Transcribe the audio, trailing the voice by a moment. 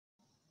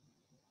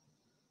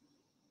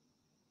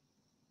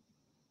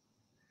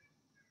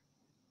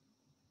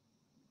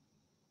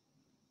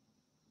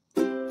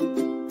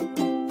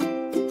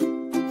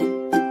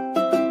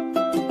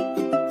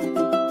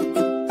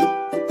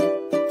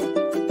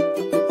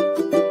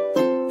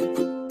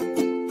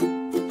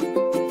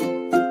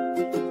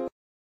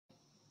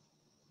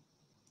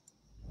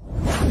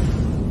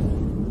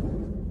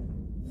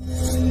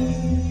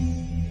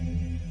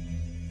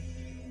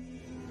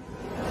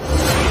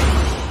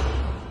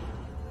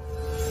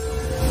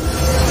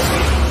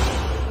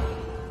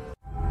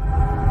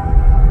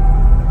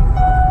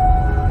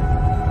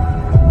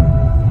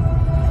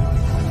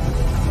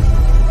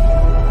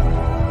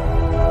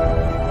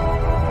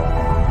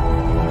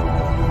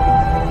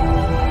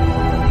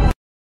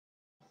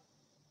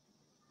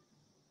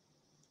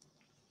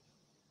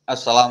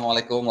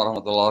Assalamualaikum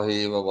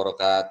warahmatullahi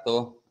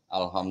wabarakatuh.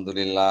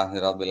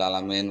 Alhamdulillahirabbil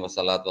alamin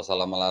wassalatu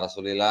wassalamu ala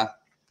Rasulillah.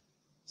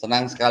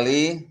 Senang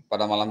sekali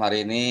pada malam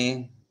hari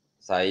ini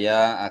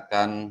saya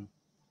akan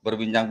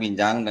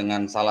berbincang-bincang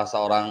dengan salah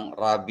seorang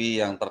rabi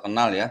yang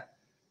terkenal ya.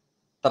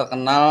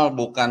 Terkenal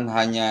bukan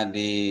hanya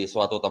di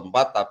suatu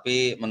tempat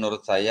tapi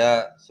menurut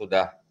saya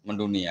sudah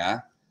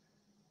mendunia,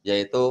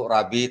 yaitu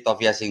Rabbi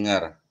TOVIA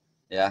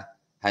ya.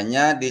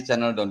 Hanya di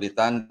channel Dondy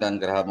Tan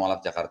dan Geraha Muallaf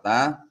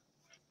Jakarta.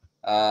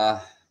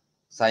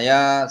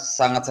 Saya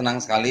sangat senang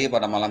sekali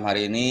pada malam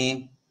hari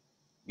ini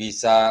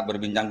bisa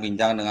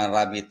berbincang-bincang dengan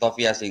Rabbi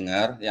TOVIA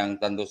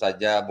yang tentu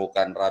saja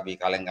bukan Rabbi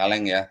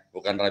kaleng-kaleng ya,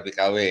 bukan Rabbi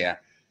KW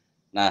ya.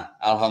 Nah,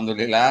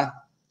 alhamdulillah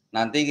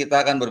nanti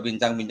kita akan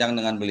berbincang-bincang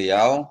dengan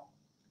beliau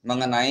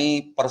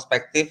mengenai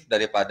perspektif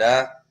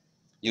daripada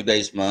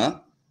Yudaisme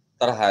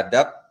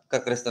terhadap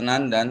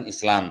kekristenan dan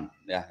Islam.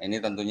 Ya,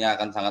 ini tentunya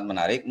akan sangat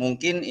menarik.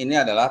 Mungkin ini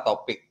adalah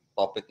topik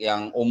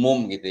yang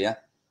umum gitu ya,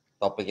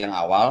 topik yang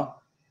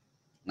awal.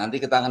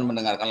 Nanti kita akan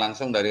mendengarkan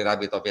langsung dari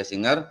Rabbi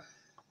TOVIA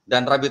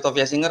dan Rabbi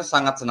TOVIA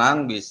sangat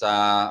senang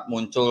bisa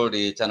muncul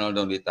di channel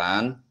Dondy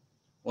Tan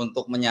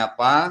untuk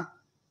menyapa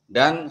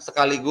dan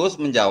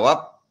sekaligus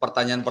menjawab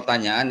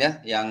pertanyaan-pertanyaan ya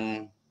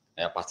yang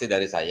ya pasti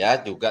dari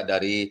saya juga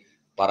dari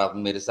para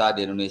pemirsa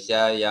di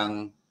Indonesia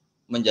yang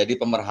menjadi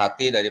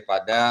pemerhati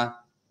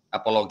daripada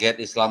apologet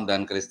Islam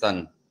dan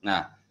Kristen.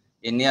 Nah,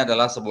 ini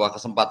adalah sebuah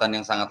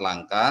kesempatan yang sangat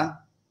langka.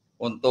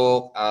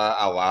 Untuk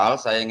awal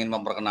saya ingin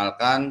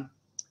memperkenalkan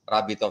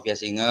Rabbi TOVIA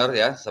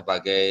ya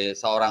sebagai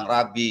seorang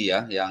rabi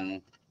ya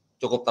yang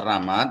cukup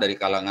ternama dari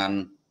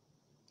kalangan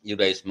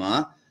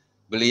Yudaisme.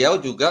 Beliau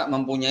juga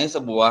mempunyai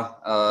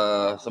sebuah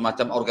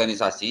semacam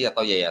organisasi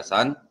atau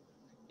yayasan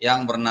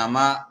yang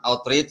bernama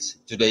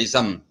Outreach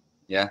Judaism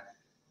ya.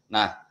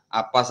 Nah,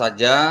 apa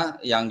saja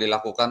yang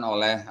dilakukan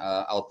oleh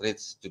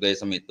Outreach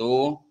Judaism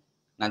itu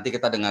nanti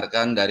kita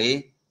dengarkan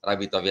dari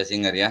Rabbi TOVIA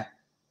ya.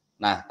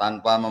 Nah,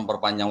 tanpa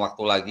memperpanjang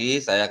waktu lagi,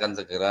 saya akan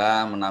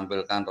segera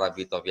menampilkan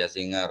Rabbi TOVIA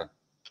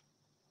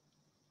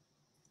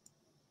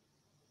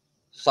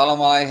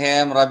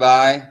Assalamualaikum,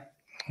 Rabbi.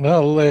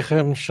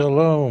 Alaikum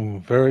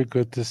shalom. Very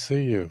good to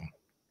see you.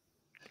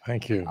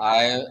 Thank you.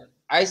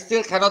 I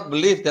still cannot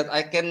believe that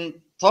I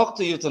can talk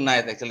to you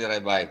tonight, actually,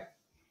 Rabbi.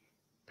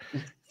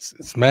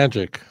 It's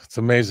magic.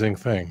 It's an amazing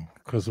thing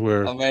because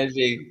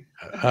amazing.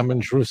 I'm in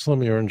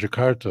Jerusalem, you're in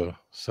Jakarta.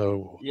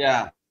 So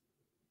yeah,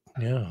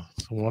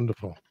 it's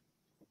wonderful.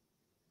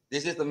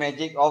 This is the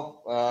magic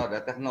of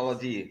the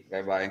technology,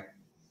 Rabbi.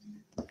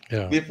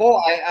 Yeah. Before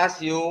I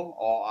ask you,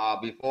 or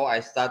before I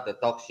start the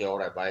talk show,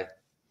 Rabbi,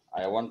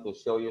 I want to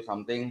show you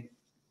something.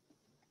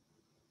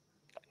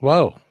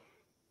 Wow.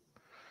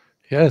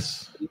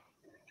 Yes.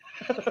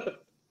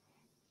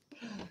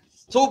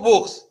 2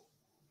 books,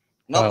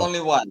 not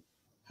only one.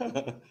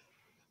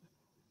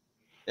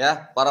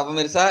 Ya, para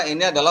pemirsa,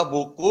 ini adalah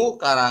buku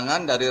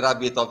karangan dari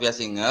Rabbi TOVIA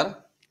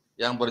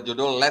yang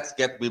berjudul Let's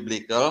Get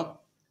Biblical.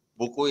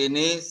 Buku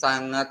ini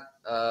sangat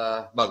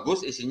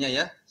bagus isinya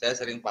ya. Saya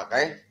sering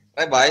pakai.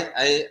 Rabbi,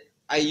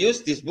 I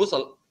use these books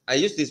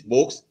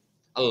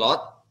a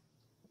lot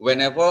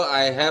whenever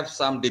I have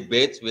some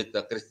debates with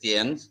the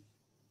Christians,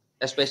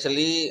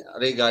 especially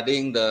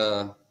regarding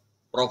the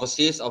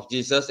prophecies of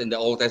Jesus in the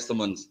Old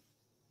Testament.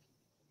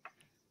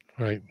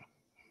 Right.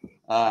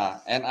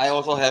 And I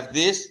also have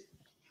this,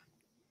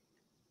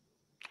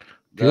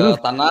 the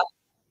Tanakh,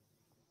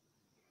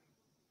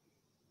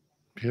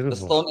 the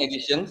Stone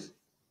editions.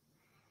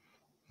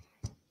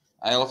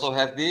 I also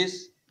have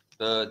this,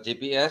 the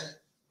GPS.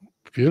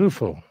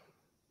 Beautiful.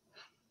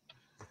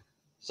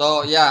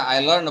 So yeah, I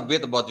learned a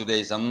bit about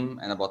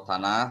Judaism and about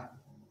Tanakh,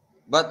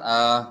 but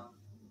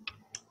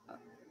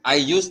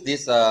I use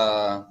this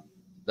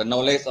the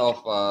knowledge of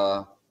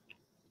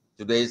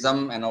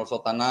Judaism and also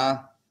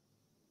Tanakh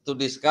to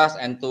discuss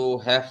and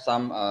to have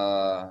some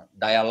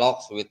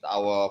dialogues with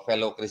our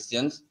fellow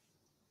Christians,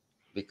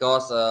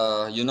 because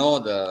you know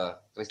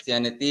the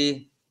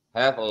Christianity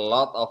have a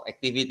lot of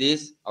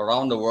activities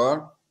around the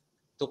world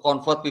to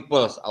convert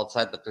people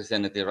outside the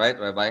Christianity, right,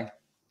 Rabbi?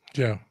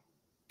 Yeah.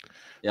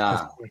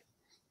 Yeah.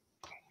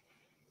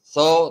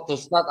 So to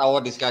start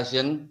our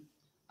discussion,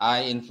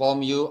 I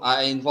inform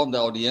the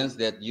audience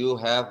that you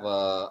have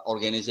an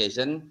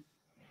organization.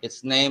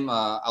 Its name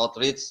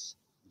Outreach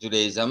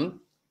Judaism.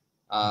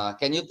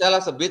 Can you tell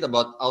us a bit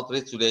about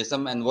Outreach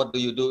Judaism and what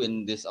do you do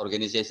in this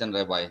organization,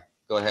 Rabbi?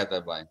 Go ahead,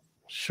 Rabbi.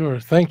 Sure.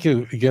 Thank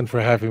you again for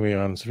having me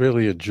on. It's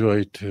really a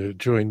joy to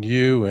join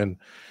you and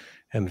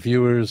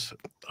viewers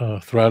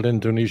throughout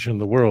Indonesia and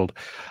the world.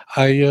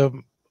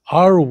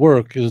 Our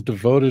work is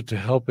devoted to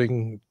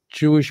helping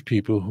Jewish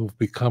people who've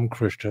become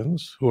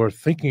Christians, who are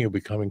thinking of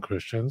becoming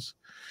Christians,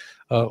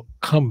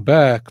 come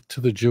back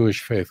to the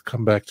Jewish faith,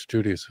 come back to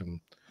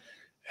Judaism.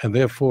 And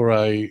therefore,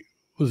 I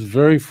was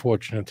very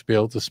fortunate to be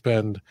able to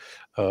spend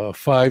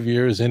 5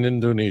 years in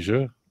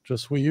Indonesia,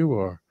 just where you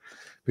are.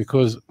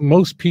 Because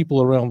most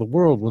people around the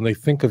world, when they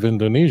think of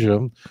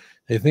Indonesia,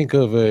 they think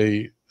of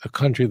a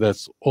country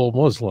that's all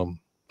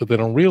Muslim. but they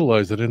don't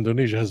realize that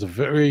Indonesia has a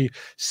very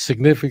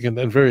significant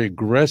and very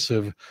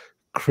aggressive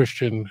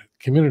Christian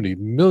community.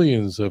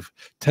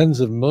 Tens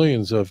of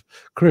millions of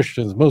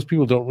Christians. Most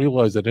people don't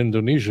realize that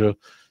Indonesia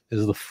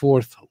is the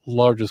 4th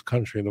largest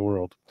country in the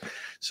world.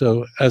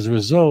 So as a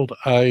result,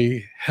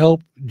 I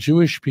help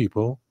Jewish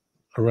people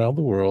around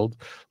the world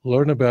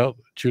learn about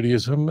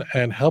Judaism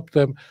and help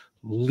them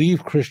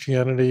leave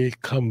Christianity,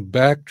 come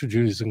back to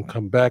Judaism,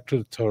 come back to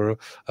the Torah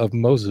of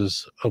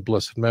Moses of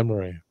blessed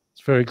memory.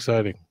 It's very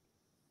exciting.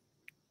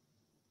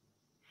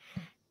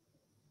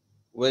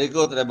 Very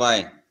good,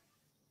 Rabbi.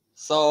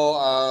 So,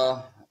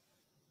 are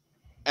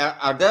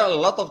there a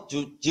lot of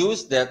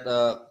Jews that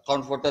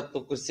converted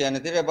to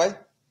Christianity, Rabbi?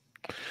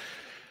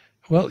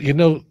 Well, you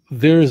know,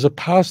 there is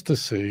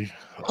apostasy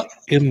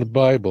in the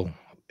Bible,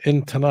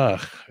 in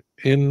Tanakh,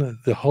 in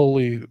the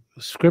Holy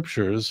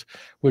Scriptures,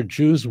 where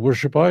Jews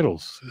worship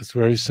idols. It's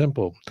very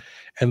simple.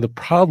 And the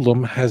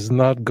problem has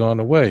not gone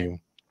away.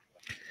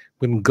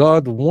 When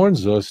God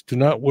warns us, do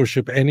not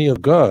worship any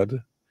of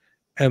God,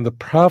 and the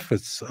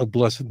prophets of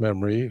blessed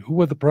memory, who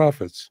were the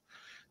prophets?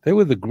 They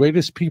were the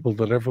greatest people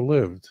that ever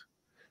lived.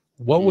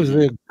 What was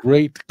their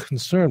great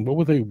concern? What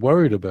were they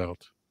worried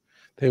about?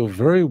 They were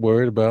very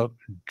worried about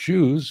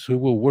Jews who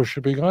were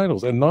worshiping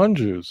idols and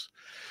non-Jews.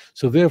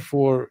 So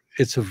therefore,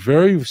 it's a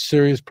very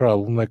serious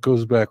problem that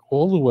goes back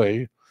all the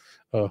way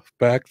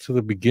back to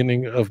the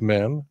beginning of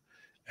man.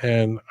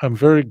 And I'm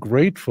very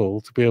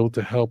grateful to be able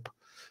to help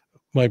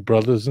my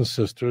brothers and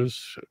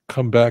sisters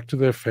come back to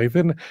their faith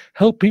and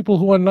help people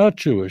who are not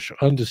Jewish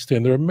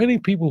understand. There are many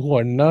people who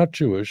are not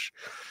Jewish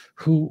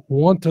who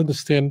want to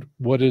understand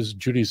what is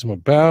Judaism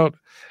about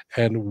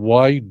and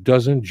why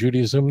doesn't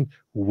Judaism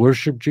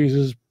worship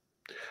Jesus.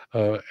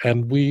 I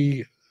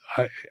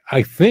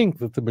think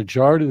that the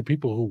majority of the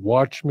people who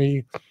watch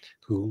me,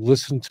 who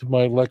listen to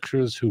my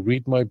lectures, who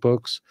read my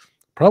books,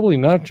 probably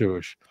not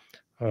Jewish.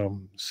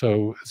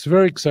 So it's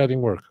very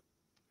exciting work.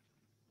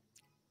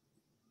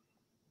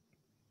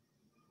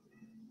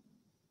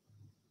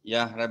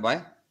 Yeah, Rabbi,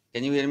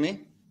 can you hear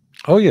me?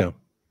 Oh, yeah.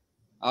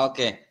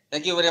 Okay,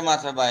 thank you very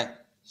much, Rabbi.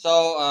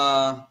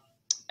 So,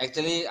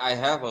 actually, I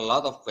have a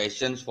lot of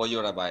questions for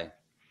you, Rabbi,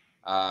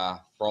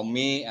 from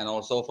me and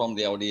also from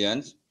the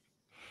audience.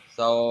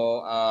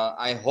 So,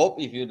 I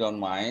hope if you don't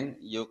mind,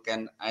 you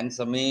can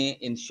answer me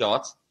in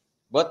short.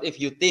 But if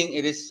you think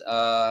it is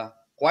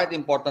quite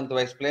important to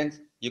explain,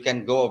 you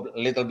can go a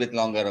little bit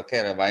longer,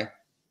 okay, Rabbi?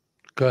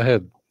 Go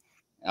ahead.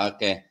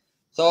 Okay.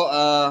 So,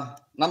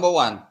 number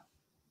one,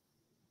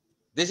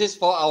 this is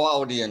for our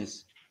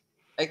audience.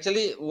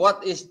 Actually,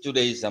 what is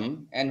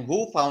Judaism and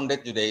who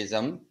founded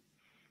Judaism?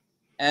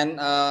 And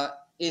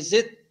is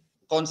it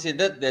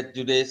considered that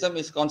Judaism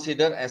is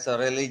considered as a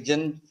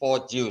religion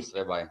for Jews,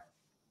 Rabbi?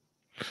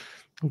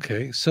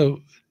 Okay, so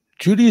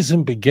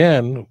Judaism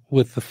began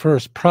with the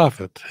first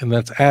prophet, and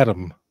that's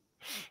Adam,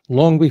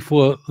 long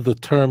before the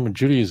term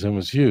Judaism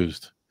was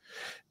used.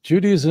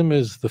 Judaism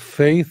is the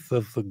faith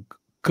of the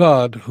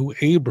God who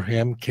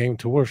Abraham came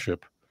to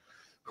worship,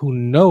 who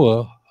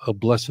Noah, of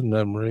blessed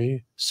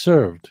memory,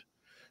 served,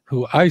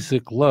 who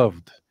Isaac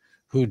loved,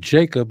 who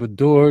Jacob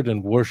adored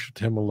and worshipped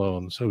him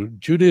alone. So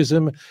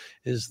Judaism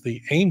is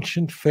the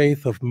ancient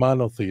faith of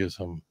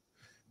monotheism,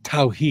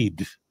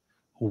 Tawhid,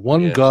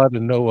 one God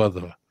and no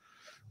other.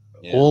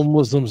 Yes. All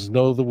Muslims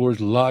know the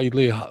word La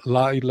ilaha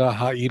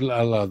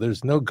illallah.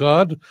 There's no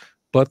God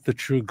but the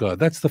true God.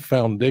 That's the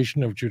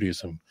foundation of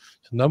Judaism.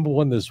 So number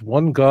one, there's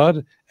one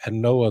God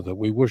and no other.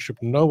 We worship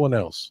no one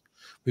else.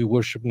 We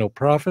worship no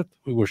prophet.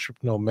 We worship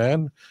no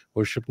man.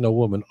 Worship no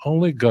woman.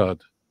 Only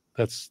God.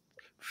 That's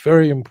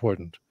very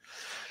important.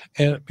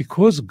 And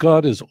because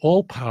God is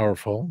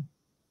all-powerful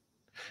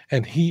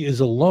and he is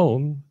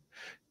alone,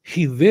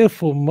 he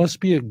therefore must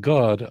be a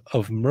God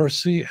of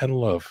mercy and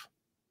love.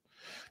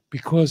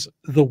 Because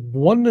the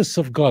oneness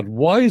of God,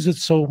 why is it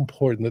so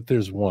important that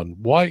there's one?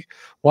 Why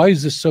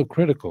is this so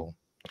critical?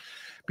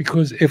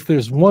 Because if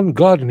there's one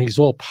God and he's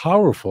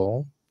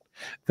all-powerful,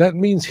 that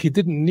means he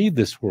didn't need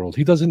this world.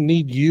 He doesn't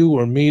need you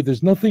or me.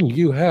 There's nothing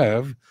you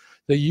have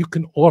that you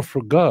can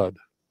offer God.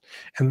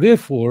 And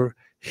therefore,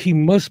 he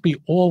must be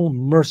all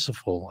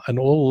merciful and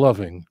all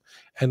loving.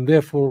 And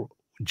therefore,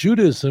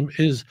 Judaism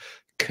is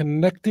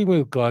connecting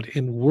with God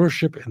in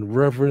worship and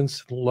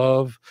reverence, and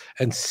love,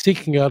 and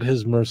seeking out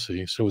his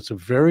mercy. So it's a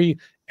very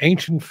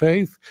ancient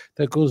faith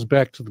that goes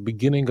back to the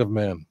beginning of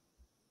man.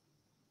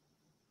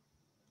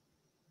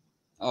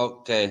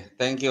 Okay,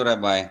 thank you,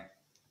 Rabbi.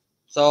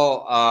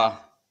 So,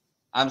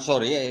 I'm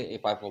sorry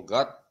if I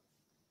forgot.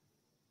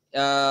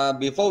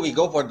 Before we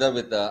go further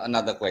with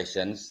another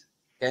questions,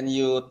 can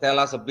you tell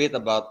us a bit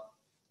about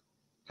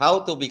how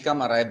to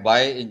become a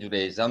rabbi in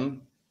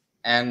Judaism,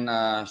 and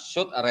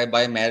should a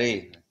rabbi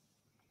marry?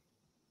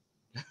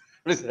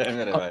 Please,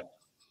 Rabbi.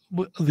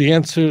 The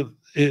answer,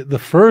 the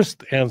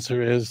first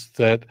answer is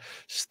that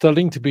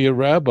studying to be a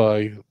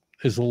rabbi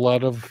is a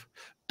lot of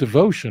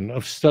devotion,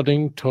 of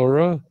studying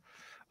Torah,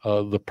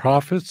 the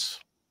prophets,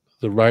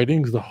 the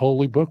writings, the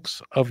holy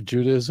books of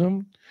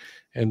Judaism,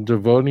 and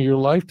devoting your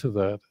life to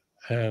that.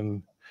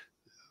 And,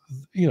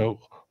 you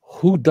know,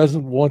 who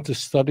doesn't want to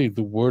study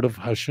the word of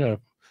Hashem,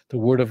 the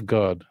word of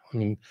God? I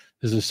mean,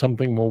 is there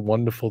something more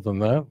wonderful than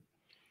that?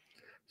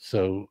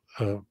 So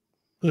a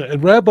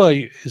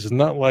rabbi is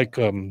not like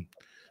a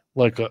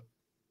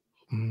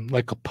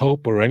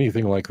pope or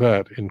anything like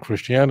that in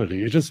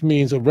Christianity. It just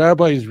means a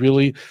rabbi is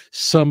really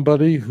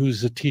somebody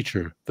who's a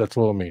teacher. That's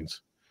all it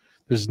means.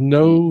 There's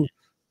no,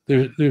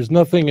 there's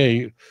nothing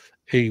a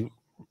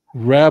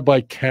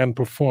rabbi can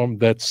perform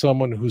that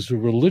someone who's a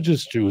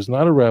religious Jew, who's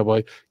not a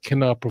rabbi,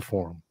 cannot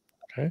perform.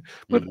 Okay,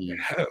 but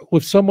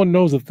if someone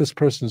knows that this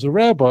person is a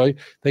rabbi,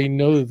 they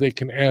know that they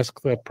can ask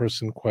that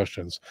person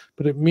questions.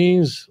 But it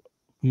means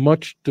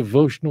much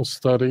devotional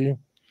study.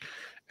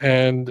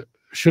 And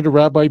should a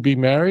rabbi be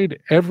married?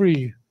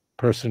 Every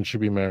person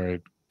should be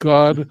married.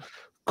 God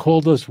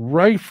called us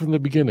right from the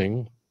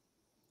beginning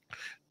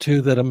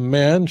to that a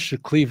man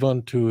should cleave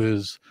unto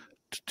his,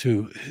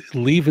 to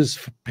leave his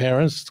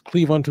parents,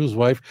 cleave unto his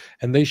wife,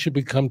 and they should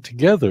become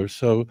together.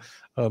 So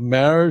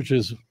marriage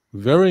is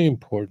very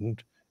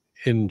important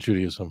in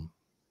Judaism.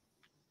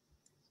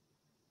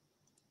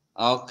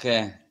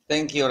 Okay,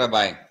 thank you,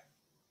 Rabbi.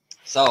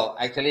 So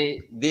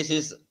actually,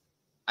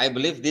 I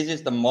believe this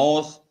is the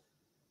most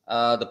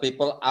the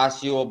people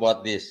ask you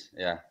about this.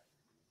 Yeah,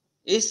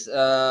 is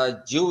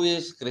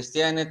Jewish,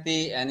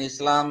 Christianity, and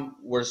Islam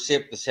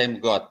worship the same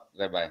God,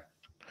 Rabbi?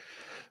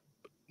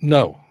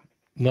 No,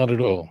 not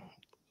at all.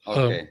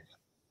 Okay.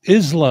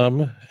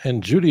 Islam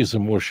and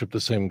Judaism worship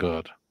the same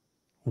God,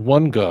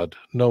 one God,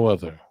 no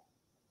other.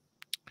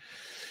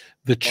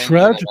 The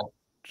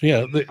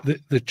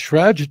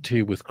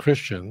tragedy with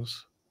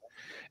Christians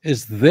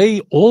is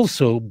they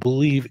also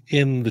believe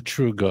in the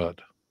true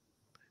God.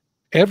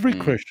 Every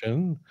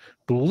Christian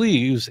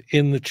believes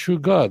in the true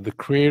God, the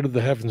creator of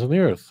the heavens and the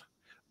earth.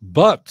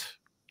 But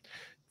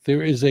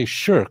there is a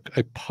shirk,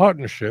 a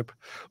partnership,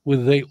 where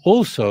they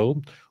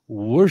also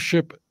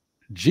worship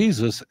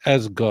Jesus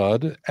as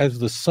God, as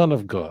the Son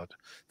of God.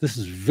 This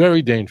is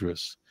very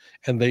dangerous.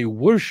 And they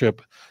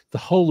worship the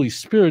Holy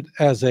Spirit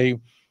as a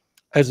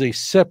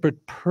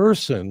separate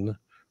person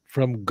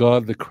from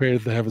God, the creator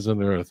of the heavens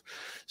and the earth.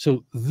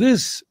 So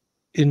this,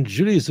 in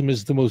Judaism,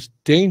 is the most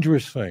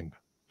dangerous thing,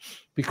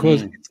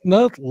 because it's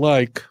not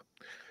like,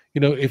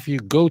 if you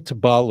go to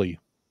Bali,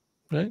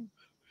 right?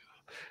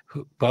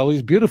 Bali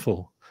is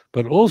beautiful,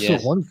 but also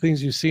one of the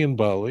things you see in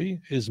Bali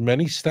is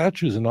many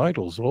statues and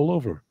idols all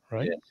over,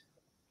 right? Yes.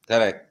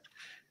 Correct.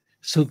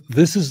 So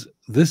this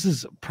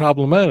is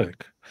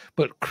problematic.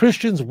 But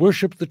Christians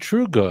worship the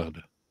true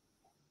God,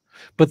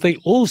 but they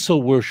also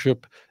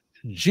worship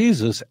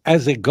Jesus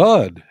as a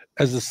God,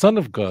 as the Son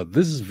of God.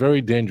 This is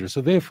very dangerous.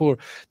 So therefore,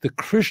 the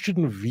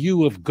Christian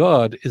view of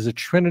God is a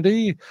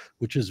Trinity,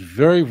 which is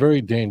very,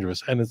 very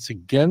dangerous, and it's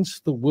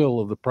against the will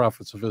of the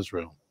prophets of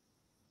Israel.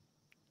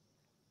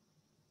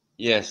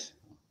 Yes.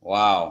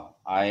 Wow.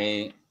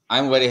 I'm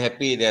very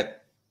happy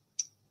that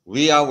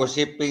we are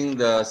worshiping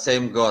the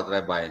same God,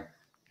 Rabbi.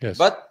 Yes.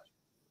 But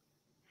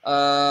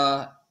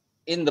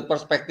in the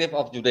perspective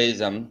of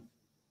Judaism,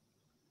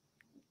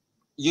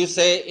 you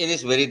say it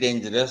is very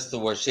dangerous to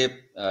worship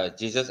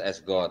Jesus as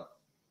God.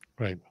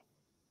 Right.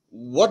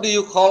 What do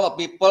you call a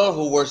people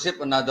who worship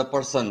another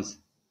person,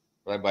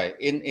 Rabbi,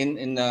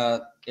 in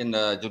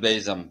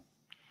Judaism?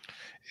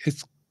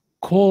 It's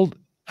called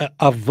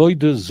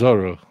avodah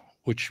zarah,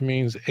 which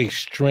means a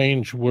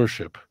strange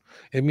worship.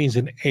 It means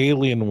an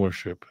alien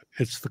worship.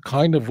 It's the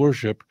kind of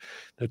worship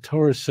that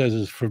Torah says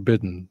is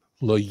forbidden.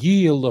 Lo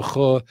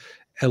yi'elecha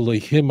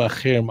Elohim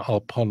acherim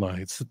al panai.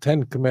 It's the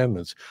 10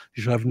 Commandments.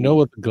 You shall have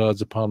no other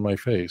gods upon my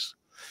face.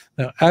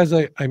 Now, as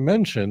I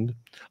mentioned,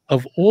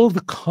 of all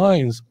the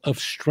kinds of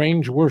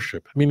strange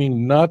worship,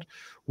 meaning not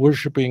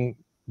worshiping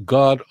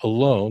God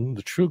alone,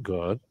 the true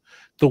God,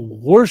 the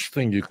worst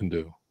thing you can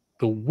do,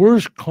 the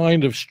worst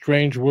kind of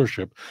strange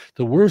worship,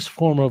 the worst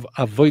form of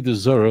avodah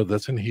zarah,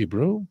 that's in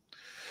Hebrew,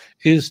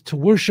 is to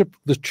worship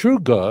the true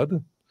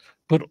God,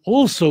 but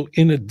also,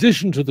 in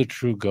addition to the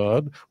true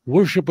God,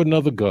 worship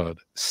another God,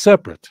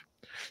 separate.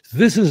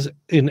 This is,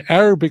 in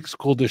Arabic, it's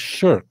called a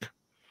shirk.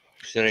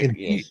 Shirk,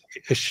 yes.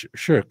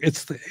 Shirk.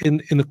 It's in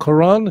the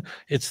Quran,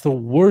 it's the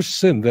worst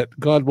sin that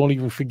God won't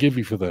even forgive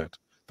you for that.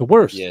 The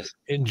worst. Yes.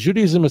 In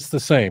Judaism, it's the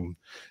same.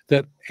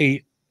 That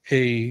in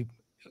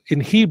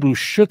Hebrew,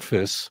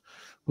 shutfis,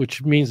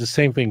 which means the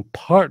same thing,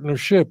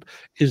 partnership,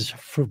 is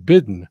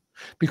forbidden,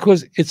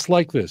 because it's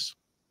like this.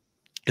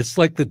 It's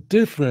like the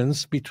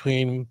difference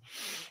between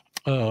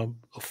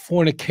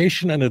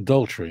fornication and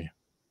adultery,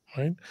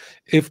 right?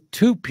 If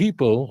two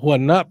people who are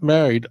not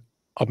married,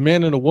 a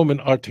man and a woman,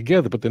 are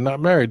together, but they're not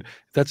married,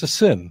 that's a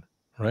sin,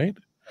 right?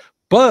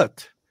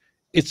 But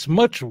it's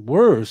much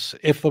worse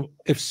if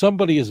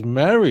somebody is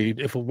married,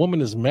 if a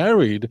woman is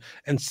married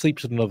and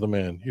sleeps with another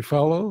man. You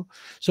follow?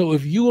 So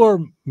if you are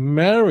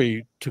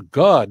married to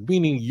God,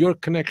 meaning your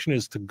connection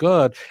is to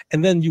God,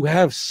 and then you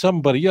have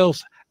somebody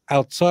else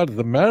outside of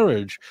the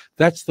marriage,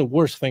 that's the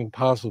worst thing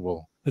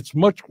possible. It's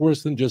much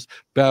worse than just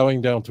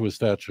bowing down to a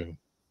statue.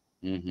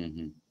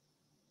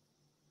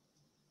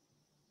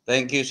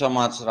 Thank you so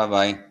much,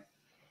 Rabbi.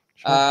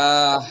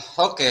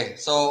 Okay,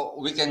 so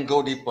we can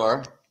go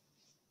deeper.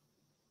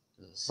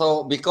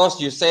 So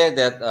because you say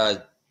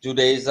that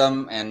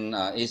Judaism and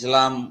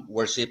Islam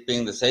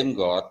worshiping the same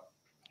God,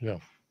 Yeah.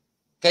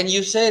 can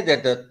you say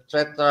that the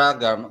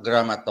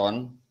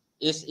Tetragrammaton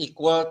is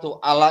equal to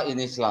Allah in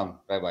Islam,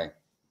 Rabbi?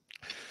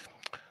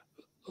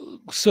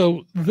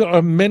 So there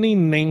are many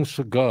names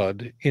for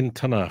God in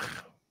Tanakh.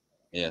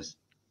 Yes.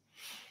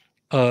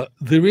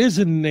 There is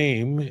a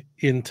name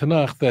in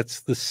Tanakh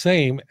that's the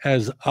same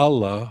as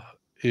Allah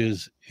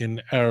is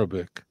in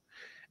Arabic,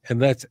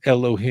 and that's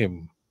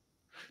Elohim.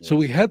 So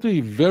we have to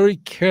be very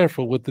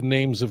careful with the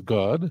names of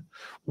God.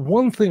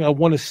 One thing I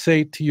want to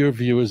say to your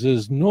viewers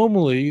is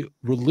normally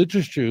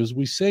religious Jews,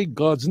 we say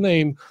God's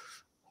name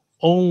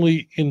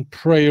only in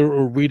prayer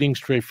or reading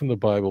straight from the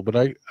Bible. But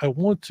I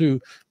want to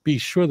be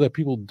sure that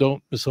people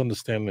don't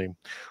misunderstand me.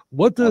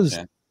 What does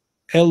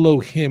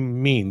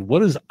Elohim mean? What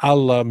does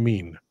Allah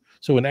mean?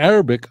 So in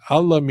Arabic,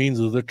 Allah means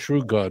the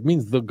true God,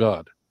 means the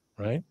God,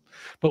 right?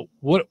 But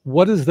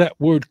what does that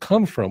word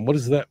come from? What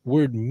does that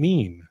word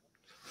mean?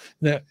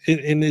 Now,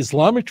 in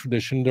Islamic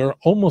tradition, there are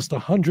almost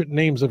 100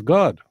 names of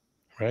God,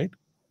 right?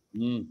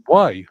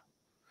 Why?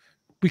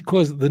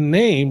 Because the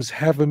names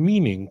have a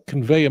meaning,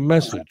 convey a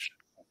message,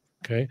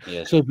 okay?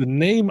 Yes. So the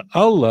name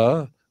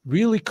Allah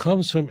really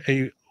comes from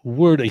a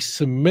word, a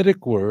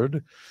Semitic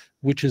word,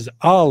 which is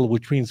al,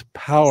 which means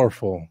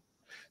powerful.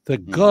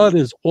 That God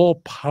is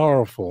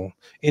all-powerful.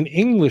 In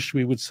English,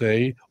 we would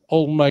say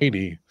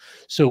almighty.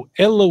 So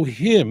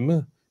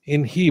Elohim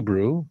in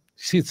Hebrew,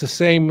 see, it's the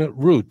same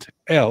root,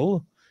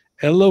 El.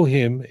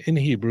 Elohim in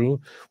Hebrew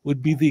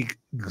would be the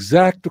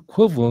exact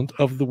equivalent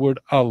of the word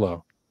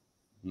Allah.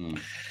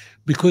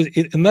 Because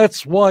and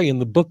that's why in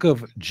the book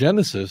of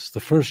Genesis,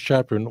 the first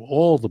chapter in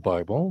all the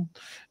Bible,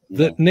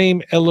 the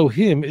name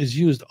Elohim is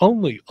used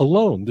only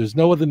alone. There's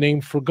no other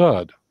name for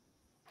God.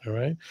 All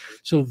right.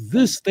 So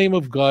this name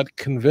of God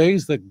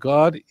conveys that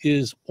God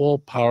is all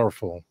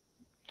powerful.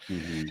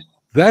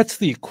 That's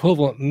the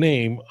equivalent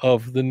name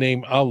of the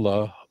name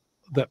Allah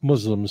that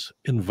Muslims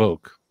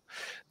invoke.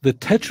 The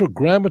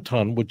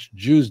Tetragrammaton, which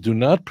Jews do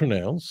not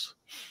pronounce,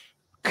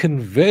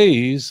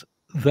 conveys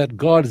that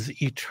God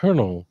is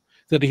eternal,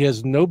 that he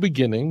has no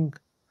beginning.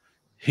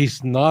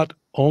 He's not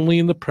only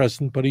in the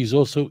present, but he's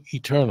also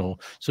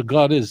eternal. So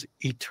God is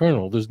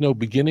eternal. There's no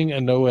beginning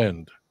and no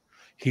end.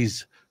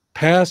 He's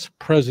past,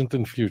 present,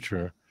 and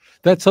future.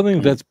 That's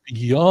something that's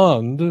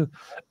beyond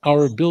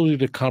our ability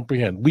to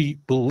comprehend. We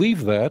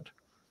believe that.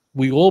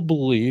 We all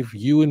believe,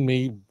 you and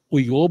me,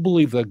 we all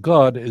believe that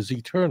God is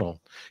eternal.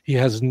 He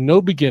has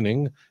no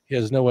beginning. He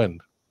has no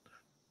end.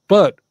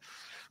 But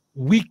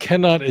we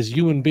cannot, as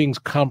human beings,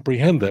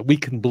 comprehend that. We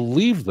can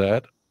believe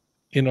that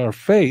in our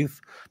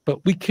faith,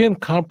 but we can't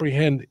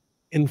comprehend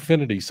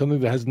infinity, something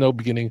that has no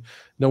beginning,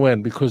 no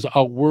end, because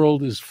our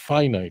world is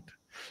finite.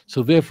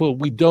 So therefore,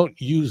 we don't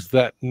use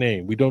that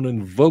name. We don't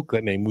invoke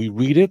that name. We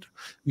read it,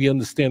 we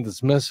understand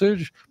its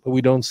message, but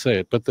we don't say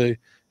it. But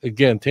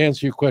again, to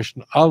answer your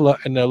question, Allah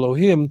and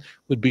Elohim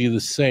would be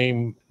the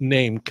same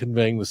name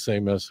conveying the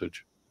same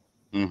message.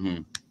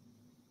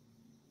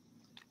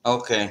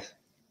 Okay.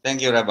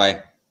 Thank you,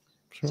 Rabbi.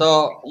 Sure.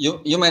 So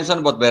you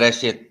mentioned about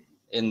Bereshit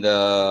in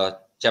the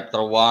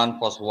chapter 1,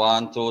 verse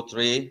 1, 2,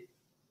 3.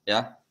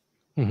 Yeah.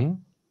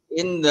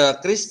 In the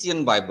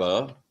Christian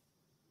Bible,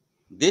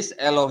 this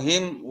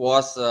Elohim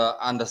was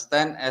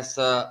understood as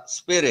a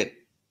spirit.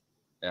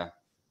 Yeah.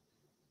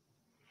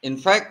 In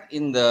fact,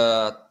 in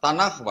the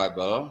Tanakh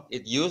Bible,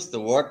 it used the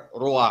word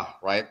ruah,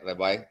 right,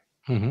 Rabbi?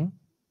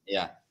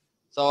 Yeah.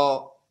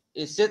 So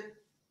is it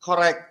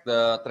correct,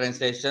 the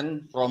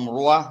translation from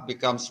ruah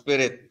becomes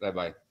spirit,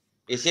 Rabbi?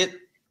 Is it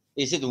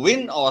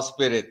wind or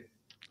spirit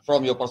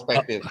from your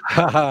perspective?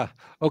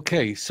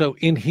 Okay, so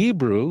in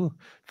Hebrew,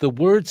 the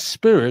word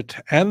spirit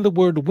and the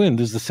word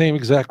wind is the same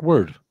exact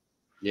word.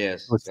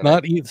 Yes. So it's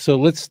not. So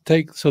let's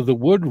take. So the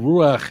word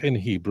ruach in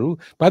Hebrew.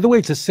 By the way,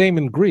 it's the same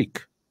in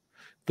Greek.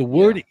 The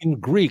word in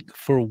Greek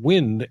for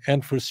wind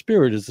and for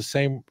spirit is the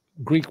same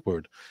Greek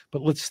word.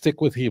 But let's stick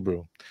with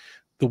Hebrew.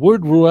 The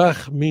word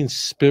ruach means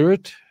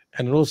spirit,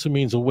 and it also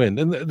means a wind.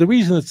 And the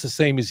reason it's the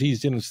same is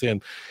easy to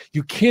understand.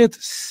 You can't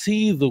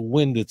see the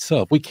wind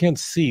itself. We can't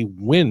see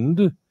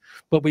wind,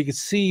 but we can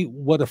see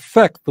what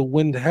effect the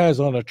wind has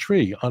on a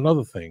tree, on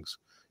other things.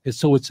 And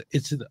so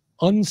it's an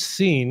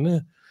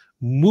unseen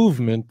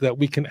movement that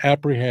we can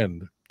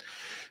apprehend.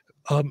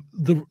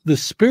 The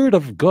Spirit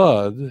of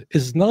God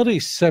is not a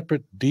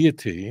separate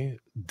deity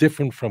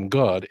different from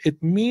God.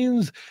 It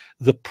means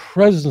the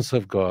presence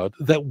of God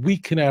that we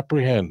can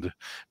apprehend.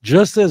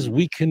 Just as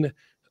we can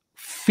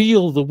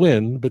feel the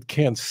wind but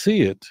can't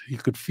see it, you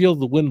could feel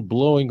the wind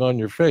blowing on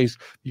your face,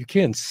 you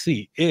can't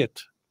see it.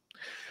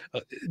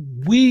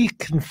 We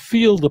can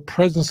feel the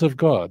presence of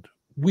God.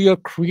 We are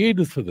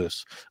created for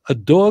this. A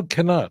dog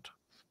cannot.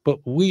 But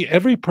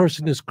every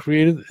person is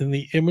created in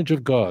the image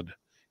of God.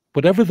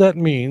 Whatever that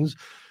means,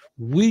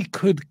 we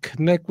could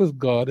connect with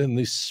God, and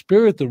the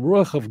Spirit, the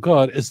Ruach of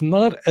God, is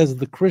not, as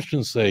the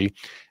Christians say,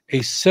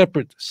 a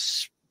separate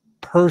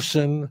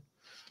person,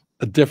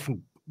 a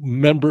different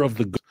member of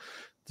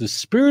the The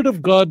Spirit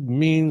of God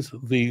means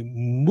the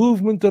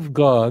movement of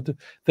God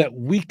that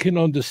we can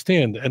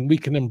understand and we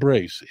can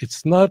embrace.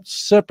 It's not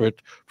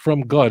separate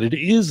from God. It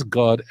is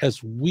God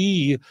as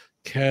we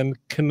can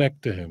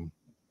connect to him.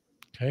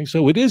 Okay,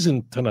 so it is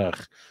in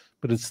Tanakh,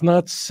 but it's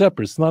not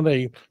separate. It's not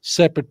a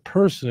separate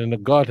person in a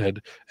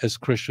Godhead as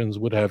Christians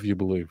would have you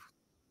believe.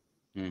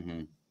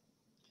 Mm-hmm.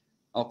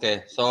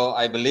 Okay, so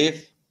I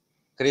believe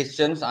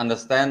Christians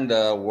understand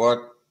the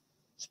word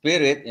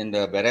spirit in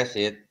the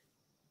Bereshit,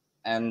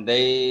 and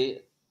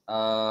they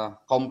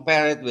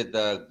compare it with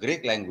the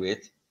Greek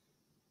language.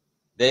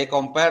 They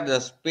compare the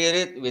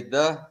spirit with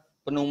the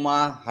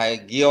pneuma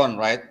hagion,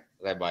 right,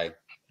 Rabbi?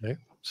 Okay.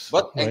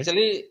 But Right.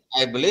 actually,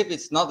 I believe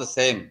it's not the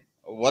same.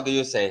 What do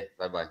you say,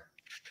 Rabbi?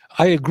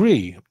 I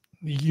agree.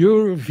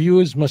 Your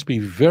viewers must be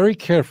very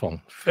careful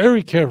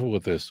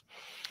with this.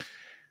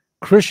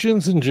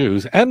 Christians and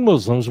Jews and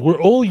Muslims,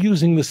 we're all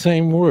using the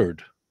same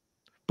word,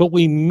 but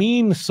we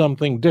mean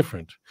something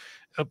different.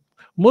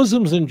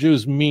 Muslims and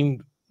Jews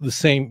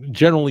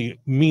generally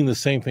mean the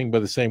same thing by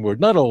the same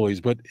word. Not always,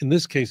 but in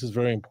this case is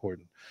very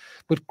important.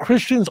 But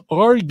Christians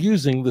are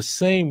using the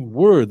same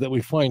word that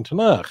we find in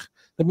Tanakh.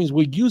 That means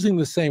we're using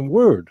the same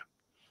word.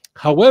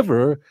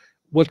 However,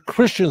 what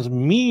Christians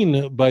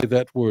mean by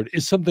that word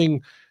is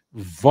something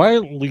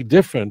violently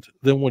different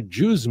than what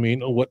Jews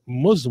mean or what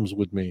Muslims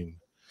would mean.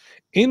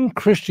 In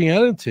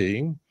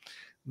Christianity,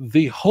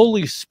 the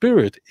Holy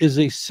Spirit is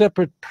a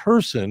separate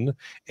person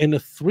in a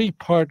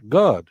three-part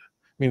God.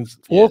 It means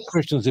all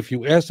Christians, if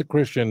you ask a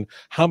Christian,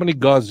 how many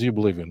gods do you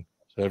believe in?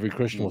 So every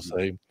Christian will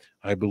say,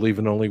 I believe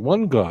in only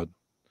one God.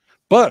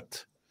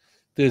 But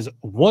there's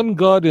one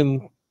God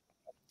in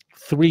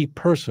three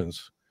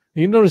persons.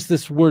 You notice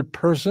this word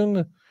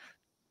person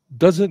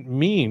doesn't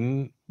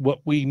mean what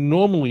we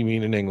normally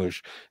mean in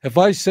English. If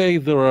I say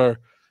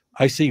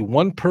I see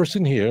one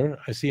person here,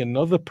 I see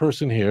another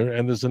person here,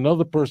 and there's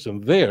another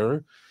person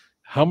there,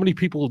 how many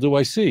people do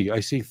I see?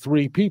 I see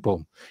three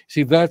people.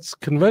 See, that's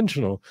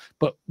conventional.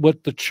 But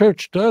what the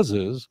church does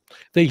is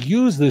they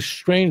use this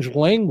strange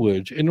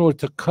language in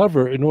order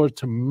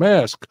to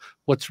mask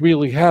what's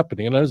really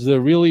happening. And as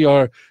there really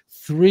are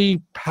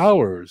three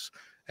powers.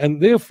 And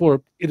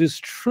therefore, it is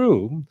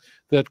true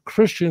that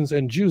Christians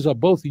and Jews are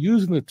both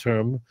using the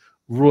term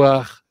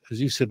ruach, as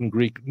you said in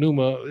Greek,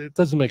 pneuma. It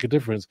doesn't make a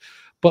difference.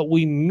 But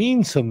we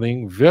mean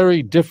something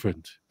very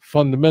different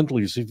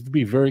fundamentally. So you have to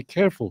be very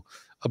careful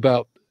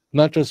about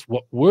not just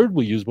what word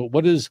we use, but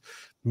what is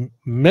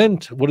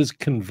meant, what is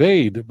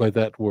conveyed by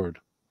that word.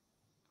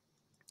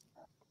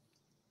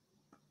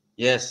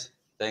 Yes,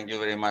 thank you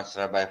very much,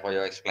 Rabbi, for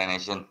your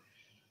explanation.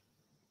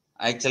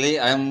 Actually,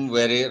 I'm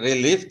very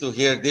relieved to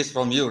hear this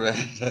from you,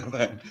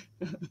 Rabbi.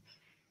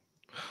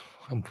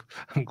 I'm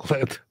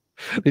glad.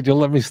 Did you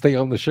let me stay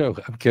on the show?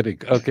 I'm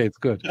kidding. Okay, it's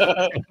good.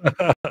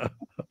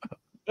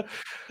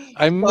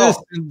 I miss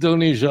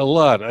Indonesia a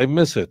lot. I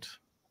miss it.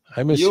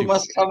 I miss you. You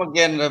must come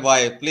again,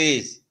 Rabbi,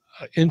 please.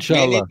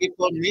 Inshallah. Many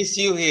people miss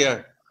you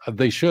here.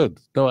 They should.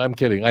 No, I'm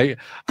kidding.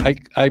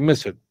 I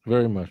miss it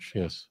very much.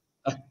 Yes.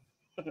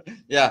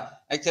 Yeah,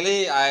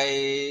 actually,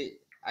 I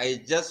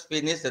just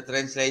finished the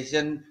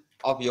translation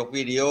of your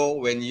video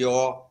when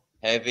you're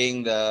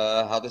having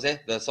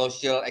the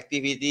social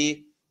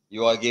activity.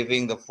 You are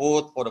giving the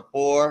food for the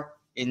poor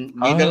in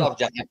middle of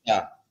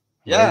Jakarta.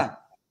 Yeah. Right.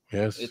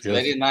 Yes. It's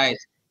very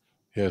nice.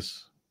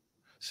 Yes.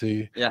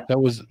 See, yeah, that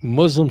was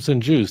Muslims and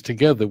Jews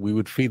together. We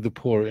would feed the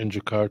poor in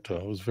Jakarta.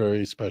 It was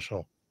very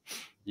special.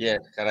 Yeah,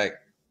 correct.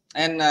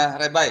 And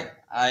Rabbi,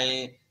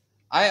 I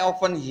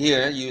often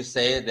hear you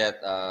say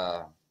that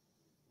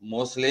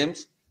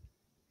Muslims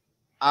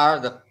are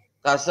the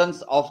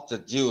cousins of the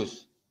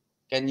Jews.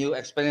 Can you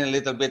explain a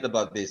little bit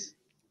about this?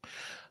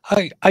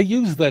 I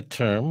use that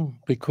term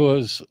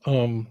because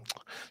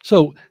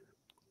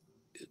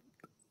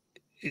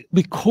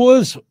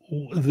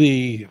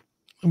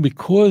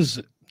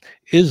because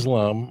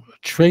Islam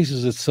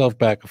traces itself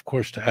back, of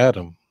course, to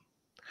Adam.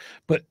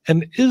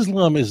 And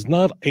Islam is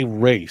not a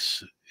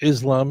race.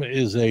 Islam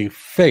is a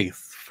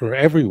faith for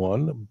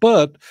everyone,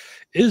 but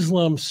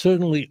Islam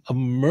certainly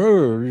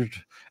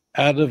emerged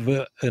out of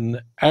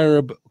an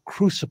Arab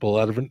crucible,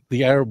 out of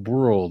the Arab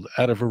world,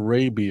 out of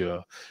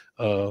Arabia,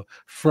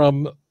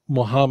 from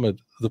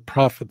Muhammad, the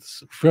prophet,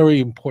 very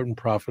important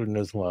prophet in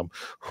Islam,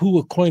 who,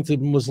 according to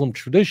Muslim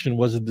tradition,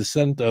 was a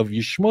descendant of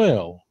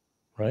Ishmael,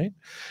 right?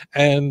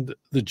 And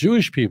the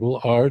Jewish people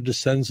are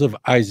descendants of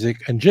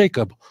Isaac and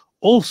Jacob,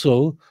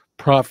 also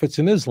prophets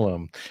in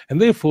Islam.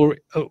 And therefore,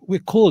 we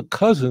call it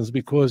cousins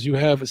because you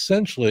have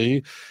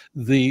essentially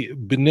the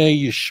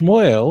Bnei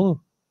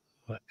Yishmael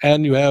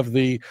and you have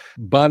the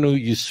Banu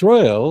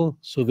Yisrael,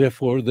 so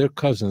therefore they're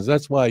cousins.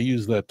 That's why I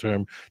use that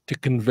term to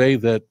convey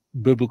that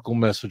biblical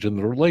message in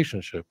the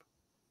relationship.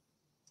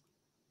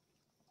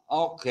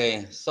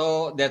 Okay,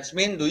 so that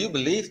means, do you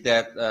believe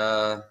that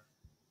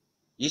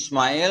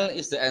Ishmael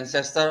is the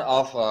ancestor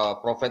of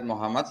Prophet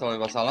Muhammad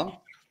SAW?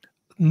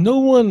 No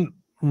one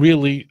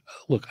really,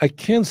 look, I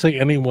can't say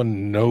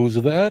anyone knows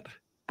that,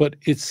 but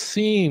it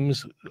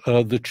seems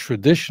the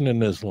tradition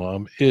in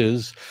Islam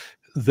is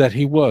that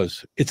he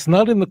was. It's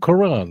not in the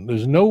Quran.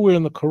 There's nowhere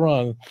in the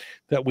Quran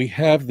that we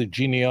have the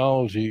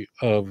genealogy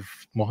of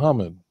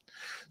Muhammad.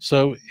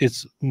 So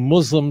it's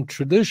Muslim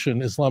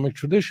tradition, Islamic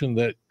tradition,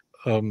 that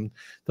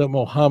that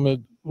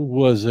Muhammad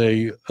was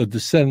a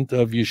descendant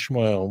of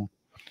Ishmael,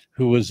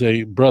 who was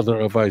a brother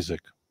of Isaac.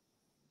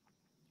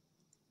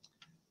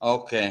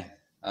 Okay,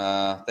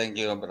 thank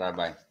you,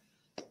 Rabbi.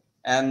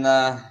 And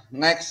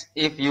next,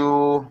 if we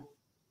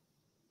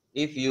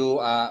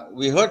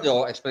heard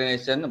your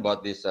explanation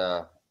about this.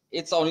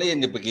 It's only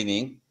in the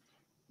beginning,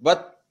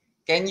 but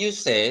can you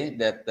say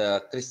that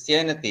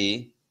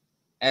Christianity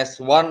as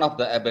one of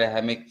the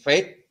Abrahamic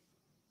faith?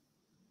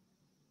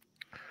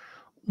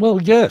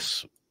 Well,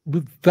 yes,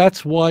 but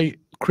that's why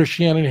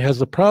Christianity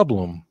has a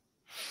problem.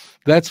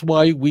 That's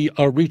why we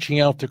are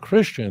reaching out to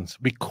Christians,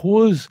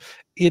 because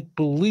it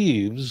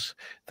believes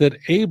that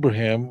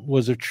Abraham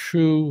was a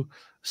true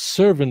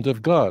servant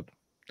of God.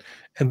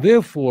 And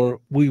therefore,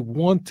 we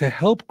want to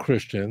help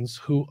Christians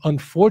who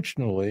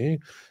unfortunately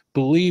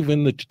believe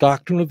in the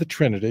doctrine of the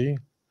Trinity,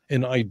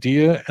 an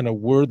idea and a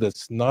word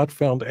that's not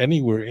found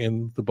anywhere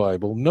in the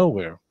Bible,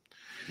 nowhere.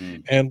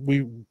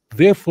 And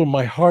therefore,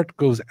 my heart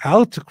goes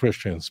out to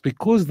Christians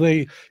because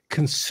they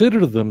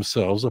consider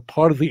themselves a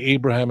part of the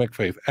Abrahamic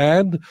faith,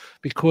 and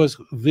because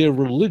their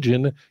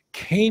religion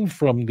came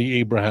from the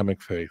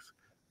Abrahamic faith,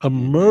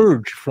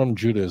 emerged from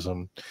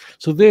Judaism.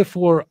 So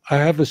therefore, I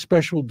have a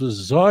special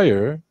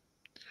desire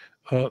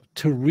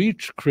to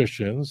reach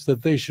Christians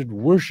that they should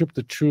worship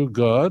the true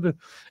God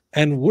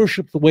and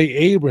worship the way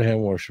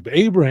Abraham worshiped.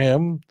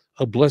 Abraham,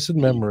 a blessed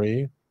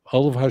memory,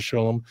 Olav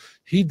HaShalom,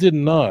 he did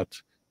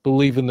not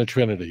believe in the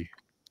Trinity.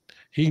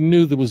 He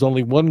knew there was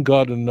only one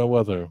God and no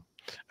other,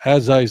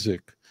 as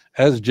Isaac,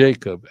 as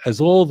Jacob,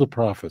 as all the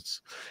prophets.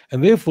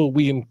 And therefore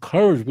we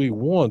encourage, we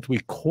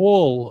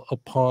call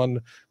upon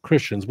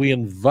Christians, we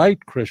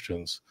invite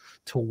Christians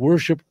to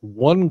worship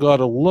one God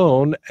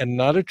alone and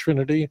not a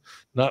Trinity,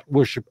 not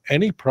worship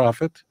any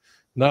prophet,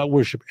 not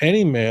worship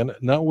any man,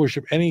 not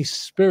worship any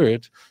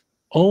spirit,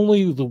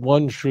 only the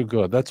one true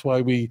God. That's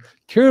why we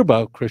care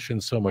about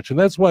Christians so much. And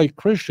that's why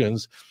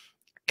Christians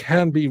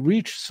can be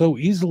reached so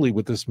easily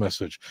with this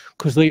message,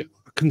 because they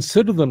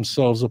consider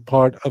themselves a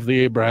part of the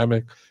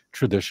Abrahamic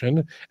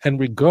tradition and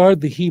regard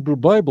the Hebrew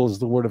Bible as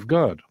the Word of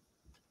God.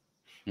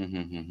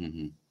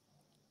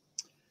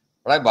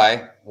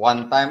 Rabbi,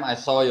 one time I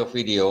saw your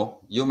video,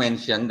 you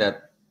mentioned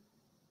that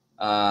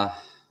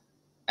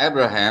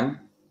Abraham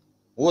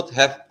would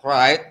have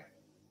cried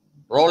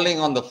rolling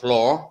on the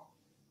floor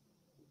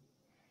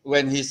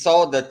when he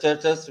saw the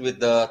churches with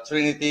the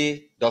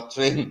Trinity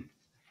doctrine.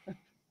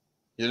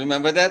 You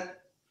remember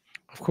that?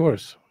 Of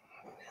course.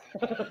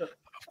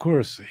 Of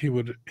course, he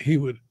would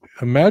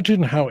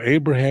imagine how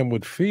Abraham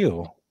would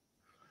feel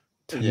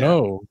to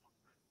know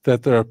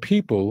that there are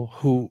people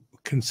who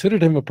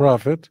considered him a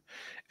prophet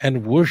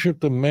and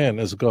worshiped the man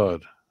as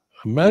God.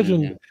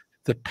 Imagine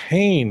the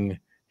pain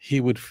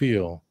he would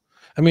feel.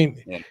 I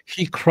mean,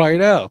 he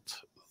cried out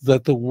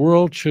that the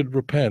world should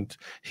repent.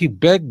 He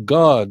begged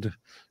God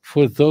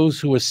for those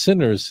who were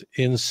sinners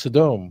in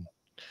Sodom.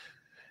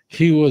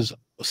 He was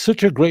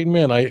such a great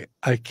man.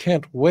 I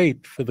can't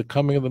wait for the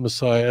coming of the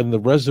Messiah and the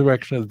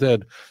resurrection of the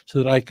dead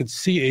so that I could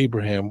see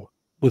Abraham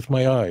with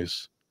my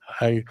eyes.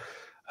 I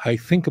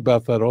think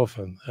about that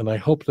often, and I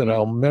hope that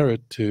I'll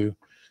merit to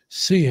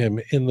see him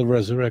in the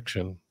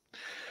resurrection.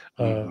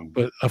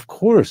 But of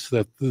course,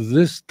 that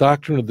this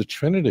doctrine of the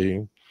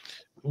Trinity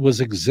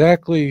was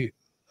exactly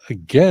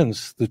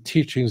against the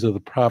teachings of the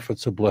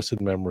prophets of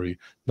blessed memory,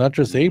 not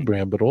just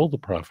Abraham, but all the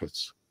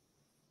prophets.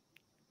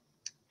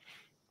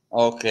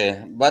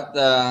 Okay, but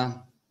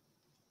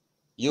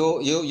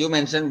you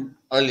mentioned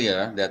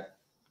earlier that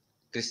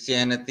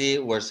Christianity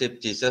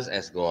worship Jesus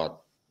as God.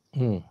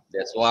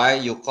 That's why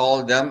you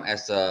call them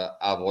as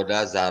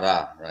Avodah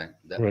Zarah, right?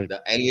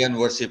 The alien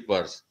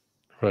worshippers.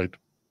 Right.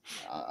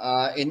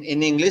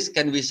 In English,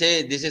 can we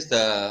say this is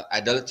the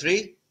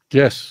idolatry?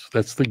 Yes,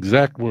 that's the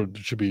exact word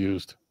that should be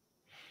used.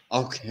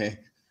 Okay.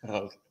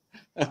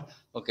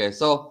 Okay,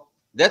 so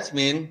that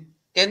means,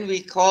 can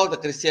we call the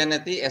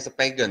Christianity as a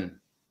pagan?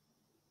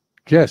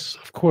 Yes,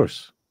 of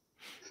course.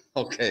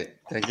 Okay,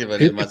 thank you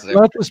very much. It's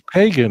not just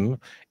pagan,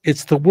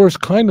 it's the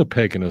worst kind of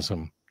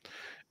paganism.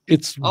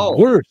 It's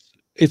worse.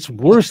 It's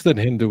worse than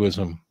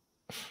Hinduism.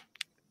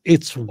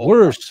 It's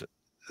worse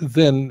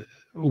than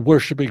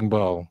worshiping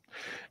Baal.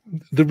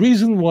 The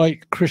reason why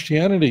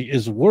Christianity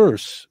is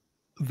worse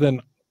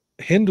than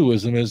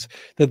Hinduism is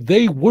that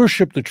they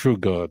worship the true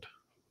God.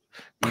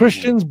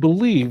 Christians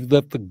believe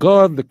that the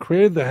God that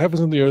created the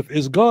heavens and the earth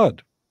is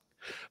God.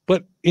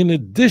 But in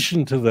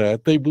addition to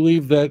that, they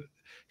believe that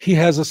he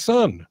has a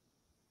son.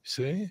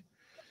 See?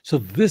 So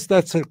that's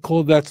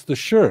the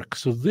shirk.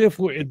 So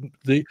therefore,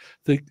 the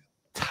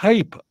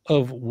type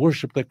of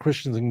worship that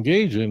Christians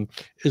engage in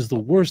is the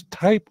worst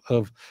type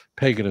of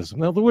paganism.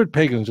 Now, the word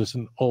pagan is just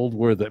an old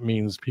word that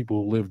means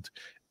people who lived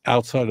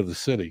outside of the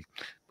city.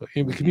 But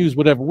we can use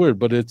whatever word,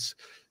 but it's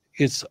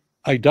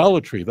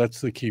idolatry.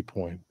 That's the key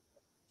point.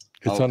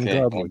 It's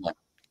ungodly.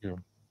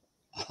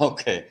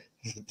 Okay,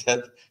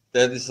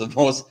 That is the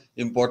most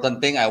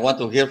important thing I want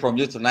to hear from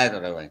you tonight,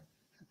 Rabbi.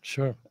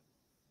 Sure.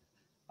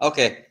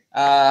 Okay.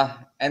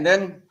 And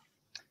then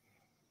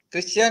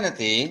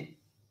Christianity,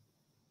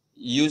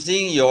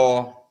 using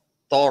your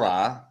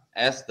Torah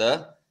as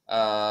the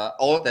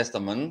Old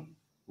Testament,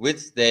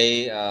 which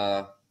they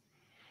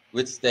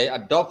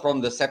adopt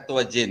from the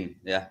Septuagint,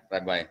 yeah,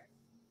 Rabbi.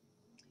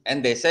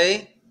 And they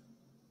say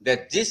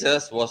that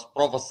Jesus was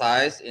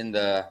prophesied in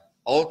the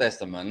Old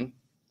Testament.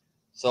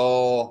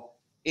 So,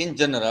 in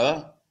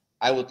general,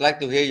 I would like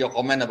to hear your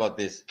comment about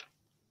this.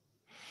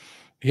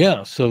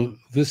 Yeah. So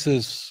this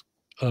is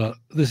a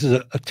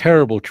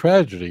terrible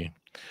tragedy.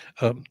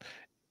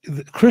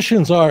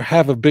 Christians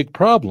have a big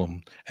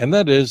problem, and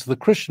that is the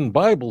Christian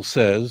Bible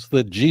says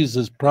that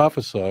Jesus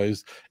prophesied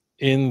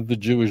in the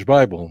Jewish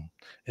Bible.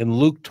 In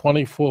Luke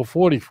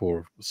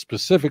 24:44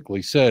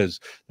 specifically says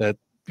that,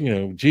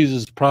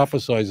 Jesus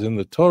prophesies in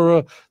the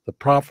Torah, the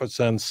prophets,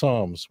 and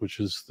Psalms, which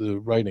is the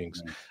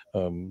writings.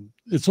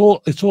 It's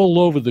all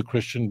over the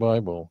Christian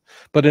Bible.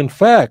 But in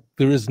fact,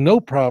 there is no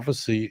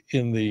prophecy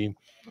in the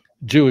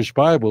Jewish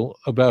Bible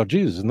about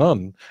Jesus,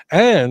 none.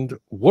 And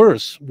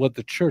worse, what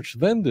the church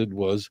then did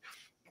was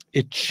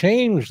it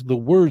changed the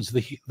words,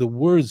 the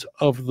words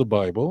of the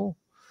Bible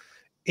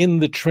in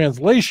the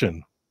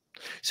translation.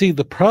 See,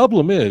 the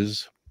problem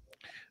is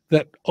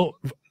that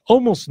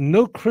almost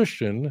no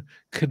Christian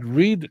could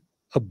read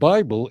a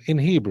Bible in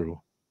Hebrew.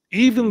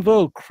 Even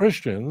though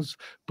Christians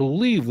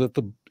believe that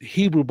the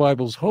Hebrew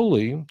Bible is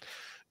holy,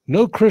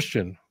 no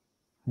Christian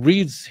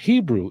reads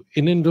Hebrew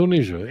in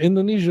Indonesia.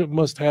 Indonesia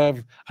must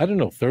have,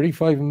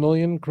 35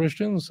 million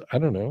Christians. I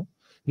don't know.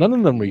 None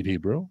of them read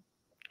Hebrew,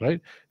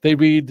 right? They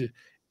read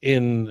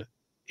in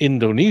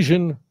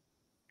Indonesian,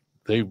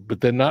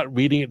 but they're not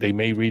reading it. They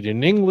may read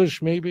in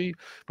English, maybe,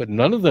 but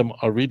none of them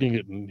are reading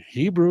it in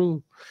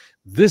Hebrew.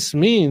 This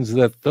means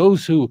that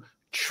those who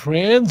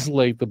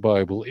translate the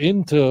Bible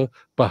into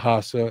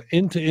Bahasa,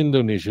 into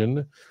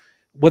Indonesian,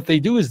 what they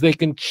do is they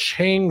can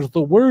change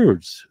the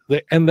words,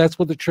 and that's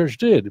what the church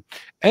did.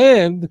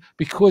 And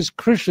because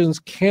Christians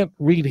can't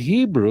read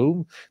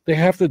Hebrew, they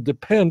have to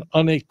depend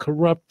on a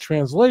corrupt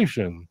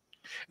translation.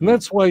 And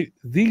that's why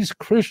these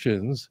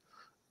Christians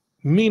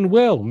mean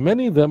well.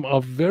 Many of them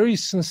are very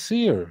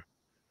sincere,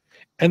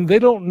 and they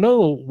don't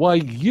know why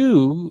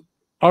you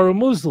are a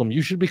Muslim.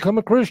 You should become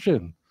a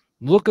Christian.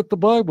 Look at the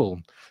Bible.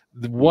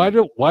 Why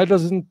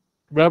doesn't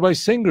Rabbi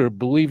Singer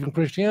believe in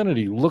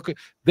Christianity?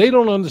 They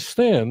don't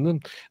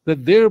understand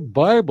that their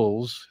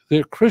Bibles,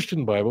 their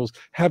Christian Bibles,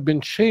 have been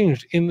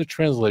changed in the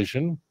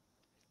translation.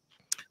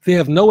 They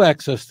have no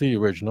access to the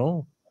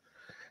original.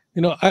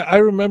 I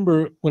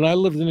remember when I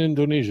lived in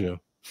Indonesia,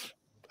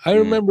 I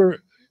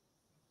remember,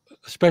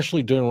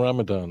 especially during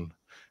Ramadan,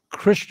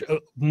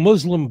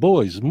 Muslim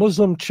boys,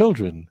 Muslim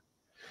children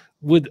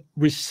would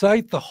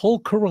recite the whole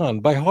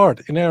Quran by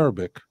heart in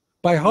Arabic,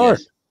 by heart.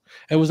 Yes.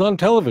 It was on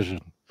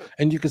television.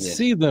 And you could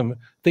see them.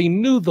 They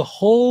knew the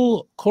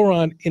whole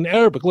Quran in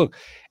Arabic. Look,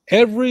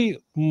 every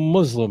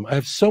Muslim, I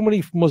have so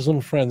many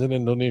Muslim friends in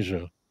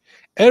Indonesia.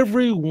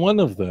 Every one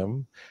of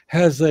them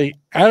has an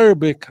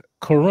Arabic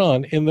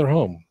Quran in their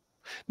home.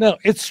 Now,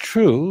 it's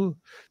true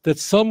that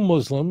some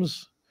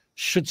Muslims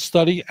should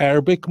study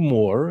Arabic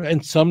more,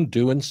 and some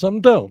do and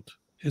some don't.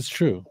 It's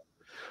true.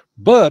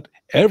 But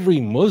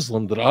every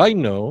Muslim that I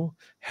know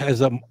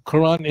has a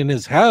Quran in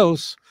his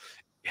house,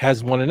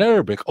 has one in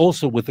Arabic,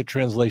 also with a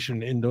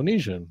translation in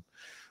Indonesian.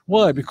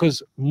 Why?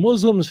 Because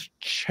Muslims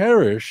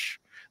cherish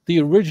the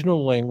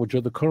original language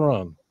of the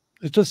Quran.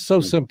 It's just so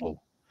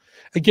simple.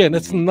 Again,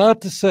 it's not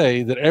to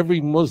say that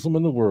every Muslim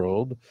in the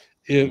world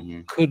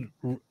could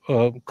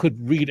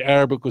read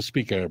Arabic or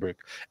speak Arabic.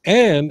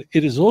 And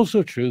it is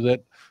also true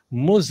that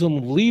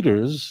Muslim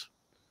leaders,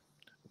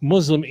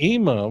 Muslim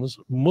imams,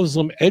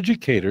 Muslim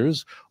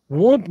educators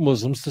want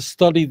Muslims to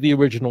study the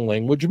original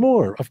language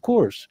more. Of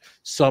course,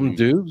 some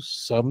do,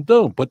 some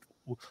don't. But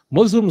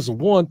Muslims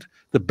want,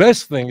 the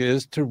best thing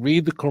is to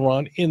read the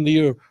Quran in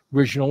the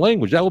original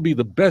language. That will be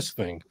the best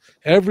thing.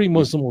 Every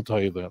Muslim will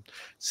tell you that.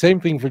 Same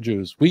thing for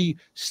Jews. We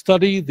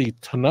study the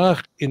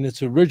Tanakh in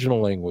its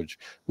original language.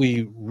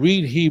 We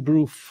read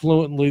Hebrew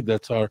fluently.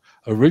 That's our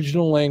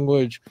original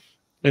language.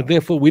 And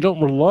therefore, we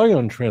don't rely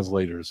on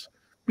translators.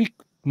 We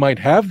might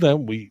have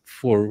them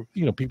for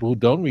people who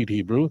don't read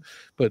Hebrew,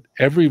 but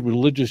every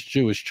religious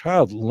Jewish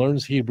child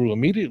learns Hebrew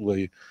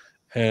immediately.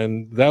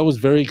 And that was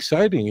very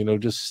exciting,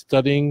 just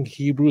studying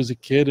Hebrew as a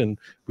kid and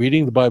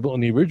reading the Bible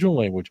in the original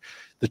language.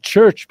 The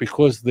church,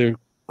 because their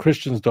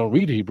Christians don't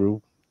read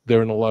Hebrew,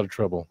 they're in a lot of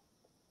trouble.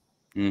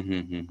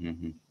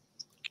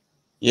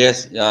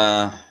 Yes,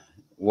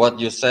 what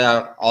you say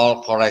are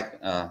all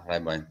correct,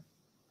 Rabbi.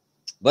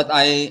 But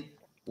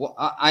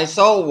I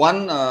saw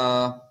one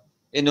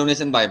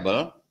Indonesian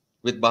Bible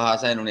with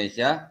Bahasa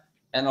Indonesia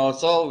and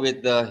also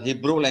with the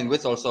Hebrew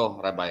language also,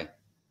 Rabbi.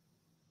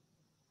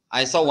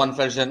 I saw one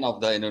version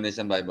of the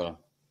Indonesian Bible.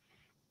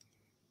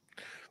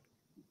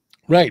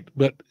 Right,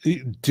 but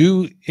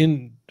do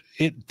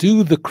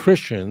the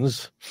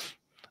Christians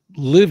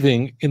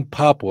living in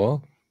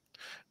Papua,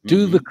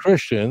 do the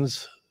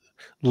Christians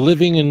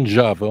living in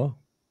Java,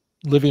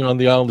 living on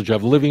the island of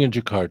Java, living in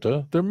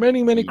Jakarta. There are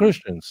many, many Mm.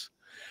 Christians.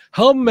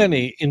 How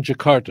many in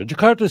Jakarta?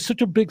 Jakarta is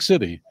such a big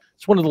city.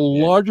 It's one of the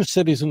Yeah. largest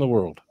cities in the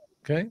world.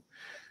 Okay.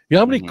 You know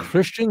how many Mhm.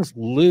 Christians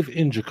live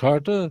in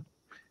Jakarta?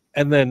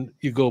 And then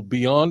you go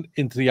beyond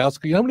into the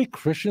outskirts. You know how many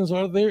Christians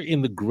are there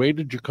in the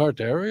greater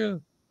Jakarta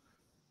area?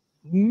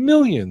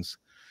 Millions.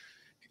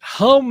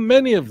 How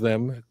many of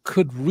them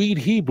could read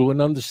Hebrew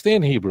and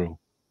understand Hebrew?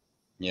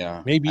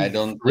 Yeah, Maybe I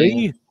don't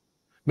three, think.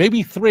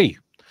 maybe three.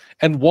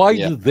 And why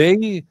Yeah, do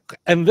they?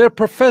 And they're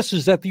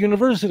professors at the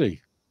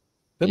university.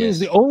 That means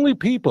the yes, only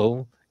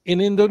people in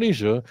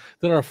Indonesia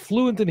that are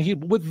fluent in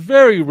Hebrew, with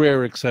very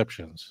rare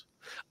exceptions.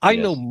 I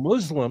know yes,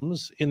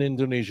 Muslims in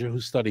Indonesia who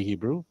study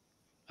Hebrew.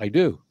 I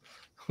do.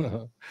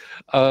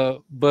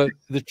 But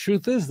the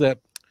truth is that,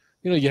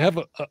 you have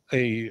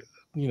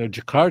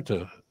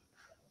Jakarta.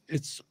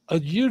 It's a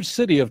huge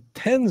city of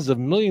tens of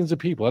millions of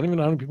people. I don't even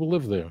know how many people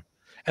live there.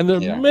 And there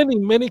are yeah. many,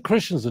 many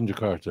Christians in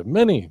Jakarta.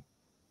 Many.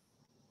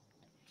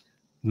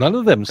 None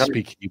of them Correct.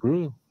 speak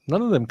Hebrew.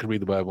 None of them can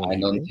read the Bible in I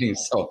don't Hebrew. think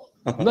so.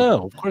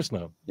 No, of course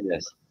not.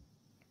 Yes.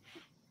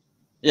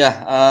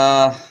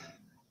 Yeah,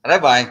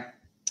 Rabbi,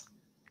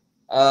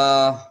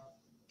 uh,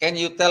 can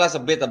you tell us a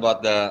bit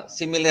about the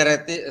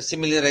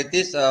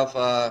similarities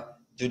of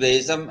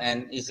Judaism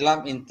and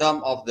Islam in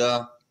terms of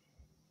the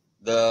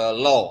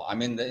law? I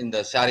mean, in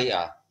the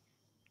Sharia.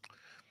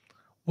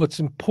 What's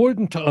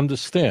important to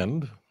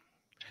understand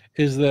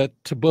is that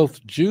to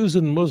both Jews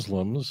and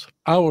Muslims,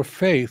 our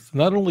faith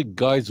not only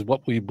guides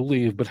what we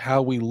believe, but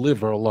how we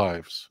live our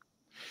lives.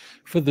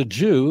 For the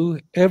Jew,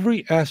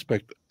 every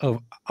aspect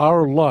of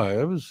our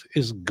lives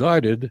is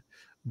guided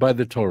by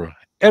the Torah.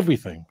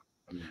 Everything.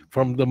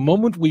 From the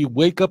moment we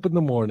wake up in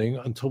the morning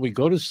until we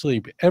go to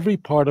sleep, every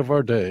part of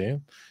our day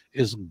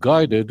is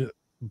guided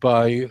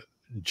by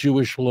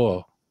Jewish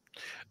law.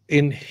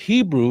 In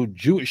Hebrew,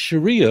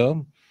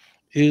 Sharia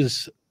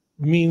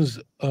means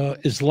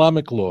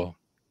Islamic law.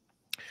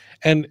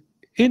 And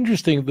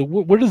interesting,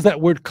 where does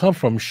that word come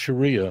from,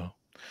 Sharia?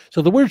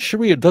 So the word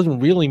Sharia doesn't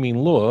really mean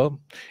law.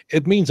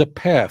 It means a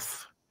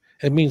path.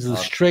 It means the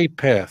straight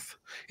path.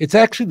 It's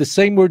actually the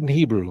same word in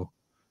Hebrew.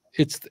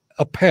 It's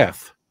a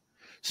path.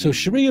 So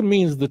Sharia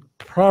means the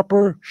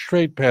proper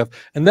straight path.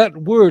 And that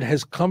word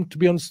has come to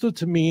be understood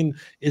to mean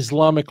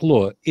Islamic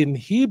law. In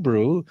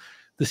Hebrew,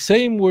 the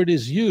same word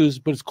is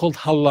used, but it's called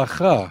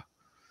halakha.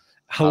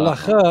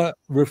 Halakha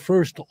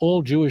refers to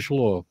all Jewish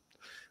law.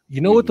 You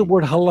know what the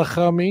word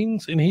halakha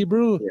means in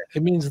Hebrew? Yeah.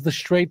 It means the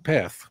straight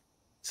path.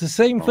 It's the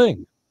same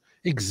thing.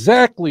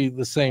 Exactly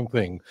the same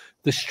thing.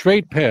 The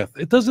straight path.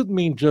 It doesn't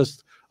mean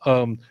just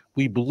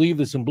we believe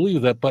this and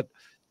believe that, but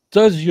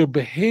does your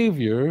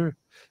behavior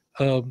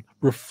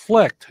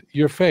reflect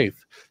your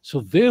faith?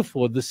 So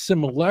therefore, the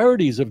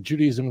similarities of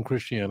Judaism and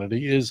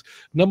Christianity is,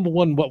 number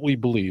one, what we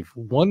believe.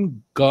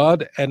 One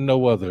God and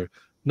no other.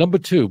 Number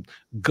two,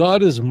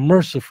 God is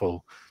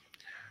merciful.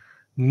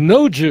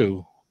 No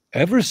Jew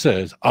ever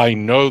says, I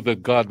know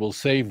that God will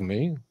save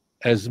me,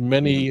 as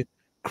many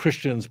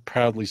Christians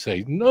proudly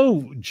say.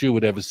 No Jew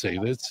would ever say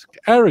that. It's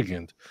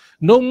arrogant.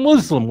 No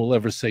Muslim will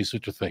ever say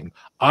such a thing.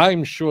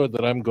 I'm sure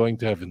that I'm going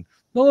to heaven.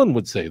 No one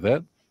would say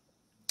that.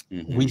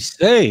 We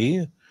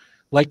say,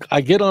 like, I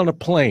get on a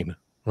plane,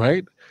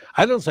 right?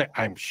 I don't say,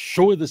 I'm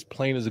sure this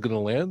plane is going to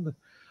land.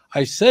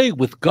 I say,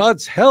 with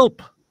God's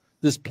help,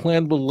 this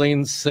plane will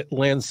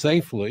land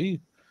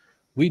safely.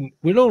 We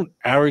don't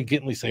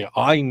arrogantly say,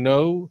 I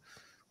know.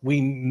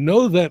 We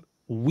know that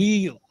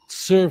we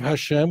serve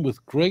Hashem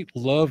with great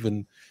love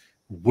and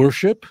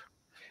worship,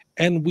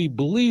 and we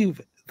believe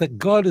that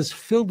God is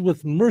filled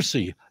with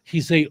mercy.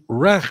 He's a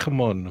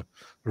Rahman.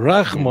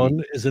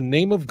 Rahman is a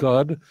name of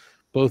God,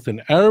 both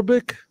in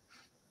Arabic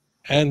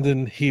and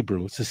in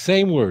Hebrew. It's the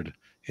same word.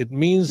 It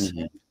means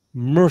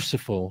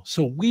merciful.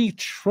 So we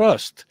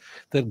trust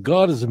that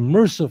God is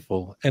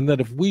merciful, and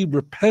that if we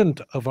repent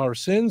of our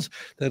sins,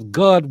 that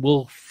God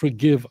will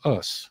forgive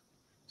us.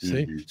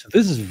 See? So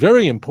this is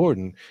very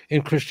important.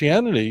 In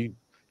Christianity,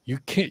 you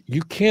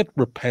can't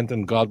repent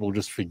and God will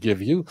just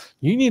forgive you.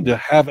 You need to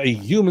have a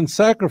human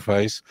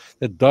sacrifice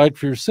that died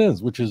for your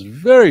sins, which is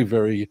very,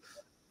 very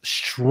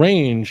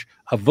strange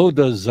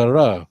avodah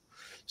zarah.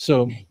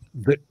 So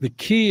the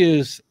key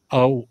is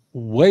a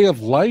way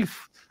of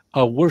life,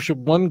 worship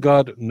one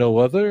God, no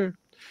other,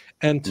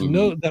 and to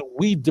know that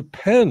we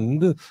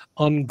depend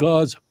on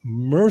God's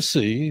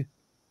mercy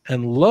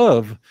and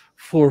love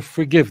for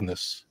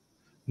forgiveness,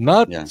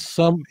 not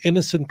some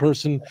innocent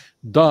person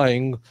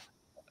dying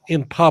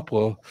in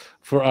Papua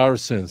for our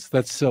sins.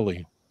 That's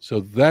silly.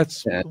 So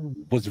that's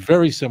was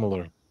very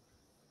similar.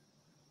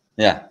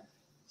 Yeah.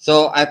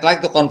 So I'd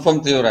like to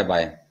confirm to you,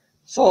 Rabbi.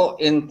 So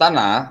in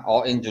Tanah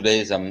or in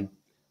Judaism,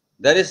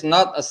 there is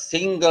not a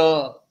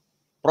single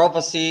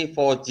prophecy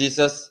for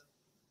Jesus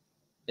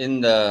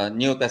in the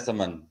New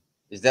Testament.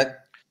 Is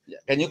that?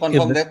 Can you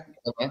confirm that?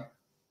 Okay.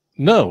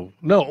 No.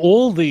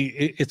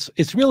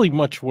 It's really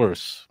much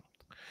worse.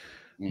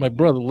 My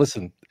brother,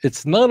 listen,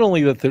 it's not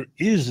only that there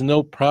is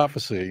no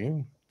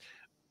prophecy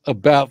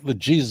about the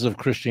Jesus of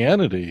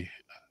Christianity.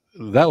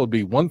 that would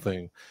be one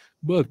thing.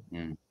 But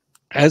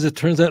as it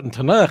turns out in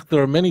Tanakh,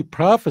 there are many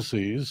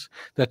prophecies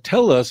that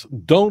tell us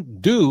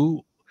don't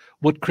do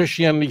what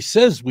Christianity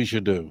says we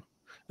should do.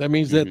 That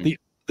means that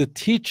the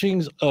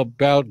teachings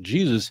about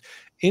Jesus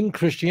in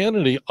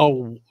Christianity,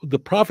 the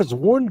prophets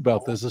warned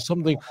about this as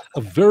something,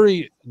 a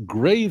very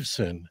grave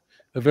sin,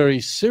 a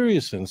very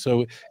serious sin.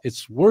 So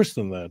it's worse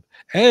than that.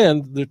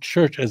 And the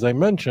church, as I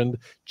mentioned,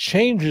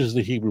 changes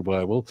the Hebrew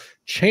Bible,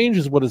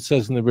 changes what it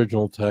says in the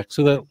original text,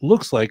 so that it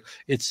looks like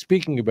it's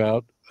speaking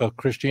about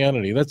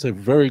Christianity. That's a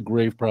very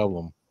grave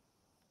problem.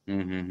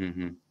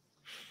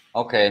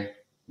 Okay,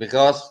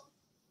 because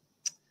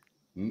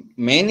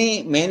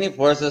many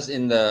verses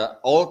in the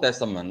Old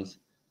Testament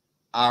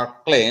are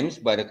claims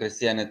by the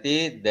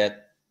Christianity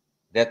that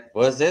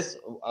verses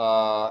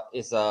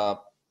is a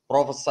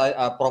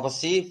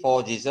prophecy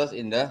for Jesus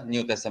in the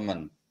New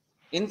Testament.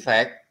 In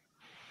fact,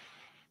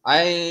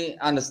 I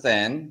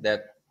understand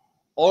that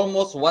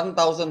almost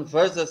 1,000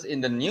 verses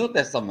in the New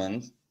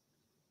Testament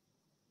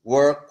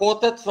were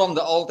quoted from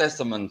the Old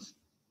Testament.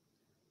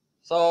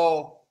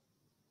 So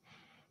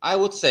I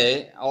would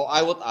say, or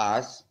I would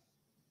ask,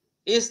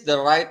 is the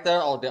writer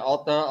or the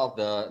author of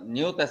the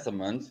New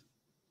Testament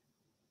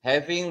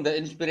having the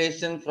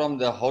inspiration from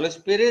the Holy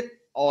Spirit,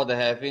 or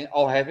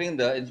having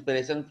the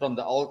inspiration from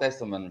the Old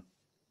Testament?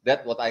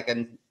 That's what I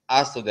can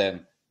ask to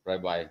them,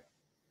 Rabbi.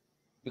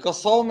 Because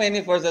so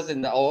many verses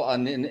in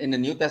the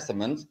New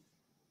Testament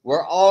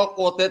were all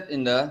quoted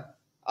in the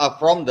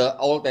from the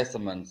Old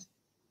Testament.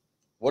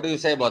 What do you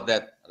say about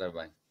that,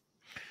 Rabbi?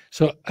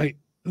 So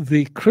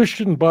the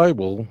Christian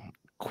Bible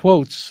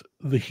quotes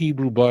the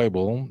Hebrew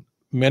Bible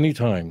many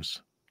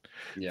times.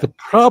 The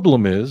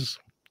problem is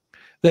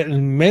that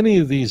in many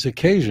of these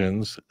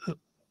occasions,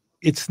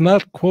 it's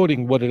not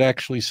quoting what it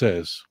actually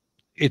says.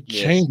 It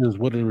changes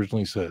what it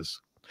originally says.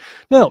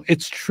 Now,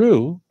 it's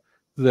true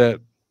that,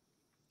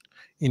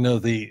 you know,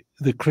 the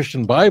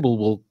Christian Bible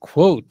will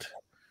quote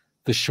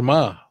the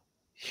Shema,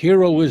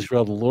 "Hear, O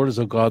Israel, the Lord is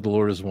our God, the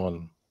Lord is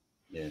one.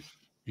 Yes.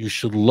 You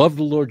should love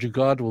the Lord your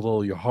God with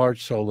all your heart,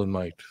 soul, and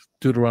might."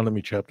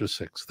 Deuteronomy chapter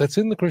 6. That's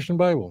in the Christian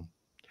Bible.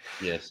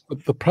 Yes.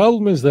 But the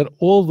problem is that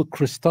all the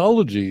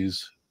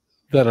Christologies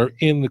that are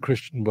in the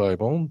Christian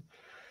Bible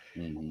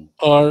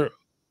are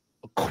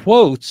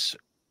quotes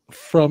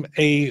from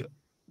a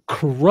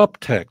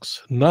corrupt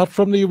text, not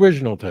from the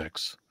original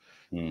text.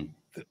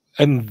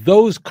 And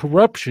those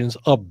corruptions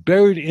are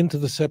buried into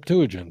the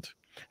Septuagint,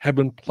 have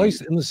been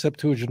placed in the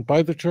Septuagint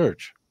by the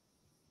church.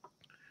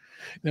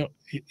 Now,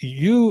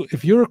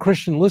 if you're a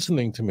Christian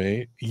listening to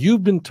me,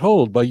 you've been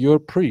told by your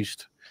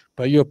priest,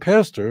 by your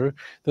pastor,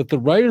 that the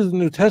writers of the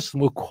New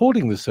Testament were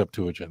quoting the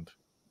Septuagint.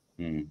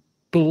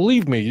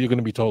 Believe me, you're going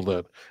to be told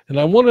that. And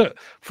I want to,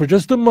 for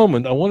just a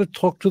moment, I want to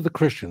talk to the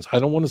Christians. I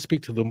don't want to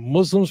speak to the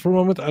Muslims for a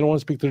moment. I don't want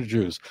to speak to the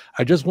Jews.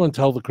 I just want to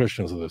tell the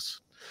Christians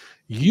this.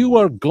 You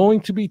are going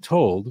to be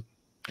told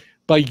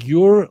by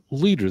your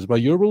leaders, by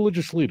your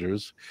religious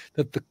leaders,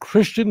 that the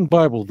Christian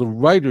Bible, the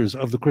writers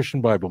of the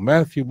Christian Bible,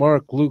 Matthew,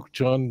 Mark, Luke,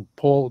 John,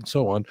 Paul, and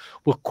so on,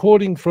 were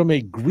quoting from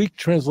a Greek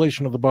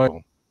translation of the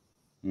Bible.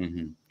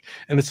 And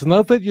it's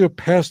not that your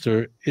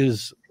pastor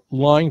is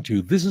lying to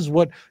you. This is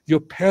what your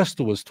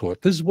pastor was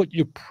taught. This is what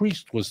your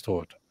priest was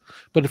taught.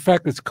 But in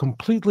fact, it's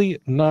completely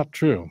not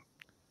true.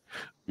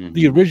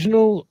 The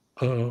original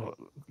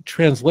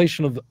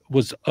translation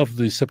of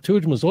the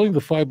Septuagint was only the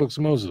 5 books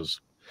of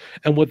Moses.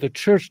 And what the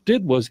church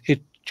did was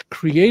it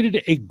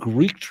created a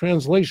Greek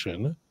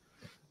translation.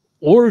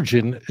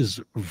 Origen is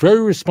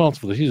very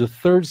responsible. He's a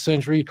 3rd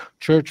century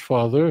church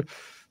father,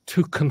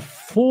 to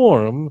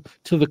conform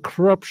to the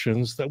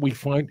corruptions that we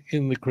find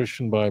in the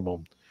Christian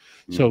Bible.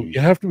 So you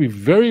have to be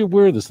very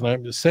aware of this, and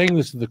I'm saying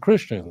this to the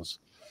Christians.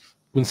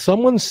 When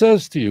someone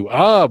says to you,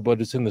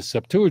 but it's in the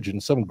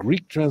Septuagint, some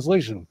Greek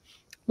translation,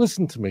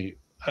 listen to me.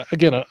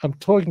 Again, I'm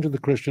talking to the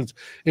Christians.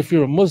 If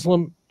you're a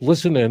Muslim,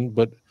 listen in,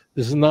 but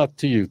this is not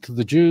to you. To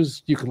the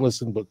Jews, you can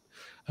listen, but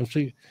I'm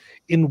saying,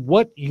 in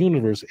what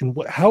universe,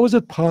 how is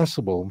it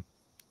possible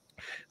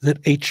that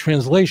a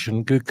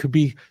translation could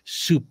be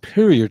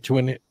superior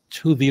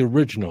to the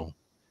original?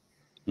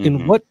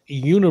 In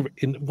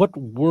what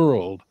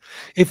world?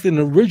 If an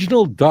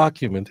original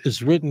document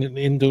is written in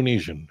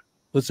Indonesian,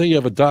 let's say you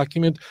have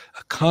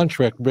a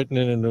contract written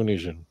in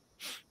Indonesian,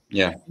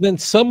 then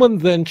someone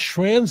then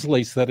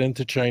translates that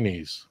into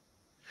Chinese.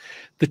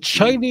 The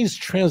Chinese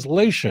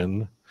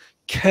translation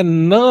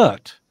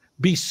cannot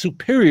be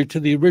superior to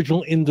the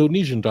original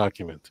Indonesian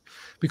document,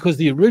 because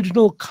the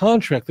original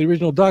contract, the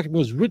original document,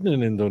 was written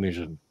in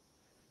Indonesian.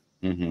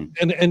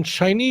 And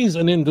Chinese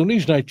and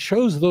Indonesian, I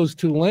chose those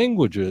 2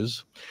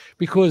 languages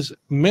because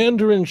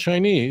Mandarin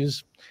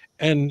Chinese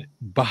and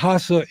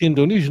Bahasa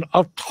Indonesian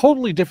are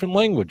totally different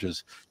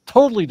languages,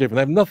 totally different.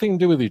 They have nothing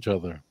to do with each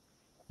other.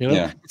 You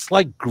know, it's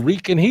like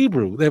Greek and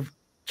Hebrew. They have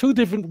 2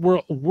 different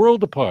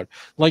world apart,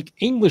 like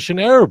English and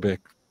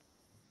Arabic,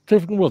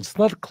 different worlds. It's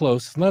not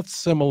close, it's not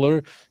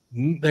similar.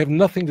 They have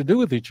nothing to do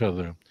with each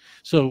other.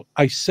 So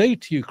I say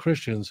to you,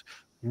 Christians,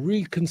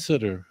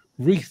 reconsider,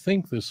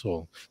 rethink this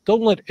all.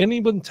 Don't let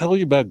anyone tell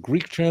you about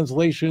Greek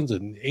translations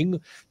and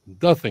English,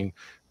 nothing.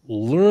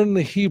 Learn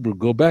the Hebrew.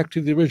 Go back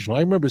to the original.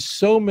 I remember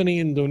so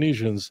many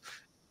Indonesians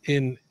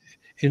in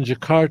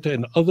Jakarta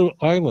and other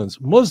islands,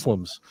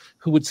 Muslims,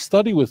 who would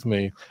study with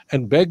me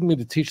and beg me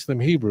to teach them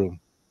Hebrew.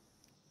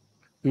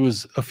 There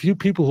was a few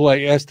people who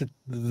I asked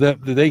that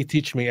they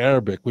teach me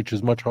Arabic, which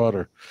is much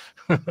harder.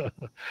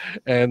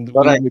 And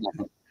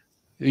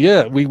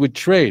we would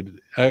trade.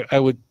 I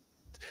would.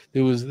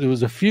 There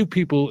was a few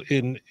people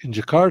in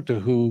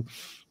Jakarta who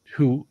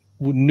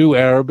knew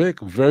Arabic,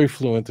 very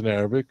fluent in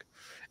Arabic,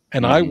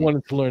 and I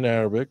wanted to learn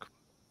Arabic.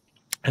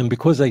 And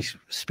because I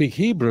speak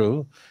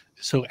Hebrew,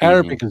 so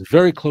Arabic is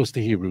very close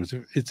to Hebrew.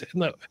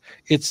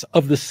 It's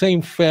of the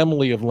same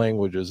family of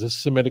languages, a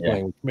Semitic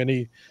language,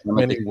 many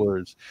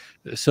words.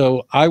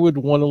 So I would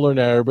want to learn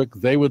Arabic.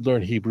 They would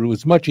learn Hebrew.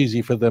 It's much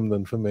easier for them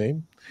than for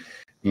me.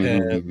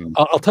 And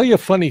I'll tell you a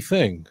funny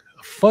thing.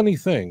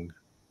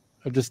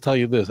 I'll just tell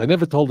you this. I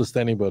never told this to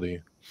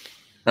anybody.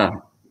 Tell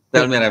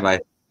me, Rabbi.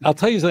 I'll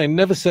tell you something I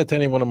never said to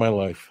anyone in my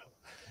life.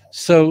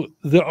 So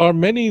there are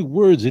many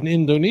words in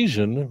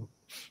Indonesian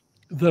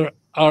that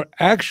are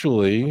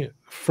actually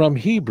from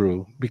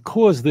Hebrew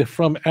because they're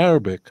from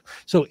Arabic.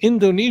 So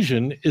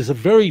Indonesian is a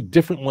very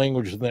different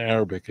language than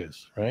Arabic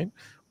is, right?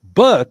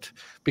 But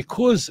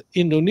because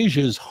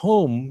Indonesia is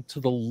home to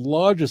the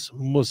largest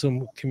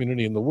Muslim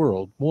community in the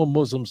world, more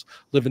Muslims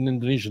live in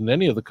Indonesia than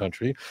any other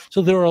country.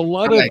 So there are a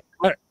lot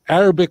of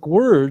Arabic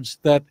words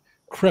that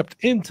crept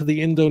into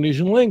the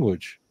Indonesian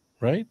language,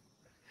 right?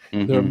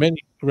 There are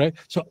many, right?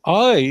 So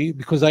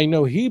because I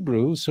know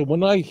Hebrew, so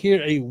when I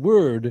hear a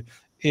word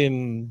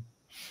in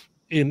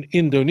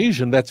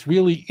Indonesian that's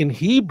really in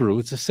Hebrew,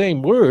 it's the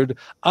same word,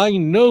 I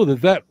know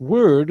that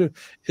word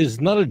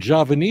is not a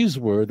Javanese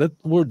word. That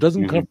word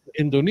doesn't come from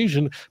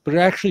Indonesian, but it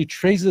actually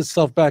traces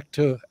itself back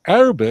to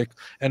Arabic,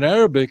 and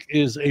Arabic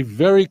is a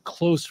very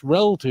close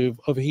relative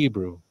of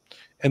Hebrew.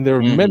 And there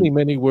are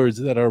many words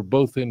that are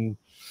both in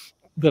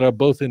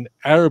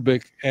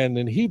Arabic and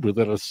in Hebrew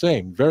that are the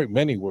same, very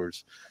many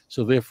words.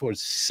 So therefore,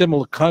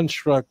 similar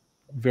construct,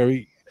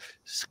 very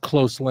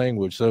close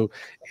language. So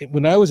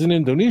when I was in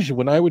Indonesia,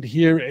 when I would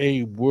hear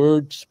a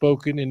word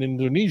spoken in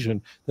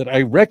Indonesian that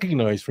I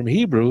recognized from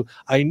Hebrew,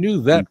 I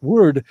knew that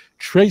word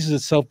traces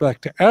itself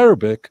back to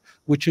Arabic,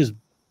 which is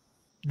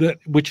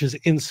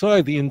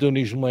inside the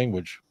Indonesian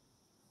language.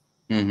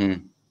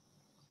 Can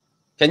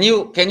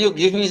you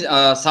give me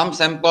some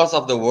samples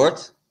of the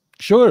words?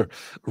 Sure.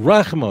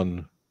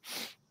 Rahman.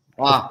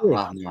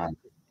 Rahman.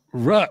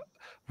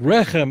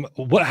 Rechem.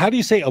 How do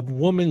you say a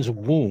woman's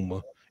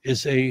womb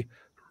is a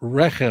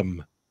rechem?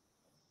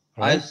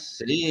 Right? I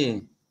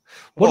see.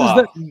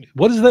 What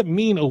does that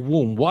mean, a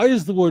womb? Why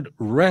is the word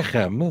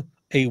rechem,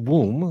 a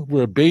womb,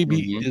 where a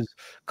baby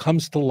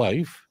comes to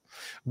life?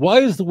 Why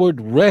is the word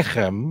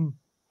rechem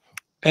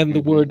and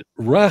the word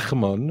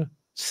Rahman,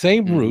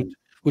 same root,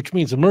 which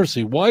means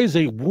mercy? Why is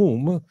a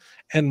womb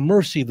and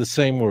mercy the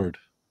same word?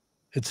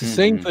 It's the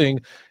same thing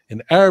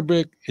in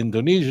Arabic,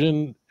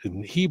 Indonesian,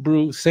 in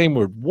Hebrew, same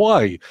word.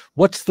 Why?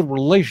 What's the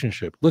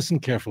relationship? Listen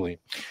carefully.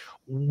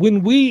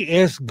 When we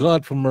ask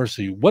God for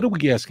mercy, what are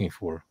we asking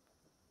for?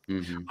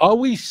 Are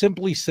we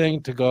simply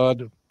saying to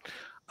God,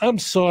 I'm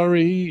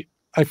sorry,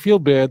 I feel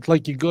bad,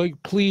 like you go,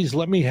 please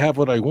let me have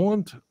what I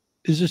want?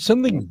 Is there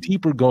something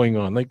deeper going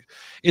on? Like,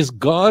 is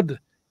God,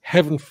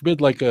 heaven forbid,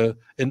 like an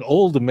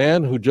old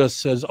man who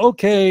just says,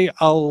 okay,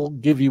 I'll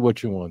give you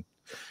what you want?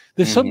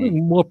 There's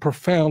something more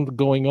profound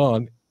going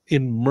on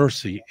in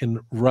mercy, in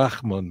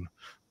Rahman.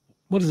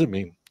 What does it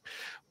mean?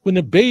 When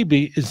a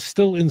baby is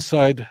still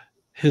inside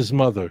his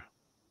mother,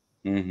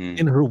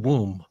 in her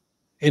womb,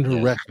 in her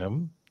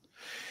rechem,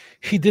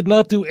 he did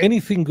not do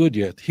anything good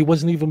yet. He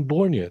wasn't even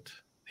born yet.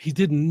 He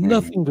did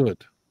nothing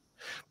good.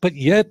 But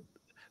yet,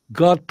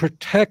 God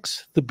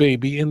protects the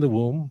baby in the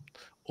womb,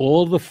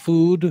 all the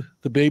food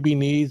the baby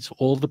needs,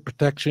 all the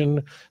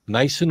protection,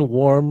 nice and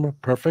warm,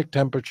 perfect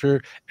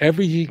temperature,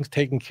 everything's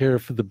taken care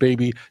of for the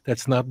baby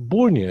that's not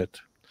born yet.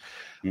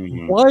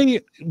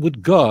 Why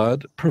would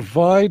God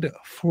provide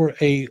for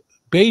a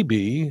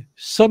baby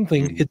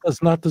something it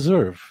does not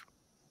deserve?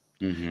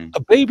 A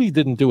baby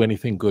didn't do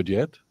anything good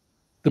yet.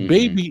 The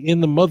baby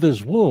in the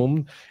mother's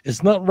womb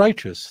is not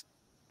righteous.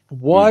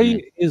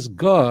 Why is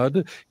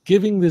God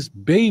giving this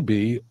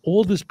baby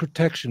all this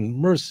protection,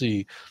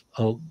 mercy,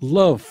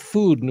 love,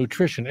 food,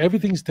 nutrition,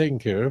 everything's taken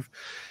care of,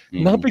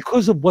 not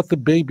because of what the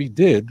baby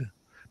did,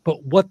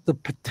 but what the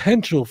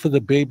potential for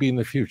the baby in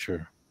the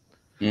future.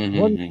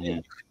 One day it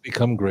can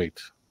become great.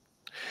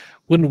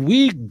 When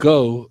we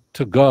go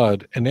to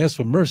God and ask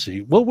for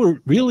mercy, what we're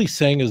really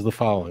saying is the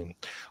following.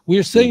 We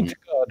are saying to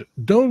God,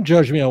 don't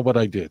judge me on what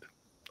I did.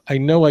 I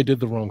know I did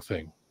the wrong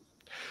thing.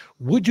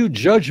 Would you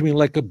judge me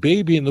like a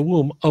baby in the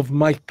womb of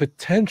my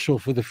potential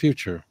for the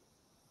future?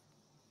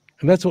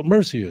 And that's what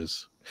mercy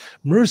is.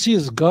 Mercy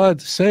is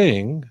God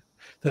saying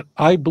that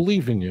I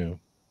believe in you.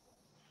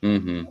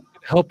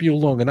 help you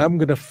along, and I'm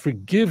going to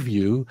forgive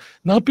you,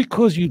 not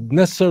because you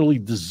necessarily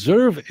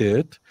deserve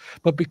it,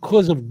 but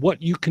because of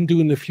what you can do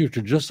in the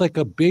future, just like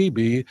a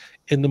baby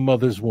in the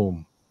mother's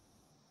womb.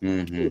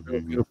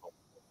 Beautiful.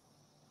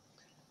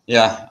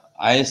 Yeah,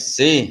 I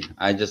see.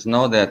 I just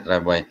know that,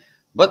 Rabbi.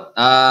 But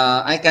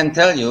I can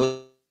tell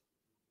you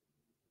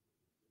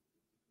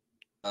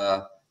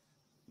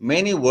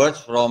many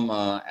words from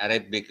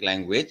Arabic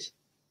language,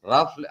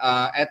 roughly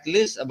at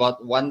least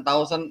about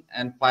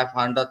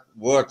 1,500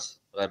 words,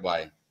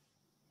 Rabbi.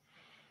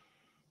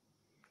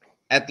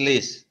 At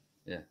least,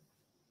 yeah.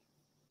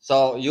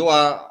 So you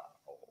are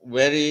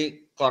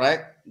very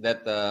correct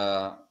that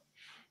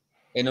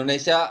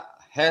Indonesia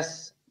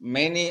has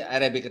many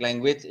Arabic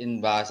language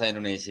in Bahasa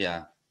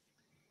Indonesia.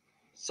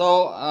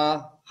 So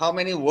how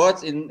many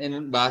words in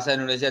Bahasa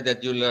Indonesia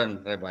that you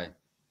learn, Rabbi?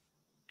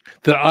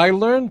 That I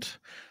learned?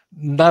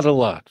 Not a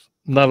lot.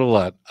 Not a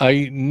lot.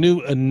 I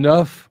knew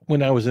enough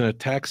when I was in a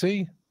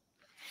taxi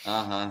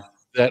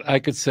that I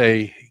could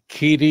say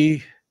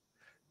kiri,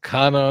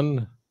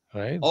 kanan,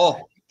 right?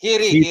 Oh,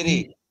 kiri,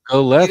 kiri.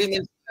 Go left. Kiri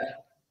means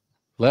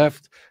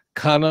left,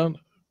 kanan,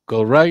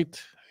 go right.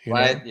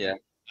 Right, yeah.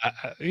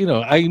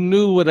 I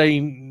knew what I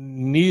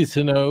needed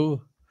to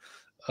know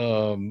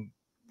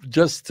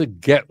just to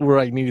get where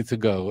I needed to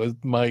go.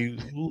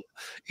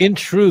 In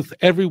truth,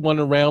 everyone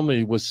around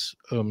me was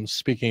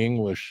speaking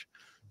English,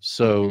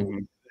 so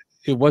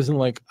it wasn't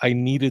like I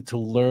needed to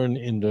learn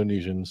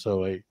Indonesian.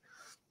 So I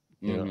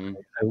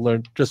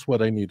learned just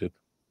what I needed.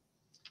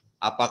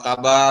 Apa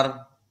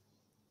kabar?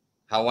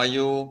 How are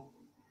you?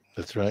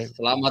 That's right.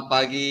 Selamat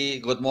pagi.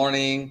 Good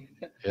morning.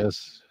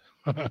 Yes.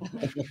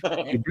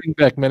 You bring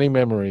back many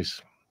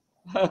memories.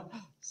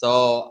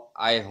 So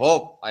I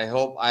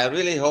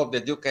really hope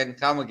that you can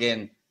come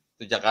again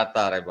to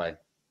Jakarta, Rabbi.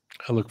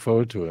 I look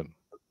forward to it.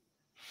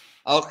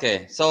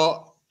 Okay,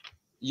 so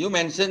you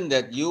mentioned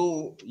that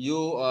you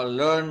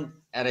learn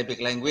Arabic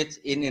language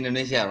in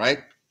Indonesia, right?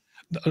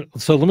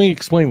 So let me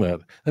explain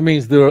that. That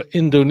means there are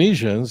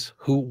Indonesians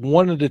who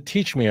wanted to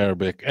teach me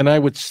Arabic, and I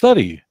would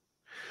study.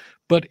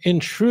 But in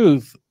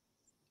truth,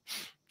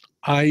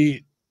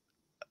 it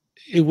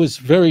was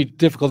very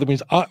difficult. It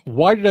means,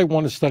 why did I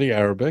want to study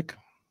Arabic?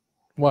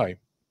 Why?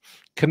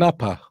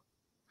 Kenapa?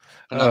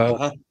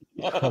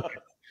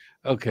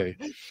 Okay.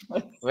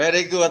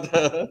 Very good.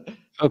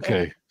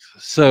 Okay.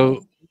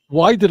 So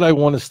why did I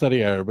want to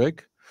study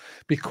Arabic?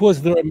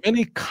 Because there are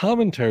many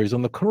commentaries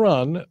on the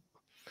Quran,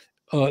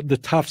 the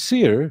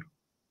tafsir,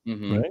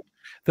 right,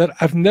 that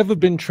have never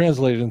been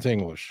translated into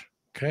English.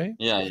 Okay.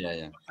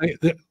 Yeah.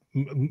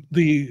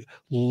 The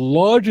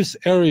largest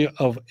area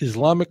of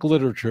Islamic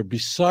literature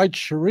besides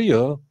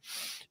Sharia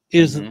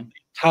is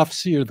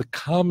tafsir, the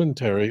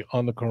commentary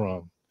on the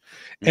Quran.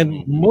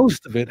 And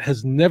most of it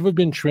has never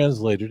been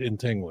translated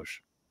into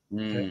English.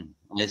 Okay?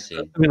 I see.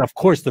 I mean, of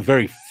course, the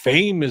very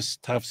famous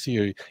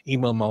tafsir,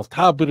 Imam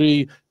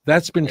al-Tabari,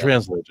 that's been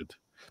translated.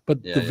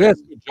 But the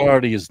vast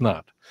majority is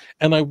not.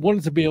 And I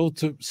wanted to be able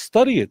to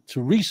study it,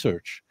 to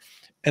research.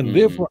 And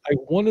therefore, I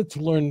wanted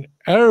to learn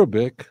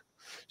Arabic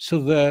so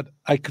that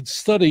I could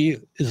study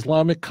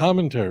Islamic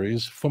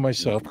commentaries for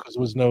myself because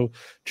there was no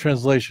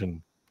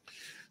translation.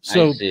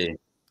 So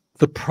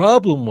the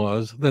problem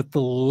was that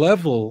the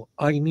level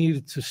I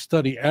needed to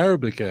study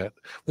Arabic at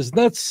was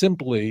not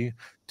simply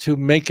to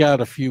make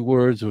out a few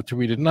words or to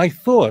read it. And I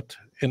thought,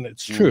 and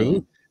it's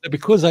true, that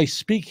because I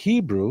speak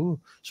Hebrew,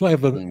 so I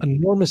have an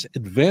enormous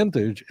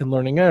advantage in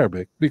learning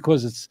Arabic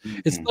because it's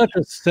not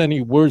just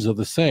any words are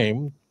the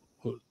same,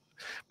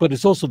 but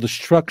it's also the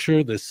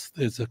structure.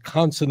 It's a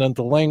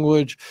consonantal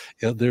language.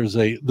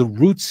 The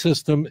root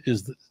system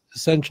is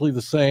essentially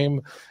the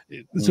same.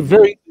 It's a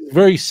very,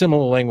 very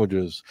similar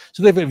languages.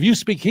 So if you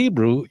speak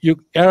Hebrew,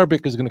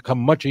 Arabic is going to come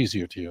much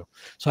easier to you.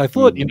 So I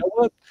thought, you know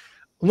what?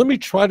 Let me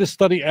try to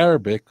study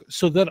Arabic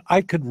so that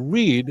I could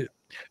read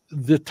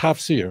the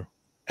tafsir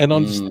and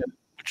understand it,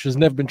 which has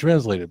never been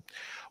translated.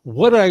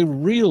 What I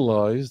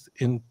realized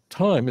in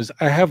time is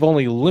I have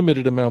only a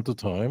limited amount of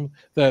time,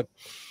 that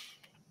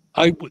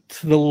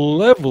to the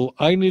level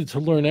I needed to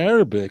learn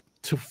Arabic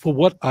for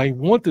what I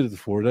wanted it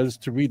for, that is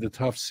to read the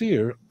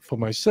tafsir for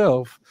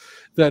myself,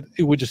 that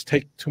it would just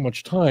take too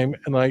much time,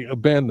 and I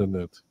abandoned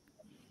it.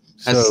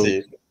 So, I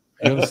see.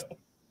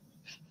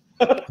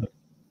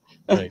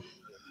 Right.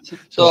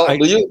 So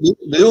do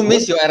you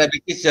miss your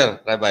Arabic teacher,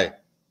 Rabbi?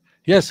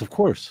 Yes, of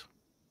course.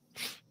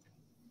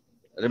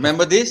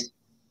 Remember this?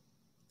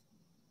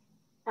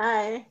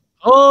 Hi.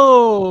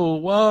 Oh,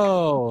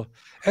 wow.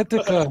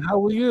 Etika,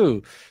 how are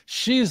you?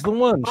 She's the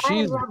one.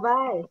 Hi,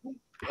 Rabbi.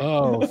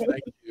 Oh,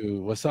 thank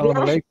you.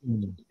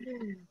 Wassalamualaikum.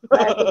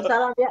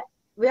 Waalaikumsalam.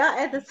 We are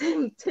at the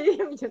same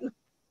team.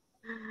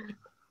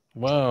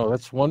 Wow,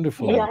 that's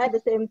wonderful. We are at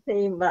the same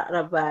team,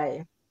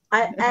 Rabbi.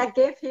 I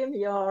gave him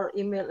your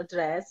email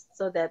address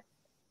so that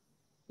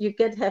you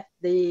can have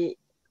the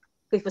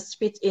give a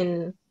speech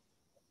in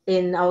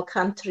our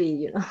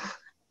country,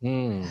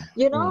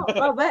 You know,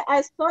 Rabbi,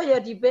 I saw your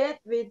debate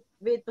with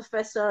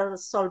Professor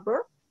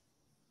Solberg.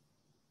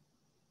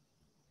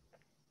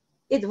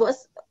 It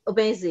was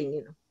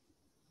amazing,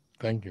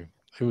 Thank you.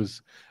 It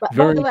was But by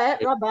very. the way,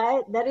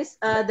 Rabbi, there is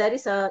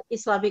an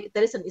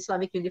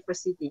Islamic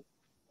university,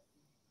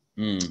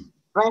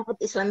 private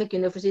Islamic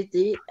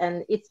university,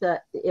 and it's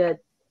that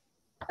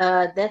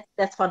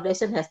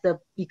foundation has the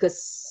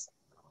biggest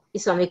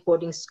Islamic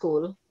boarding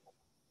school.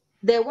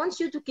 They want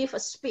you to give a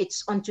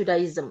speech on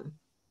Judaism.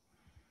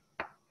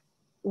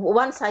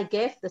 Once I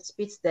gave the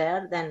speech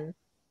there, then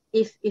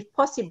if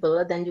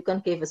possible, then you can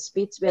give a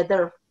speech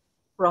whether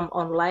from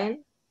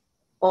online,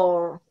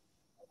 or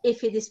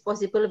if it is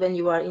possible when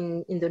you are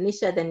in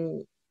Indonesia,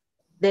 then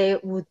they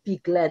would be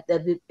glad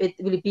that it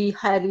will be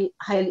highly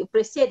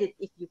appreciated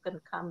if you can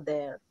come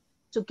there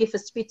to give a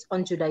speech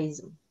on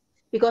Judaism.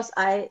 Because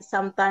I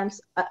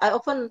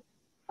often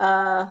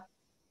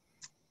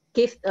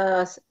give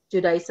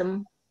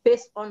Judaism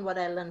based on what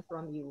I learned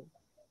from you.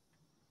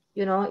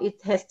 You know, it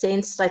has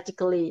changed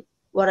radically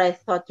what I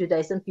thought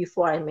Judaism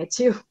before I met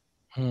you.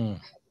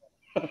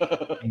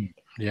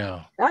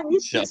 Yeah. I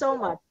miss you so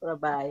much,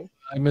 Rabbi.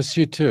 I miss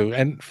you too.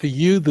 And for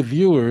you, the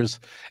viewers,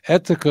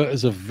 Etika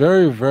is a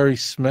very, very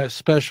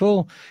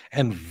special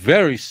and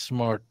very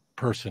smart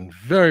person,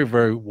 very,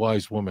 very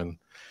wise woman.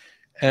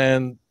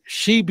 And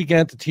she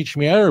began to teach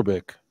me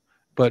Arabic,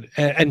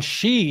 and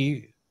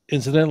she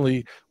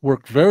incidentally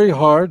worked very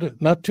hard,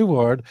 not too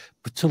hard,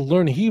 but to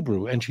learn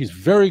Hebrew. And she's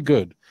very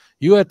good.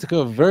 You,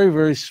 Etika, are very,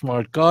 very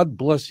smart. God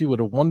bless you with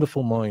a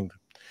wonderful mind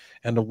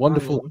and a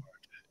wonderful heart.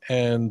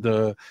 And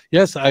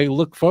yes, I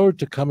look forward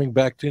to coming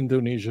back to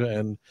Indonesia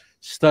and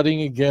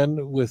studying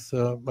again with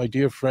my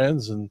dear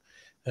friends, and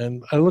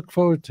I look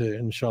forward to it,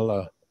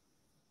 inshallah.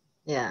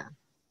 Yeah,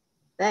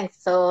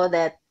 thanks. So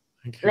that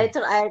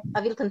later I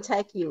will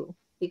contact you,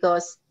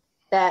 because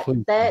they're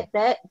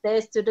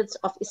students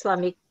of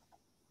Islamic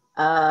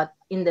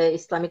in the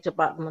Islamic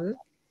department.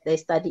 They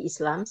study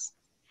Islams,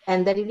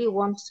 and they really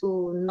want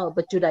to know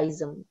about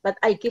Judaism. But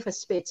I gave a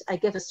speech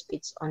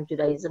on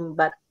Judaism,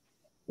 but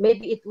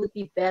maybe it would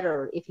be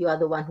better if you are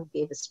the one who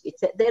gave a speech.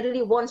 They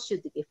really want you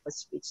to give a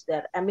speech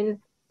there. I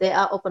mean, they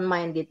are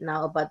open-minded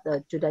now about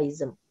the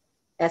Judaism.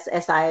 As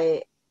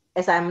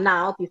I'm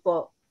now,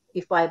 before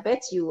I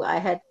met you, I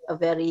had a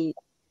very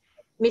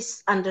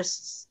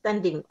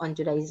misunderstanding on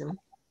Judaism.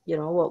 You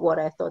know, what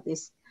I thought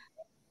is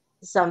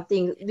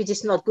something which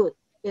is not good.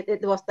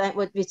 It was time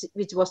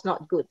which was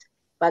not good.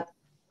 But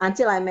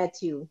until I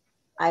met you,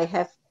 I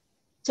have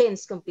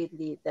changed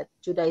completely, that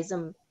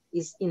Judaism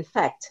is in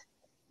fact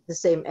the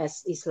same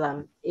as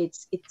Islam.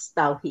 It's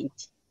Tauhid.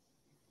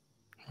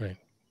 Right.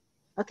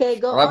 Okay,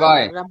 go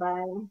Rabbi. on,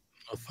 Rabbi.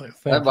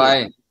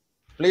 Rabbi,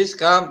 please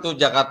come to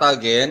Jakarta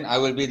again. I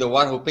will be the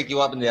one who pick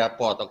you up in the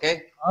airport,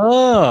 okay?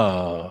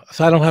 Oh,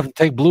 so I don't have to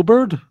take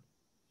Bluebird?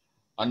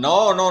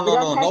 No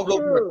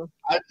Bluebird.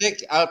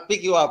 I'll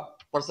pick you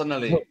up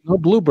personally. No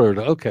Bluebird.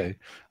 Okay.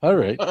 All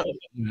right.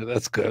 Yeah,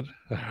 that's good.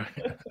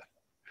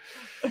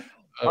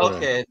 All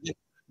okay. Right.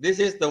 This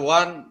is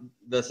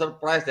the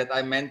surprise that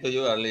I meant to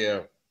you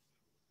earlier.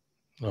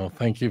 Oh,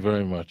 thank you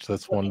very much.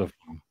 That's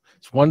wonderful.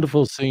 It's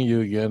wonderful seeing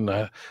you again.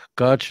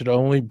 God should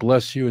only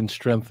bless you and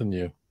strengthen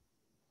you.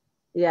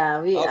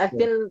 Yeah, I've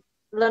been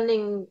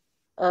learning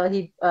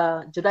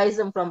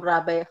Judaism from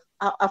Rabbi.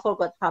 I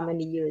forgot how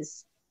many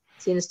years,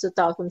 since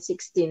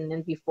 2016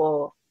 and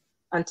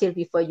until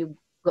before you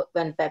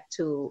went back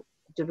to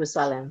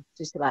Jerusalem,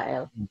 to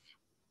Israel,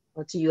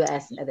 or to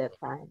US at that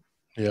time.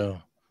 Yeah.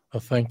 Oh,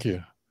 thank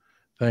you.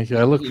 Thank you.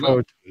 I look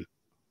forward to it.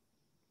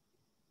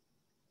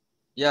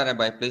 Yeah,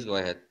 Rabbi, please go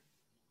ahead.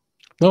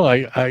 No,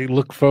 I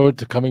look forward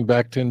to coming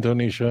back to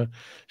Indonesia,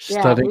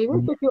 studying. Yeah, we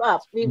will pick you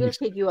up. We will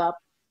pick you up.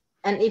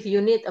 And if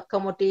you need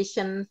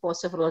accommodation for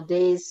several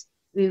days,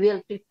 we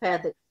will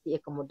prepare the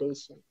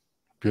accommodation.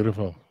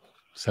 Beautiful.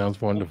 Sounds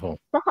wonderful.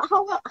 So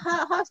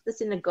how's the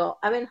synagogue?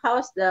 I mean,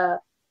 how's the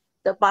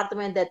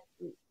apartment that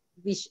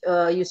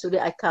usually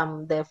I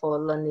come there for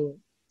learning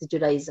the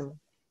Judaism?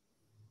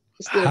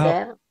 Still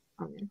there?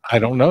 I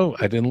don't know.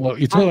 I didn't look.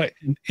 You know,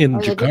 in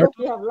Jakarta.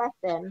 You have left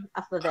then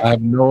after that. I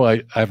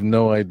have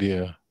no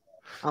idea.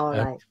 All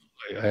right.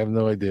 I have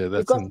no idea.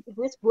 That's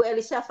because Bu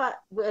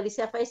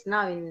Elisava is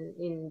now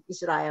in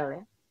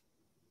Israel,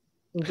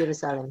 in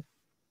Jerusalem.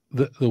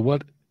 The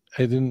what?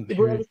 I didn't.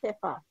 Bu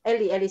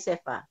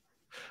Elisava.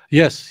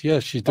 Yes,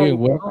 she's doing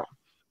well.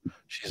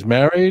 She's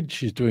married.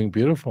 She's doing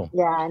beautiful.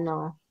 Yeah, I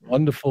know.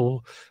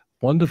 Wonderful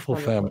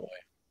family.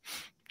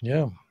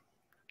 Yeah.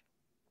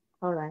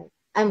 All right.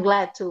 I'm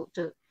glad to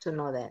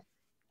know that.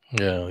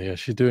 Yeah,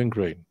 she's doing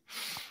great.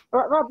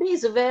 Rabbi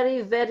is a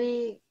very,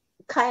 very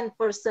kind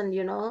person,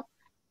 you know,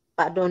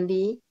 Pak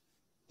Dondy.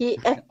 He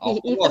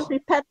even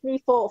prepared me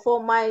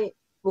for my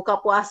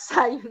buka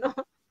puasa, you know.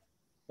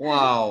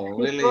 Wow,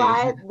 really? He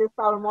fried the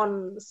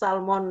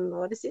salmon,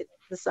 what is it?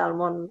 The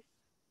salmon.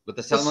 With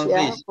the salmon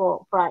fish.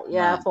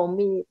 For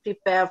me,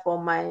 prepare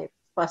for my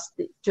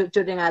fasting.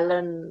 During I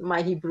learn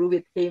my Hebrew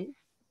with him.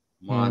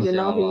 You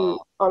know, he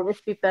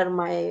always prepare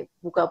my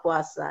buka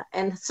puasa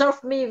and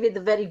serve me with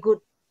very good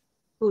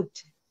food.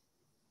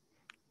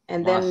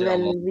 And then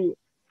when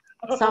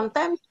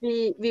sometimes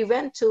we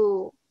went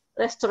to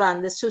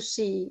restaurant, the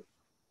sushi,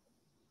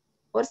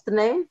 what's the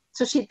name?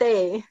 Sushi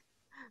Day.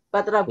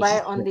 but Rabbi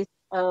only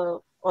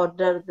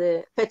order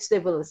the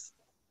vegetables.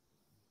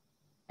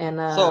 And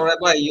so,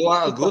 Rabbi, you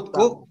are a good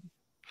cook?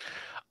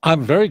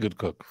 I'm a very good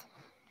cook.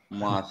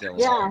 MashaAllah.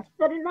 Yeah,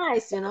 very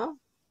nice, you know.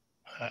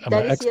 I'm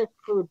That an is your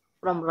food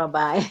from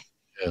Rabbi.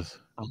 Yes.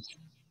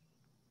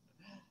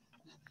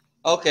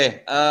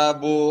 Oke,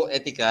 Bu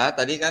Etika,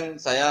 tadi kan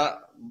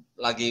saya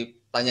lagi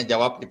tanya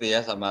jawab gitu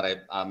ya sama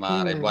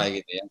Rabbi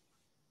gitu ya.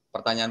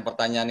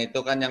 Pertanyaan-pertanyaan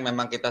itu kan yang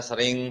memang kita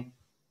sering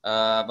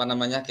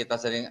kita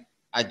sering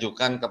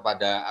ajukan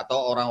kepada,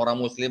 atau orang-orang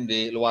Muslim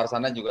di luar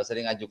sana juga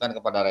sering ajukan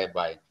kepada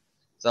Rabbi.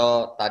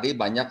 So tadi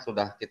banyak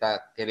sudah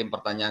kita kirim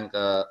pertanyaan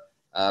ke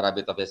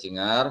Rabbi TOVIA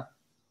Singer.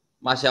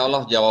 Masya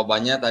Allah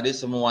jawabannya tadi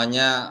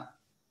semuanya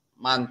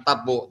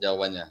mantap, Bu,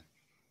 jawabannya.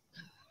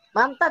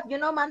 Mantap, you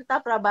know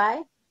mantap, Rabbi.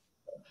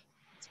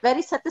 It's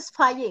very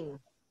satisfying.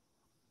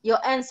 Your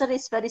answer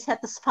is very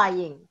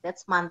satisfying.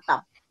 That's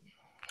mantap.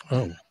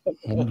 Oh,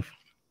 wonderful.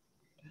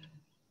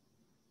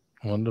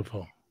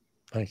 Wonderful.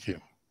 Thank you.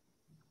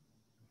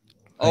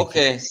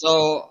 Okay,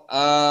 so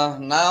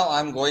now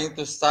I'm going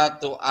to start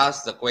to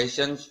ask the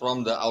questions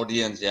from the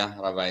audience, yeah,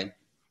 Rabbi.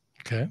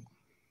 Okay.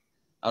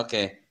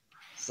 Okay,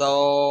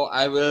 so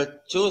I will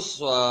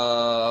choose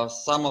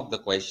some of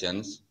the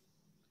questions.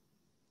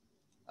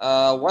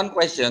 One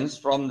question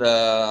from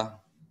the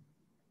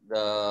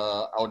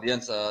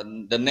audience.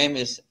 The name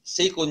is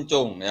Si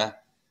Kuncung. Yeah,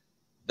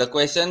 the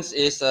questions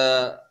is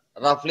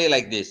roughly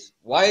like this: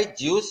 why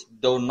Jews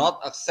do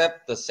not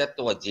accept the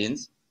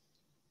Septuagint,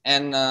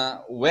 and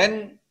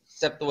when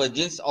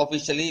Septuagint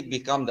officially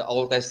become the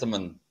Old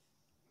Testament?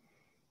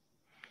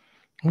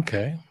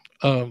 Okay.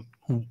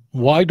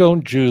 Why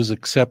don't Jews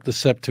accept the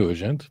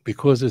Septuagint?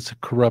 Because it's a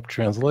corrupt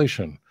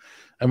translation.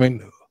 I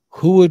mean,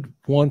 who would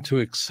want to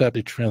accept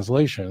a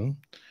translation,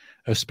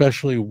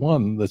 especially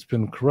one that's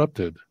been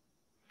corrupted?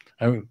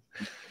 I mean,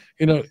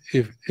 you know,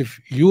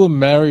 if you were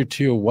married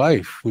to your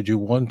wife, would you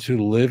want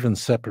to live in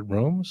separate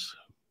rooms?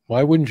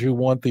 Why wouldn't you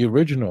want the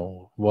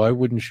original? Why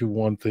wouldn't you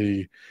want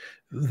the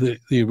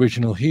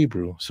original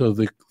Hebrew? So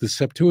the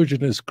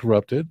Septuagint is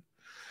corrupted.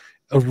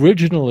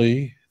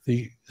 Originally,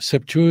 the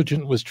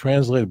Septuagint was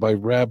translated by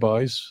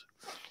rabbis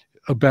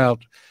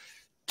about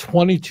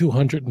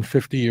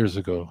 2,250 years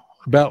ago,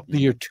 about the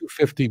year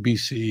 250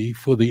 BCE,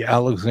 for the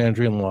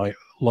Alexandrian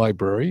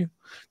library.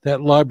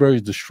 That library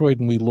is destroyed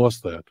and we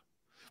lost that.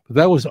 But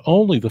that was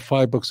only the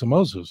 5 books of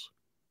Moses.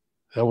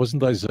 That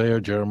wasn't Isaiah,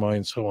 Jeremiah,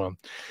 and so on.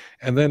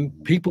 And then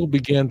people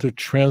began to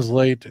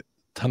translate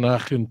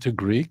Tanakh into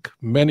Greek,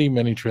 many,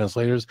 many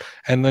translators,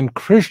 and then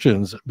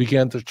Christians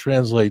began to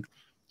translate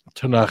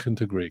Tanakh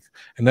into Greek.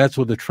 And that's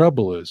what the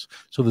trouble is.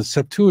 So the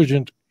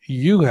Septuagint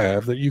you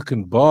have that you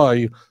can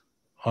buy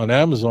on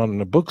Amazon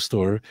in a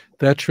bookstore,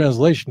 that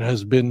translation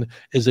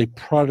is a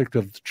product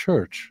of the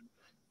church.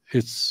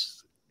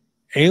 It's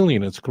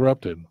alien, it's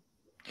corrupted.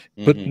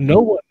 But no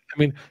one, I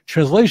mean,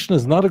 translation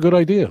is not a good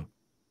idea.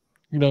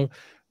 You know,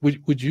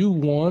 would you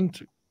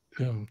want,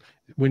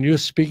 when you're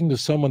speaking to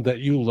someone that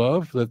you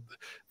love,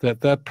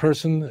 that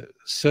person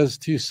says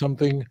to you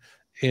something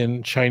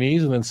in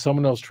Chinese and then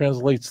someone else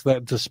translates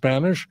that to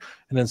Spanish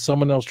and then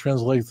someone else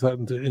translates that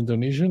into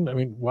Indonesian? I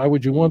mean, why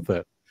would you want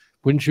that?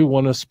 Wouldn't you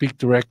want to speak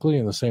directly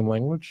in the same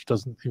language?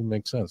 Doesn't even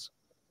make sense.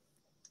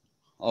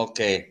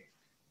 Okay,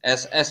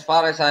 as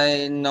far as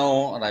I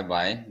know,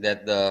 Rabbi,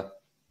 that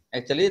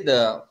actually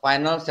the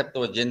final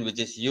Septuagint which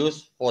is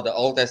used for the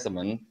Old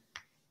Testament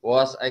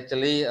was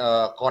actually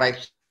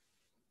correction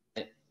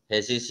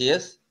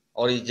Hesychius,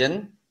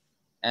 Origen,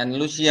 and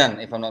Lucian,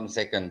 if I'm not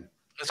mistaken.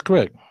 That's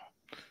correct.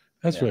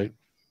 That's right.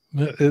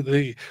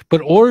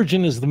 But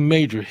Origen is the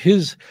major.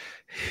 His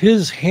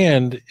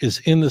hand is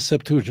in the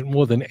Septuagint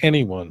more than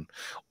anyone.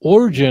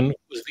 Origen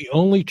was the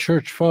only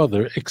church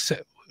father,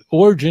 except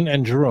Origen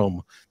and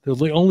Jerome. They're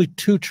the only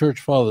 2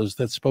 church fathers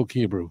that spoke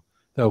Hebrew,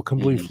 that were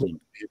completely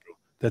fluent in Hebrew.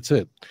 That's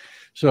it.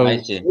 So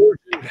Origen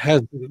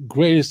has the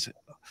greatest.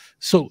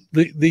 So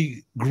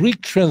the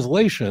Greek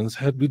translations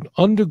had been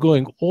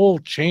undergoing all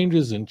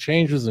changes and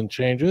changes and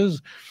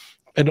changes.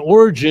 And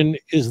Origen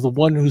is the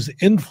one whose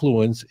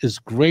influence is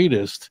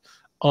greatest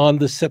on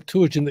the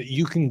Septuagint that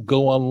you can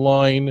go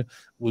online,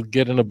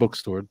 get in a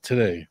bookstore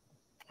today.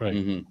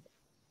 Right.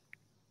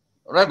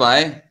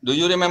 Rabbi, do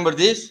you remember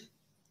this?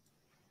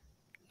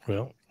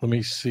 Well, let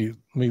me see.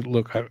 Let me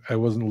look. I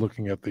wasn't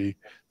looking at the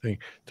thing.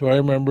 Do I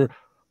remember?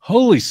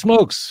 Holy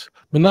smokes,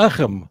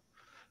 Menachem.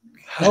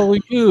 How are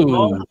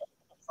you?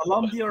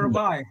 Salam dear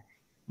Rabbi.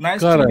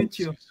 Nice God, to meet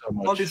you. So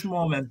all this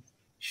moment.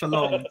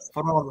 Shalom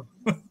for all.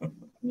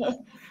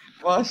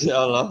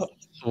 MashaAllah.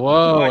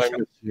 Wow, I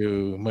miss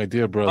you, my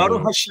dear brother.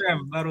 Baruch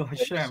Hashem. Baruch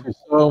Hashem. I miss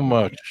you so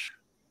much.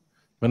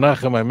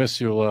 Menachem, I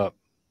miss you a lot.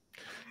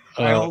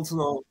 I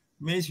also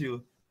miss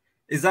you.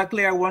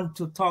 Exactly, I want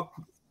to talk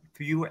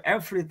to you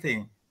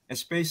everything,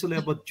 especially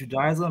about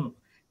Judaism,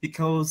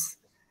 because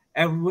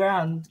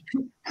everyone,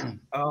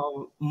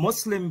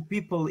 Muslim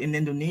people in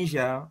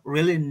Indonesia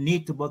really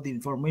need about the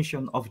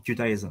information of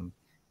Judaism.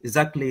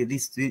 Exactly,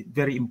 this is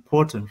very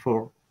important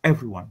for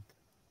everyone.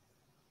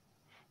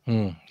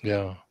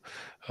 Yeah.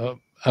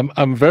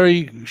 I'm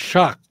very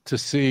shocked to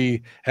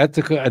see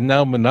Etika and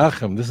now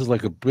Menachem. This is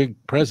like a big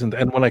present.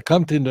 And when I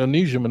come to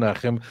Indonesia,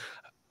 Menachem,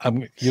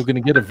 you're going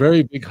to get a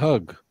very big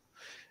hug.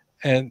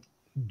 And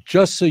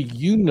just so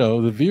you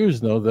know, the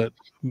viewers know that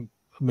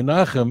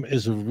Menachem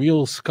is a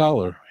real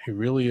scholar. He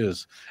really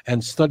is,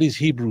 and studies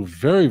Hebrew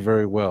very,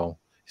 very well.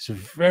 He's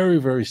very,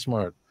 very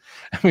smart.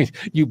 I mean,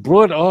 you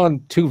brought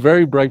on two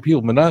very bright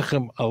people.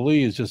 Menachem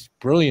Ali is just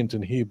brilliant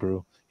in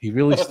Hebrew. He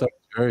really studies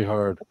very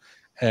hard,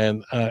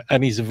 and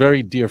he's a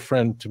very dear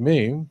friend to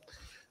me,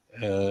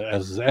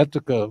 as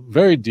Etika,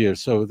 very dear.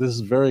 So this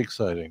is very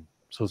exciting.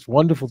 So it's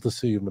wonderful to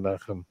see you,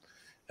 Menachem,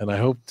 and I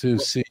hope to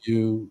see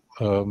you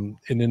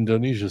in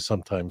Indonesia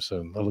sometime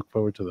soon. I look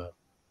forward to that.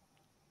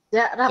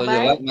 Yeah, Rabbi. So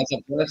you like my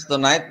surprise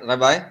tonight,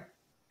 Rabbi?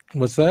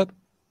 What's that?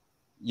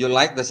 You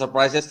like the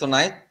surprises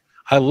tonight?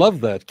 I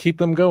love that. Keep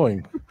them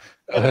going.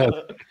 Go ahead.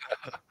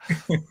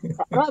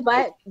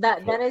 Rabbi,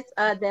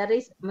 there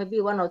is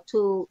maybe one or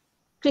two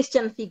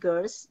Christian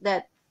figures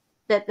that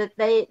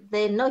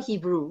they know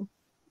Hebrew.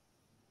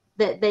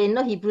 They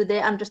know Hebrew,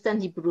 they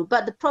understand Hebrew,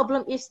 but the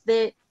problem is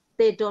they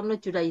don't know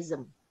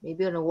Judaism.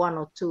 Maybe only one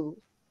or two.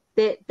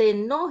 They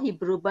know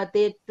Hebrew, but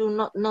they do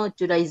not know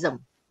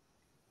Judaism.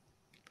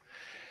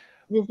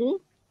 You see?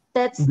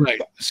 That's right.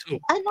 So,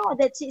 I know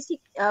that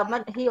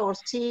he or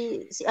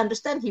she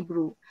understand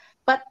Hebrew,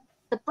 but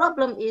the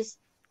problem is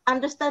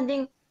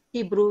understanding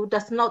Hebrew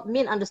does not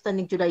mean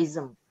understanding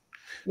Judaism.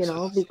 You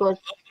know, because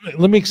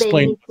let me explain.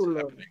 They need to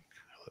learn.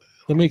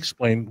 Let me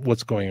explain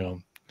what's going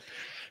on.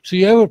 So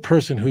you have a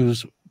person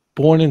who's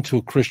born into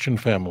a Christian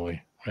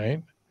family,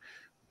 right?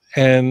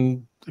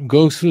 And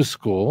goes through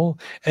school,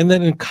 and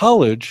then in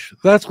college,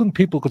 that's when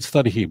people could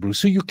study Hebrew.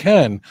 So you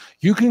can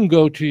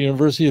go to the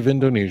University of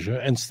Indonesia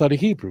and study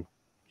Hebrew.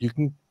 You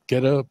can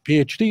get a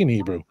PhD in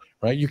Hebrew,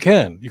 right? You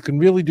can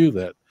really do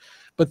that.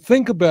 But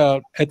think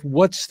about at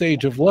what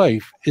stage of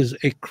life is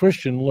a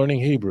Christian learning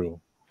Hebrew?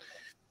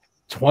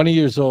 20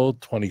 years old,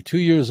 22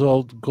 years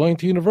old, going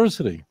to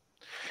university.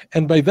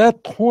 And by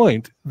that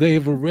point, they're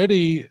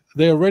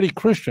already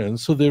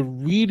Christians, so they're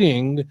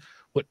reading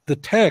what the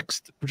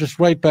text just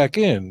right back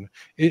in.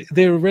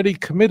 They're already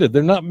committed.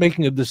 They're not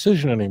making a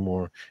decision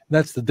anymore. And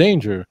that's the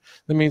danger.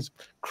 That means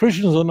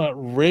Christians are not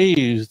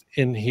raised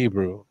in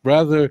Hebrew.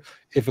 Rather,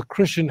 if a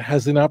Christian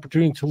has an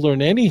opportunity to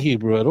learn any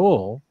Hebrew at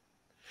all,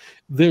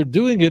 they're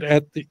doing it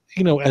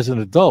as an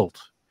adult.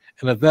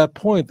 And at that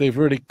point, they've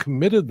already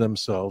committed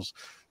themselves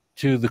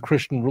to the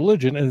Christian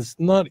religion, and it's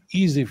not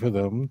easy for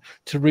them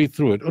to read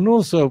through it. And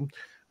also,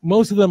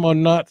 most of them are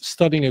not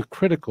studying it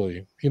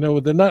critically.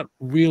 They're not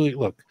really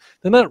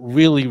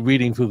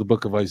reading through the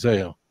book of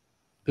Isaiah.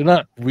 They're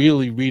not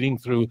really reading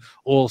through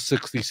all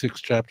 66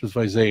 chapters of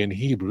Isaiah in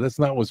Hebrew. That's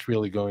not what's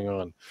really going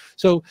on.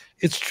 So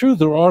it's true,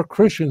 there are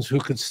Christians who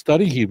could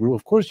study Hebrew.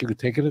 Of course, you could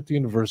take it at the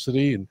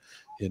university in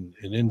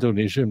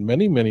Indonesia, and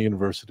many, many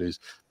universities.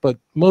 But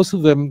most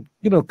of them,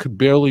 could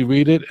barely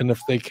read it. And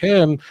if they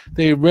can,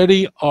 they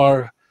already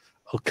are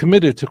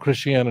committed to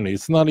Christianity.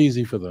 It's not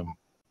easy for them.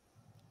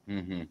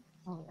 Mm-hmm.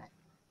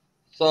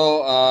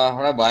 So,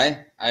 Rabbi,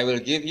 I will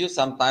give you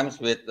some time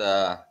with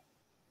Mr.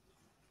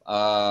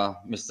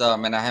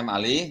 Menachem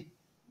Ali.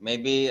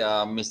 Maybe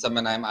Mr.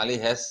 Menachem Ali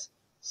has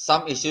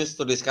some issues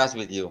to discuss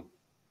with you.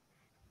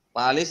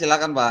 Pak Ali,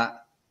 silakan,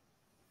 Pak.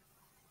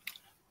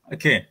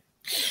 Okay.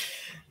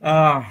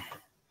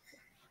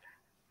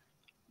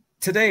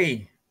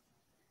 Today,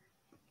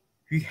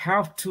 we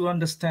have to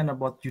understand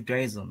about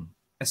Judaism,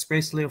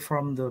 especially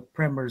from the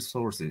primary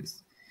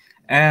sources.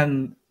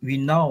 And we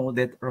know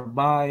that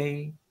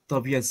Rabbi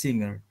TOVIA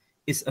Singer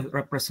is a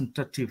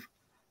representative,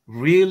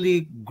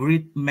 really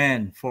great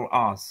man for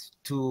us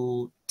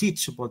to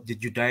teach about the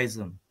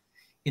Judaism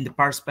in the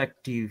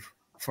perspective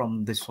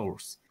from the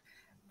source.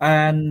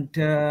 And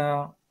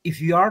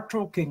if you are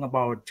talking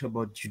about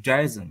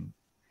Judaism,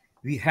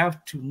 we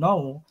have to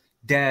know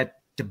that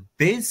the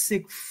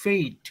basic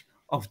faith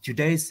of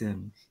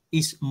Judaism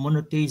is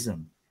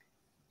monotheism.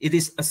 It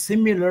is a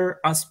similar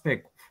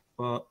aspect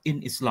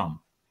in Islam.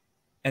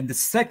 And the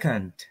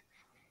second,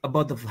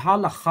 about the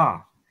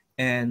halakha,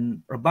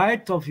 and Rabbi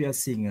TOVIA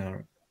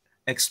Singer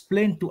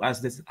explained to us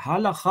that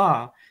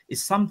halakha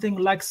is something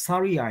like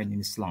Sharia in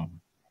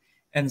Islam.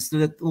 And so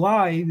that's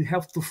why we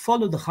have to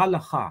follow the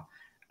halakha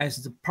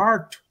as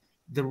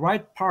the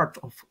right part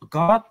of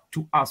God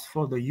to us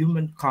for the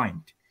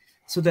humankind.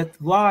 So that's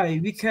why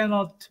we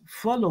cannot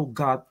follow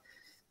God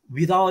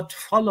without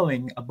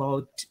following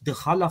about the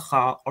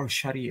halakha or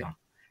Sharia.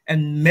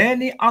 And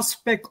many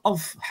aspects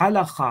of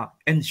halakha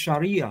and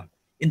Sharia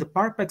in the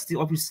perspective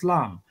of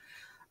Islam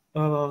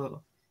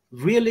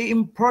really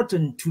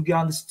important to be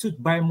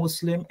understood by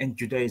Muslim and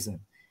Judaism.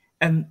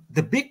 And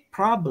the big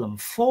problem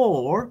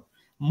for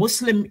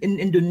Muslim in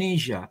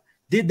Indonesia,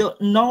 they don't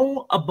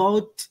know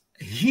about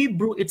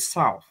Hebrew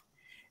itself.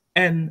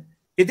 And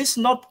it is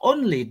not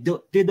only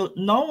they don't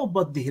know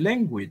about the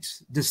language,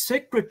 the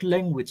sacred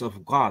language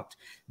of God.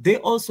 They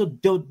also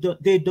don't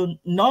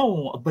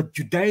know about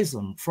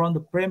Judaism from the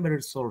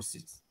primary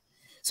sources.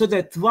 So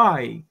that's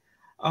why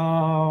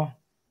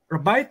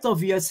Rabbi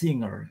TOVIA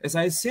Singer, as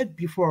I said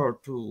before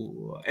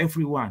to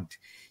everyone,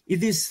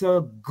 it is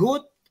a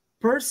good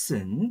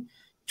person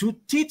to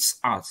teach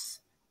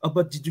us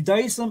about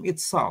Judaism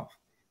itself.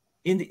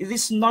 It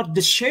is not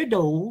the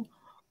shadow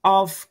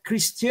of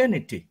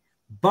Christianity,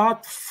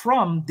 but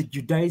from the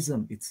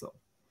Judaism itself.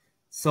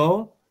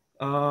 So,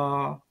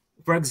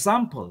 for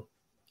example,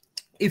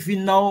 if we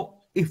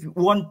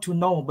want to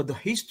know about the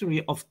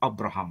history of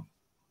Abraham,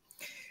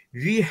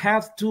 we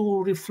have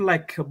to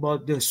reflect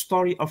about the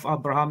story of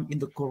Abraham in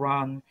the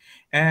Quran,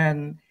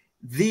 and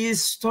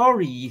this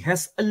story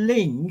has a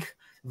link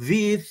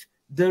with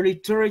the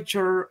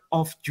literature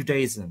of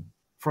Judaism,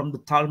 from the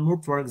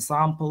Talmud, for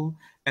example,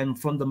 and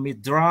from the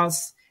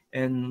Midrash,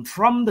 and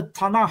from the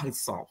Tanakh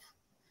itself.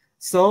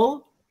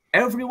 So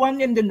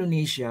everyone in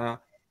Indonesia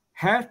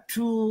have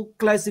to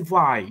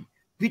classify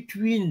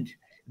between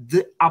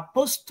the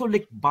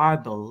Apostolic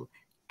Bible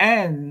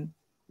and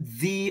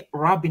the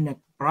Rabbinic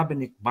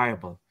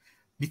Bible,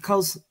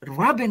 because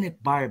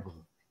Rabbinic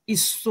Bible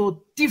is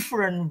so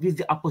different with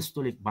the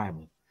Apostolic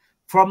Bible.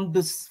 From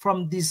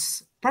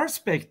this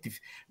perspective,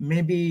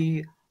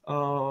 maybe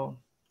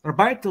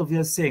Rabbi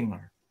TOVIA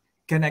Singer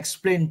can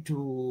explain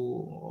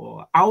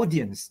to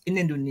audience in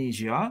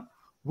Indonesia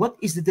what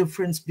is the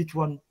difference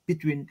between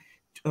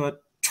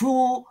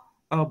two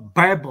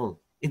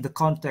Bible in the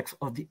context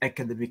of the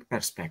academic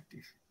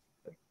perspective.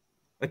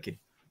 Okay.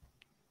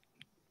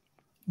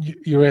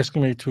 You're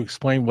asking me to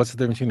explain what's the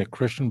difference between a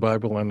Christian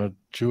Bible and a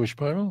Jewish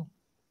Bible?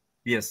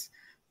 Yes.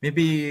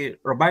 Maybe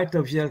Rabbi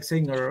TOVIA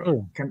Singer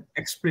can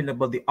explain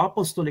about the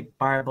Apostolic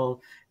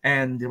Bible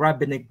and the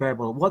Rabbinic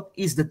Bible. What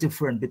is the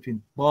difference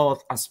between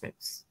both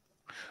aspects?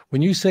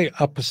 When you say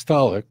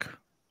apostolic,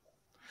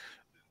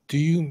 do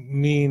you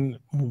mean,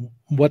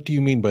 what do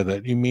you mean by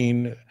that? You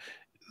mean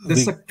the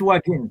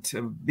Septuagint?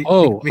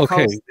 Okay.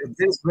 Because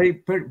there's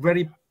very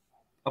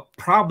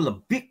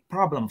big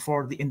problem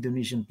for the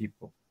Indonesian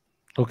people.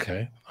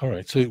 Okay, all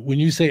right. So when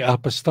you say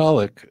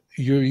apostolic,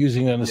 you're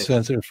using that in a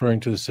sense of referring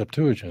to the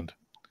Septuagint.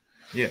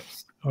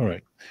 Yes. All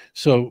right.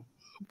 So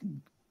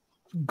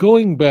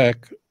going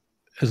back,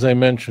 as I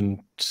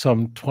mentioned,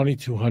 some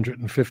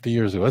 2,250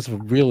 years ago, that's a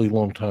really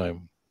long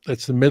time.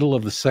 That's the middle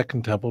of the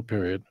Second Temple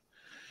period.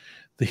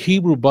 The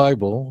Hebrew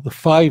Bible, the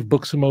 5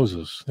 books of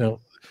Moses. Now,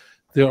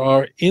 there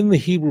are in the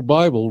Hebrew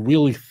Bible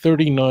really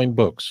 39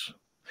 books.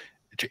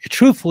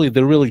 Truthfully,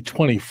 there are really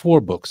 24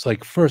 books.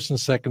 Like 1st and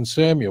 2nd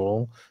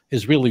Samuel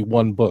is really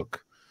one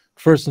book.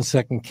 1st and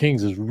 2nd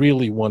Kings is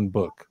really one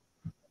book.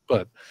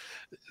 But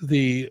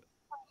the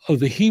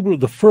Hebrew,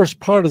 the first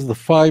part is the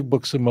 5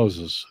 books of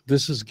Moses.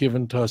 This is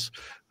given to us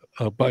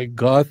by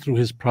God through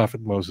his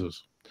prophet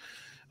Moses.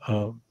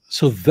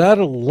 So that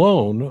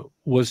alone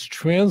was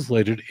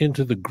translated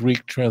into the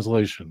Greek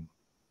translation.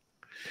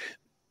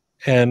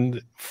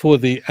 And for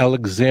the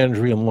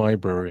Alexandrian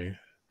Library,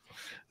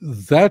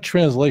 that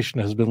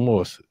translation has been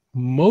lost.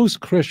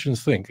 Most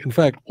Christians think, in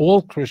fact,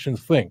 all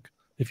Christians think,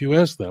 if you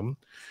ask them,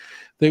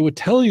 they would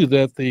tell you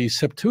that the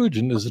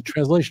Septuagint is a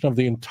translation of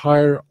the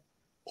entire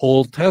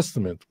Old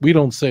Testament. We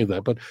don't say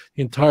that, but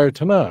the entire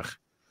Tanakh.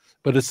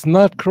 But it's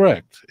not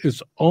correct.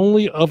 It's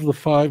only of the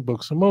 5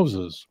 books of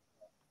Moses.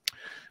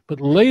 But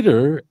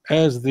later,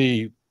 as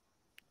the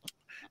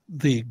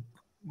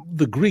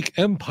Greek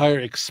Empire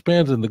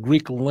expanded and the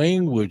Greek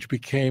language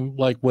became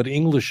like what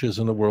English is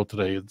in the world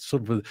today, it's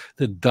sort of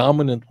the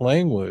dominant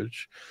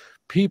language,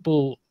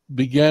 people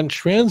began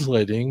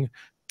translating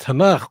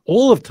Tanakh,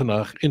 all of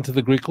Tanakh, into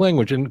the Greek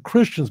language, and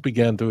Christians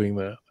began doing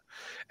that.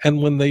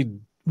 And when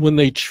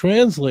they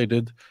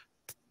translated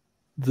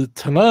the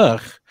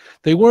Tanakh,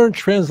 they weren't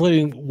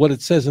translating what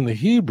it says in the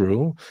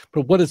Hebrew,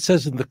 but what it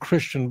says in the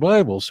Christian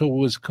Bible. So it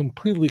was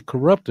completely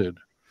corrupted.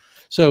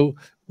 So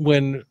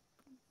when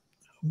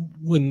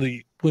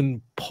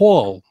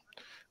Paul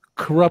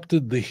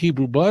corrupted the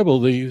Hebrew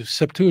Bible, the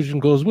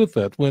Septuagint goes with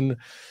that. When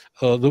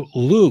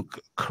Luke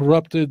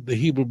corrupted the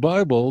Hebrew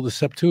Bible, the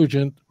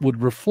Septuagint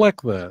would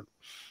reflect that.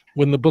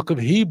 When the book of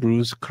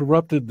Hebrews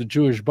corrupted the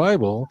Jewish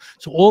Bible,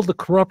 so all the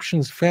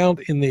corruptions found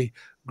in the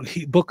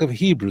book of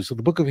Hebrews. So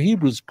the book of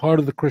Hebrews is part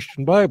of the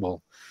Christian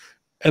Bible.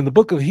 And the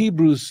book of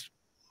Hebrews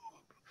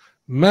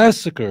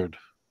massacred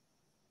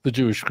the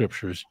Jewish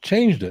scriptures,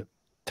 changed it.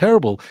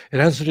 Terrible. It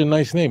has such a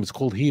nice name. It's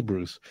called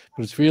Hebrews,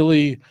 but it's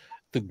really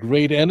the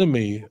great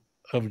enemy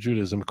of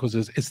Judaism because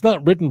it's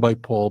not written by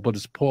Paul, but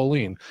it's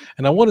Pauline.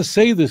 And I want to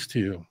say this to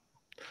you.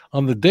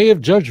 On the day of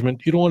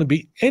judgment, you don't want to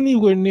be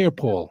anywhere near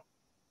Paul.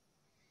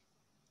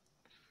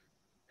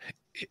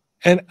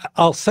 And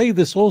I'll say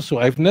this also.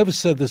 I've never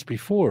said this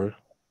before,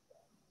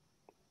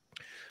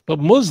 but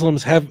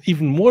Muslims have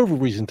even more of a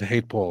reason to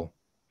hate Paul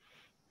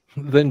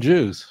than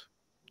Jews.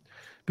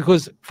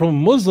 Because from a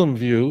Muslim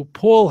view,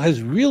 Paul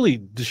has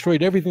really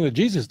destroyed everything that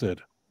Jesus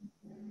did.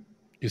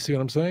 You see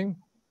what I'm saying?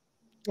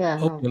 Yeah. I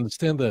hope you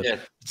understand that. Yeah.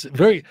 It's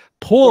very,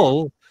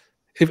 Paul,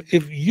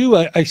 if you,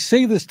 I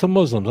say this to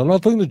Muslims, I'm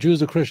not talking to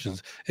Jews or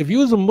Christians. If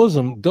you as a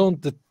Muslim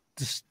don't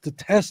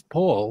detest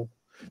Paul,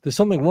 there's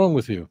something wrong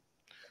with you.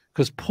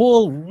 Because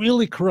Paul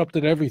really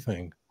corrupted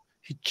everything.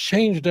 He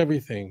changed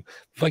everything.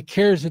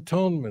 Vicarious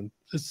atonement.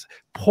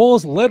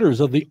 Paul's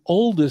letters are the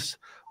oldest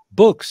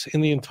books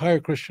in the entire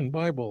Christian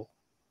Bible.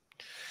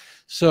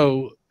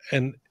 So,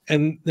 and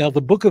now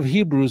the book of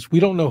Hebrews,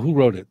 we don't know who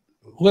wrote it.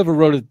 Whoever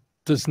wrote it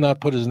does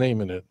not put his name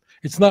in it.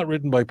 It's not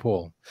written by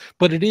Paul,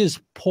 but it is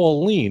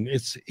Pauline.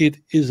 It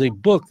is a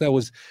book that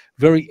was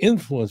very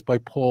influenced by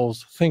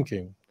Paul's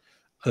thinking,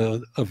 a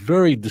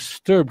very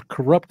disturbed,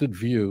 corrupted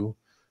view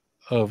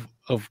of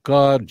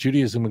God,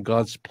 Judaism, and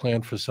God's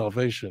plan for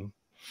salvation.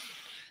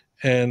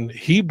 And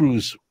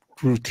Hebrews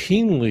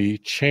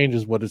routinely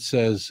changes what it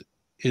says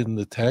in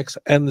the text,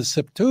 and the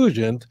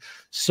Septuagint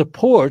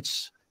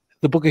supports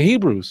the book of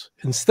Hebrews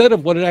instead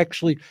of what it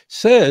actually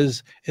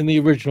says in the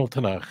original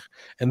Tanakh.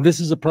 And this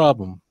is a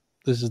problem.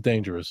 This is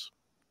dangerous.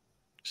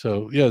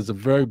 So, yeah, it's a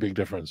very big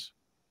difference.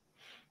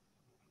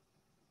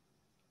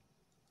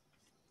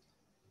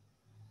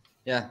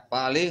 Ya,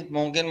 Pak Ali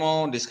mungkin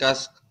mau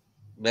discuss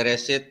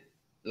Bereshit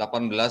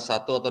 18:1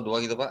 atau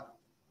 2 gitu, Pak?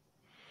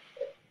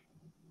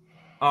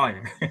 Oh,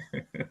 yeah.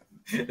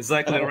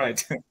 Exactly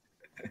right.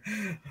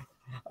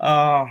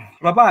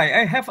 Rabbi,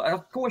 I have a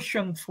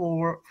question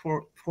for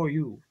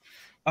you.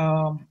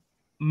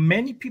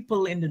 Many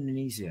people in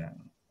Indonesia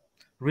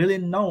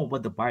really know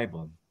about the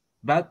Bible,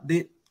 but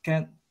they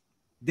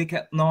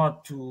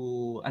cannot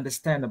to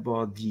understand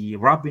about the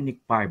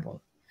rabbinic Bible.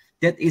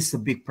 That is a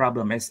big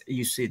problem, as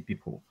you said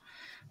before.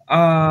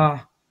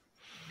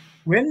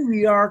 When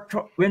we are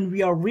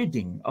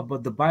reading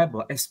about the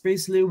Bible,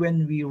 especially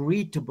when we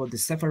read about the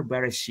Sefer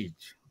Bereshit,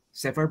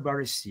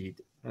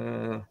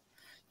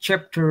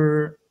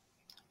 chapter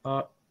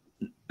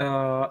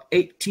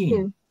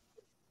 18,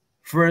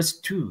 verse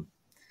 2.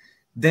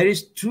 There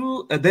is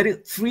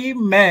 3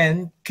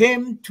 men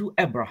came to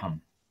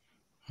Abraham.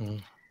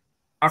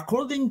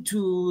 According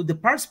to the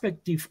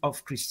perspective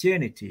of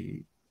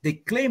Christianity, they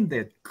claim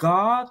that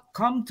God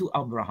come to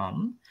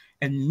Abraham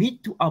and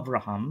meet to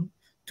Abraham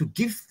to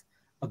give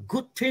a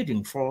good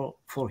trading for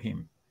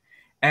him.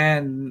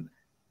 And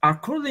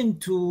according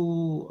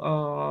to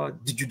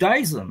the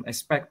Judaism,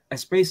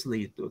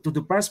 especially to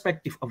the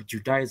perspective of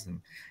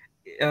Judaism,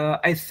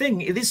 I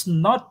think it is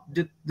not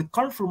the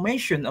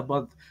confirmation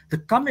about the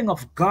coming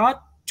of God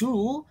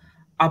to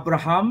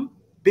Abraham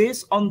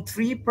based on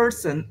 3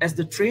 persons as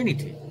the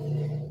Trinity.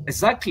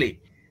 Exactly.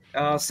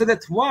 So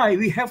that's why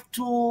we have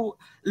to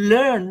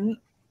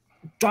learn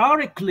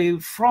directly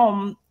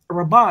from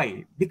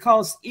Rabbi,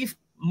 because if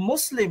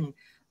Muslim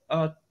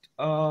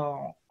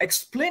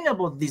explain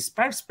about this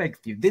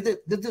perspective,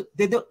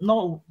 they don't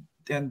know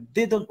and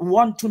they don't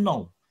want to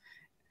know.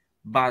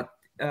 But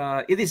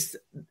it is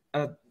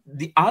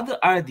the other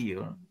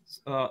idea.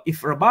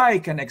 If Rabbi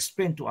can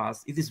explain to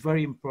us, it is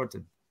very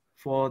important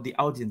for the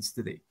audience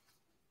today.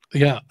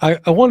 Yeah,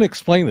 I want to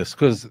explain this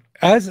because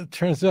as it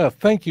turns out,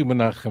 thank you,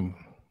 Menachem.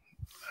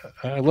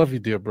 I love you,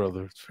 dear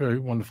brother. It's very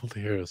wonderful to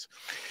hear us.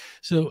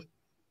 So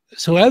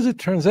as it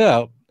turns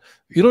out,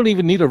 you don't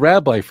even need a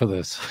rabbi for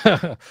this.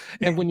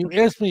 And when you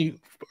asked me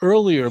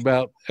earlier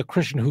about a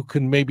Christian who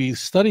can maybe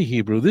study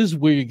Hebrew, this is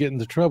where you get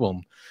into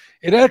trouble.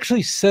 It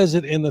actually says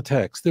it in the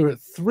text. There are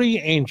 3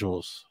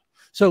 angels.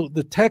 So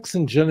the text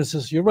in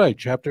Genesis, you're right,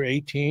 chapter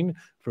 18,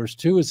 verse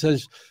 2, it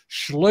says,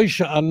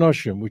 Shloisha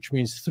Anoshim, which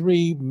means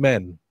 3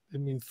 men. It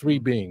means 3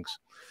 beings.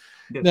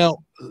 Yes. Now,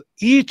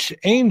 each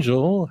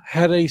angel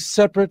had a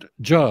separate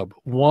job.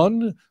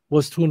 One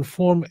was to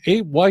inform,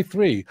 why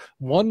 3?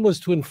 One was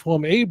to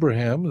inform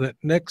Abraham that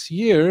next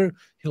year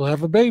he'll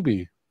have a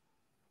baby.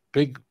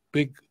 Big,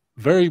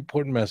 very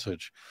important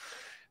message.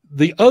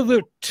 The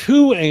other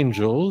 2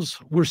 angels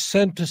were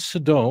sent to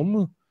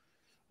Sodom,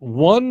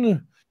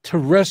 one to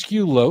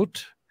rescue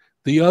Lot,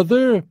 the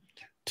other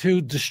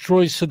to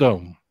destroy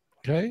Sodom.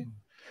 Okay?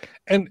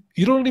 And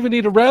you don't even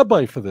need a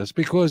rabbi for this,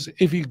 because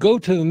if you go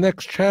to the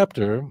next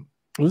chapter,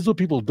 this is what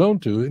people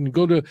don't do, and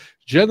go to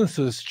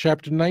Genesis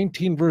chapter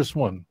 19, verse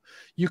 1.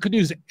 You can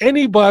use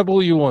any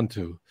Bible you want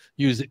to.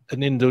 Use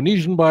an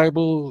Indonesian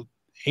Bible,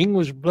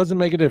 English, doesn't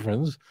make a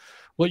difference.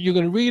 What you're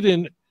going to read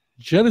in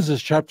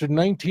Genesis chapter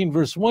 19,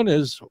 verse 1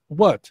 is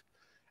what?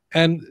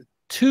 And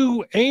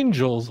 2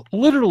 angels,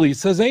 literally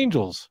says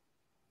angels.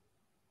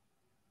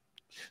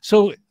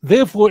 So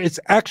therefore, it's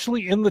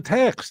actually in the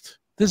text.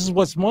 This is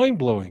what's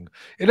mind-blowing.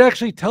 It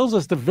actually tells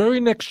us the very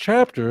next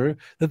chapter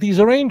that these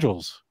are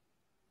angels.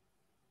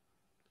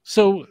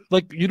 So,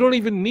 like, you don't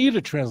even need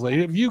a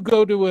translator. If you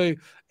go to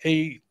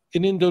an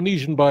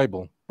Indonesian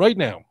Bible right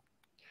now,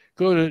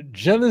 go to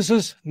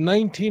Genesis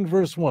 19,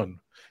 verse 1.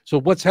 So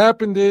what's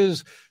happened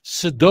is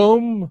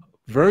Sodom,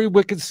 very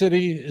wicked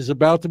city, is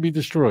about to be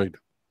destroyed.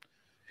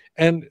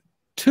 And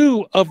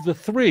 2 of the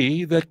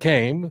 3 that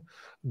came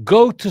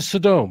go to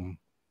Sodom.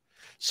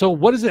 So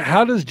what is it?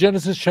 How does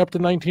Genesis chapter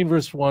 19,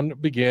 verse 1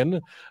 begin?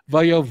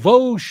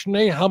 Vayavo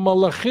shnei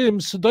hamalachim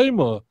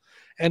Sodoma.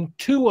 And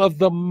 2 of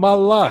the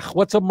malach.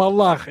 What's a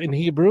malach in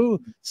Hebrew?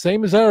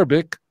 Same as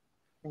Arabic.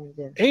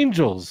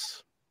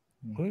 Angels.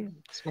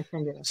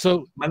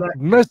 So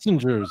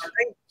messengers.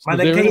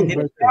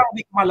 Malakain.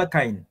 Arabic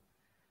malakain.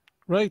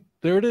 Right,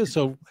 there it is.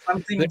 So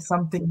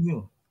something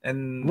new.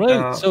 And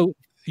Right. So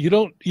you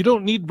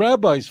don't need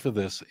rabbis for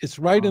this. It's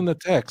right in the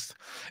text.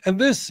 And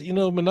this,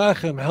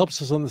 Menachem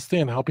helps us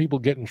understand how people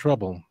get in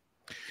trouble.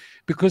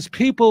 Because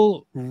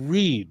people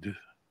read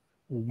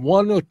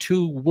one or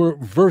two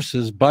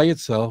verses by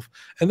itself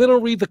and they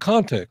don't read the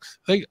context.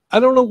 I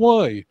don't know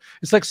why.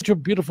 It's like such a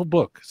beautiful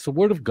book. It's the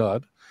Word of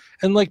God.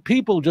 And like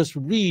people just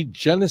read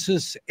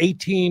Genesis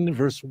 18,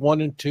 verse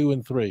 1 and 2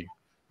 and 3.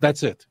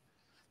 That's it.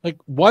 Like,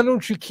 why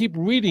don't you keep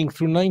reading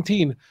through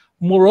 19?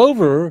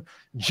 Moreover,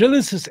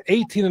 Genesis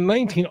 18 and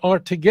 19 are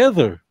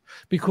together,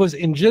 because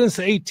in Genesis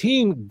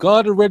 18,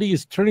 God already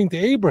is turning to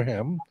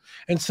Abraham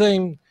and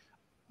saying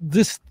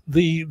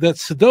that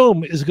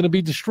Sodom is going to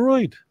be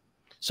destroyed.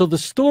 So the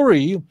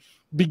story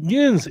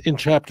begins in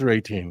chapter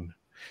 18.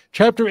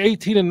 Chapter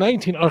 18 and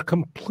 19 are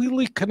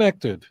completely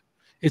connected.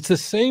 It's the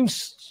same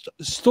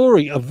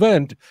story,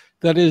 event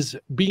that is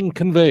being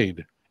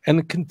conveyed, and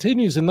it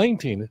continues in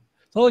 19.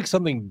 It's not like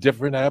something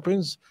different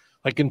happens.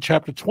 Like in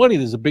chapter 20,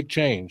 there's a big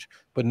change,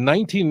 but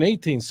 19 and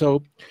 18.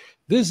 So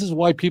this is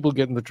why people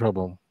get into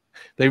trouble.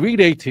 They read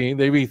 18,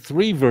 they read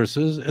 3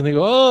 verses, and they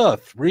go,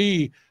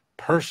 3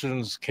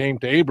 persons came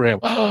to Abraham.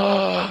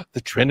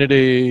 The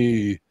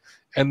Trinity.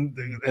 And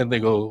they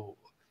go,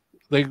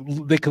 they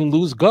can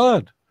lose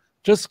God.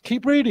 Just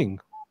keep reading.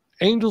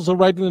 Angels are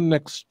right in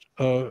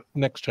the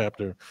next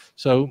chapter.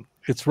 So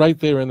it's right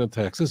there in the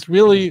text. It's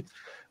really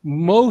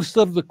most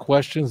of the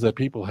questions that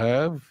people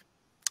have.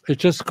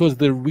 It's just because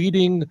they're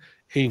reading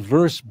a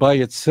verse by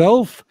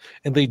itself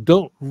and they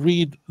don't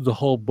read the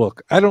whole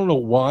book. I don't know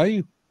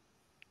why.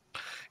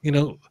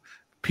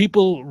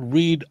 People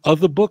read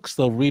other books,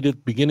 they'll read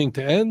it beginning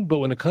to end, but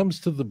when it comes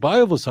to the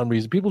Bible, for some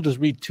reason, people just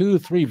read 2 or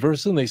 3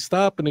 verses and they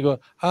stop and they go,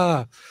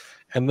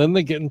 and then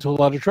they get into a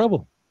lot of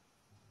trouble.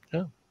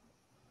 Yeah.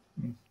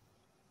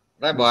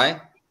 Rabbi,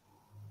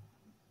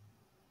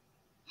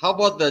 how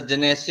about the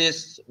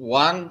Genesis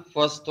 1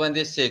 verse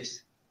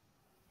 26?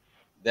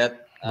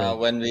 That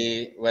when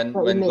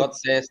God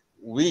says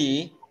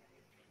we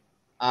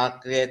are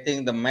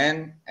creating the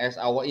man as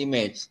our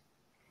image,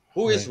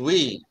 who is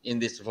we in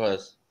this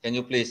verse? Can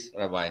you please,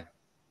 Rabbi?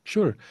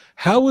 Sure.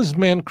 How is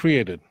man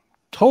created?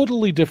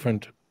 Totally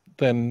different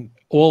than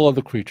all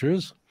other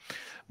creatures.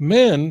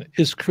 Man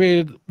is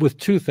created with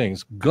 2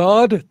 things.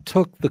 God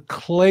took the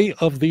clay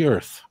of the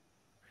earth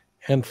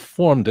and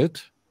formed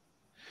it.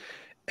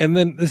 And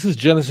then this is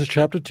Genesis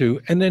chapter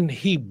 2. And then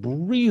he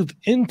breathed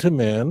into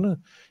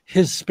man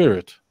his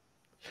spirit.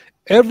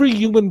 Every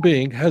human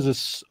being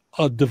has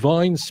a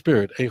divine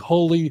spirit, a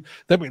holy,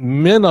 that means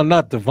men are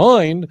not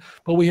divine,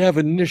 but we have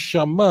a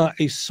neshama,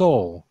 a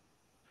soul.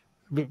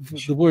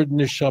 The word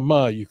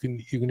neshama, you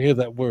can hear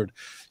that word.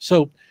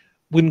 So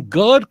when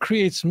God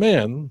creates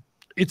man,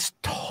 it's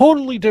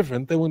totally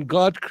different than when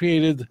God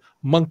created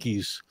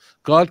monkeys,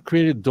 God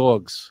created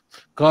dogs,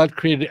 God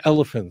created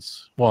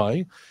elephants.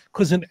 Why?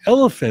 Because an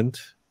elephant,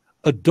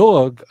 a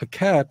dog, a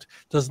cat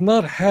does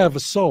not have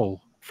a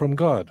soul from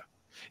God.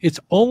 It's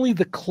only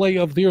the clay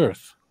of the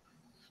earth.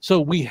 So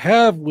we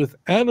have with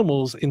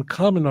animals in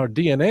common our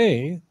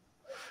DNA,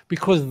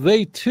 because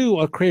they too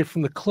are created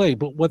from the clay,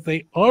 but what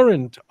they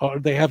aren't are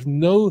they have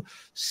no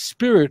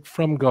spirit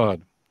from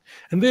God.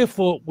 And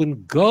therefore,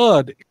 when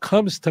God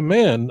comes to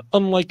man,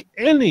 unlike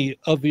any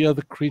of the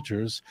other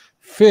creatures,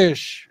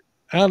 fish,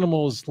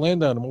 animals,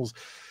 land animals,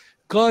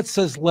 God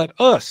says, let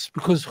us,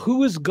 because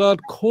who is God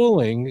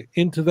calling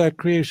into that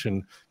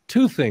creation?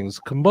 2 things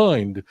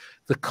combined: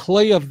 the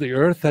clay of the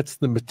earth, that's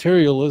the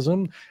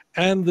materialism,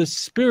 and the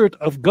spirit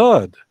of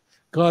God.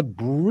 God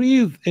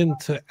breathed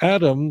into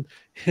Adam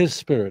his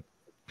spirit.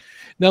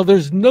 Now,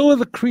 there's no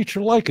other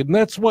creature like it. And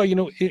that's why,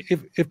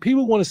 if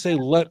people want to say,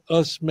 let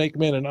us make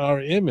man in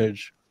our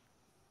image,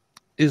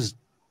 is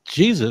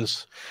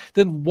Jesus,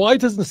 then why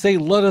doesn't it say,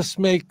 let us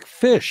make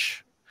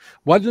fish?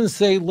 Why doesn't it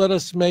say, let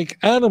us make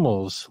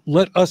animals?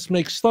 Let us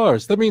make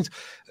stars? That means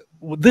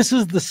this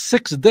is the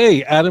 6th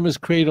day. Adam is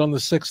created on the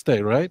 6th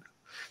day, right?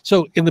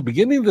 So in the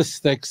beginning of the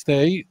 6th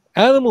day,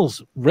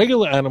 animals,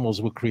 regular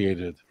animals were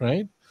created,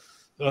 right?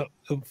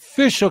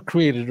 Fish are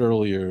created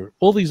earlier.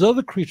 All these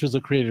other creatures are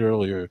created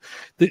earlier.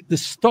 The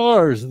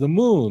stars, the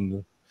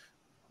moon,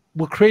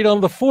 were created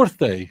on the 4th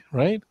day,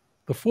 right?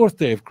 The 4th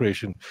day of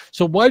creation.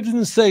 So why didn't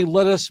it say,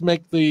 let us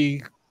make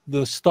the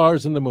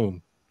stars and the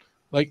moon?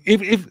 Like,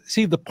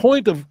 see, the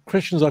point of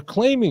Christians are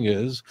claiming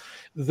is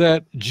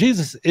that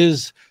Jesus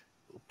is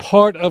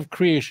part of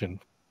creation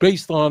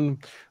based on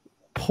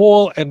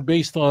Paul and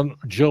based on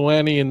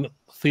Joannean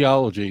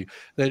theology,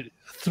 that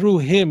through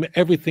him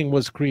everything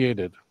was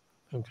created.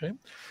 Okay,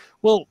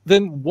 well,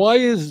 then why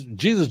is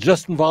Jesus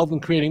just involved in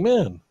creating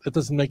man? That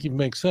doesn't even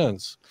make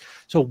sense.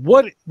 So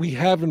what we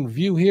have in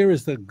view here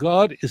is that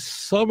God is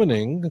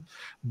summoning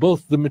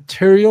both the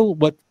material,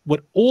 what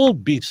all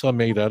beasts are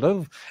made out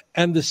of,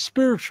 and the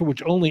spiritual,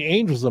 which only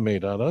angels are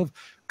made out of,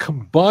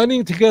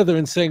 combining together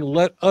and saying,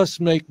 let us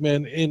make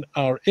man in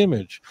our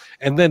image.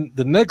 And then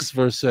the next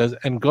verse says,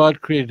 and God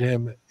created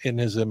him in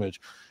his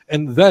image.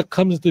 And that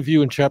comes into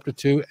view in chapter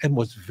 2. And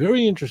what's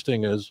very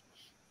interesting is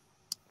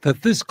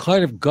that this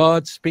kind of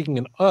God speaking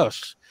in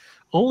us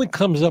only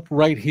comes up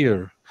right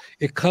here.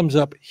 It comes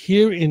up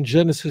here in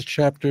Genesis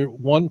chapter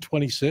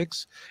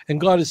 1:26, and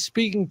God is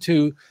speaking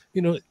to,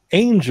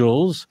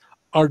 angels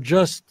are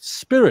just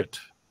spirit.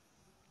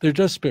 They're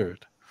just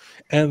spirit.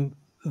 And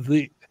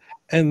the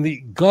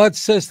God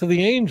says to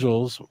the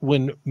angels,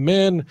 when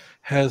man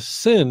has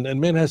sinned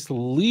and man has to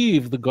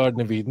leave the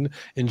Garden of Eden,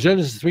 in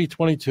Genesis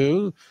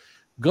 3:22,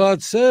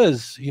 God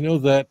says,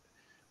 that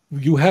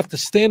you have to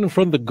stand in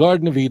front of the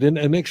Garden of Eden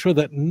and make sure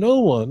that no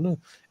one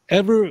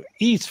ever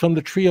eats from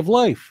the tree of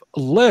life,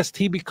 lest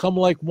he become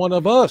like one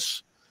of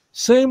us.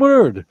 Same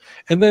word.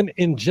 And then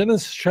in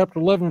Genesis chapter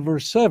 11,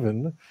 verse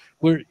 7,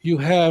 where you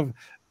have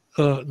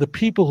the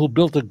people who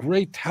built a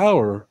great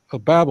tower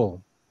of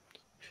Babel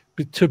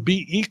to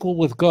be equal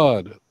with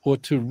God, or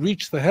to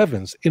reach the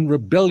heavens in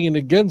rebellion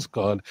against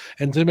God,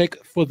 and to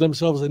make for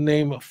themselves a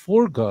name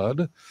for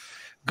God,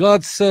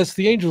 God says to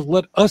the angels,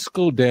 let us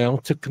go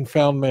down to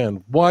confound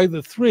man. Why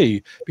the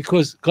three?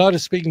 Because God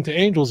is speaking to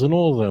angels and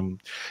all of them.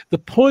 The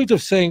point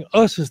of saying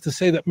us is to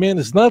say that man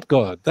is not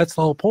God. That's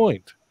the whole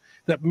point.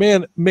 That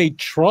man may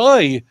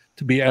try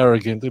to be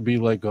arrogant, to be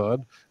like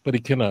God, but he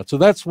cannot. So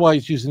that's why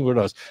he's using the word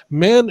us.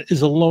 Man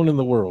is alone in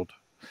the world.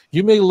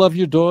 You may love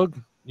your dog,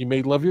 you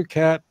may love your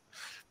cat,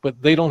 but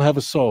they don't have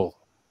a soul.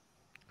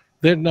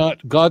 They're not,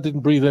 God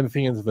didn't breathe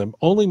anything into them.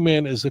 Only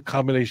man is a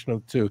combination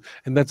of the two.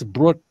 And that's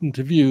brought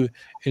into view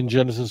in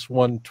Genesis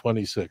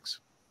 1:26.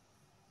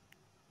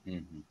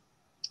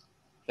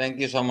 Thank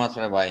you so much,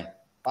 Rabbi.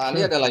 Pak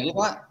Ali, ada lagi,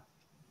 Pak?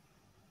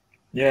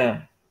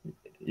 Ya,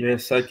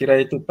 saya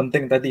kira itu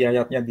penting tadi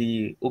ayatnya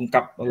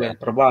diungkap oleh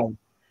Rabbi,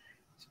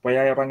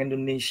 supaya orang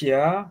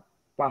Indonesia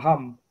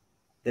paham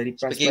dari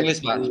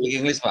perspektif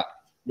Speak English, Pak.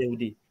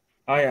 Yahudi.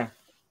 Oh ya.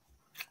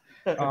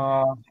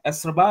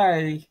 As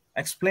Rabbi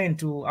explained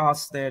to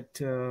us that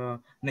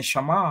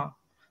neshama,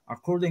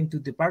 according to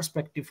the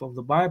perspective of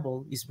the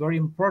Bible, is very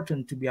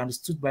important to be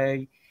understood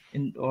by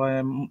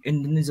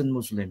Indonesian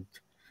Muslims.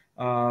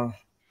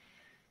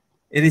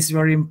 It is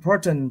very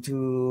important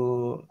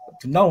to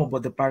know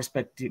about the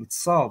perspective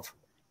itself.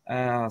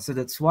 So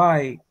that's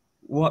why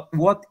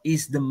what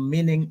is the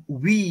meaning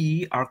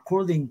we,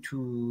 according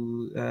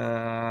to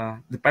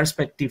the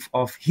perspective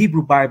of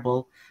Hebrew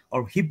Bible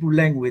or Hebrew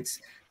language,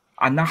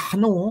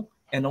 anahnu,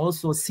 and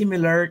also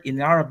similar in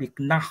Arabic,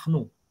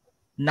 nahnu.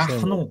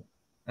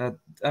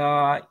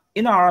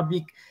 In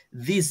Arabic,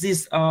 this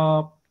is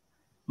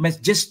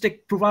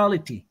majestic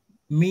plurality,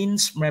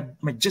 means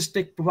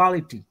majestic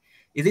plurality.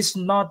 It is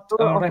not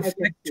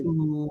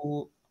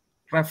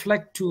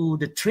reflect to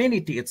the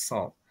Trinity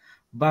itself,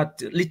 but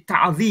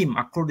lita'azim,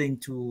 according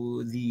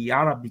to the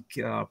Arabic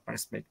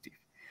perspective.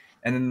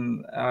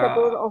 And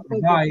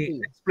I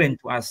explained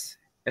to us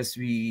as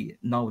we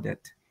know that.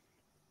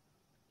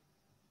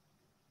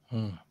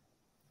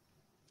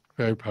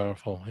 Very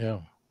powerful,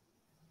 yeah.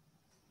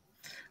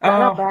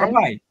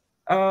 Rabbi,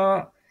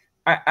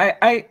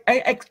 I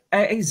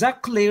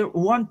exactly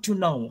want to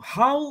know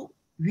how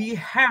we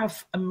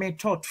have a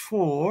method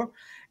for,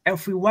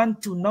 if we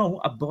want to know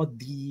about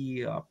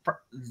the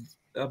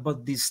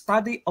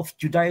study of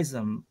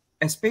Judaism,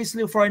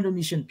 especially for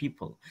Indonesian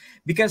people,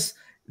 because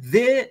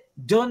they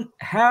don't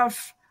have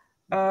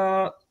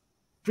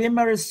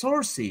primary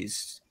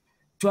sources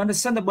to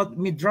understand about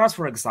Midrash,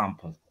 for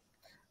example,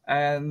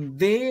 and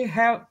they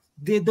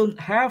don't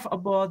have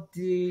about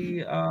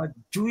the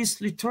Jewish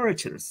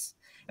literatures,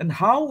 and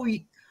how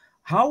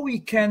we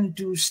can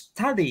do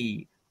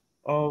study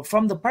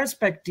from the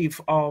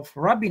perspective of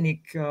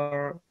rabbinic,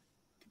 from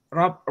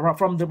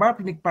the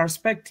rabbinic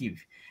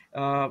perspective,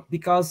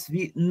 because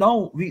we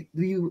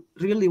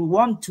really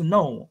want to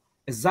know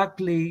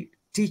exactly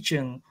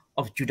teaching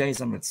of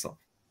Judaism itself.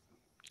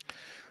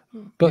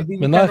 But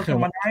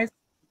Menachem,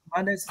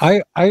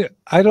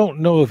 I don't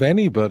know of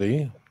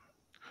anybody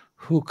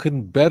who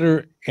can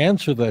better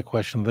answer that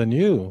question than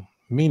you.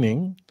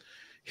 Meaning,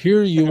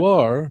 here you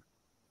are,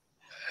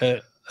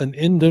 an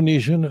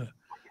Indonesian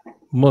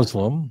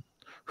Muslim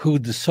who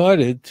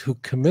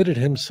committed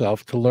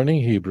himself to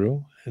learning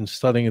Hebrew and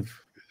studying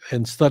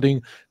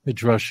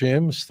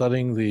Midrashim,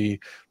 studying the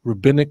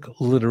rabbinic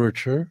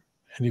literature,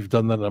 and you've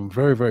done that. I'm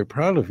very, very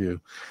proud of you.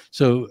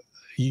 So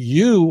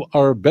you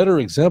are a better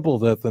example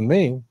of that than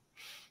me,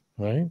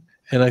 right?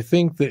 And I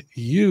think that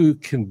you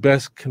can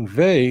best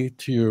convey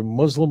to your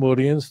Muslim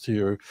audience, to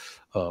your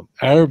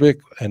Arabic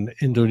and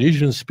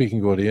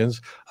Indonesian-speaking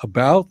audience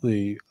about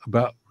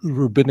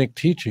rabbinic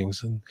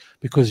teachings, and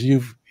because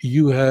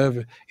you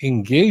have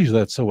engaged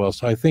that so well.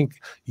 So I think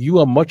you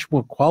are much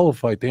more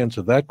qualified to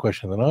answer that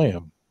question than I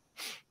am.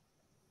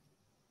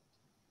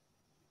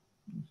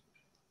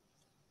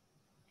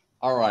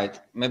 All right,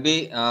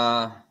 maybe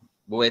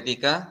Bu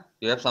Etika,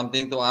 you have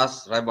something to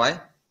ask Rabbi?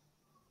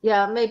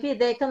 Yeah, maybe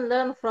they can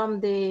learn from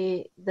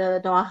the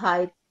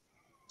Noahide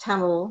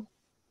channel,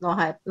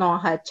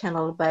 Noahide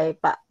channel by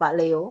Pak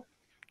Leo.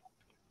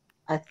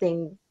 I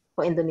think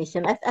for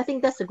Indonesian, I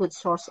think that's a good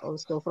source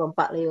also from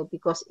Pak Leo,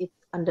 because it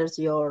under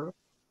your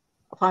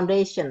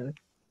foundation,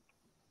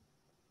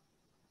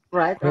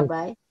 right,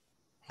 Rabbi?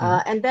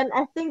 And then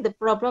I think the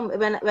problem,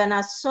 when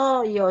I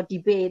saw your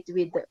debate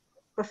with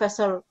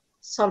Professor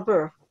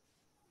Solberg.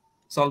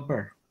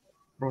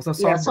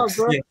 Professor Yeah,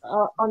 Solberg.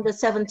 Solberg, on the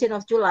 17th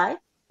of July.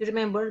 You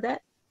remember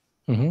that?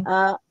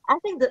 I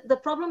think the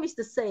problem is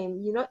the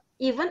same. You know,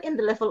 even in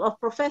the level of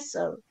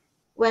professor,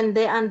 when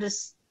they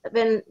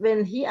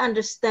when he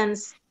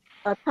understands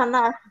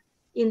Tanakh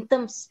in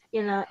terms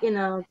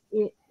from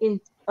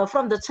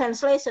the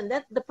translation,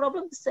 that the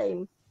problem is the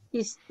same.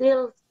 He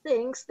still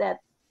thinks that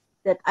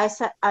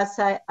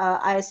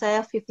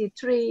Isaiah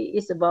 53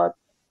 is about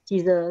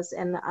Jesus,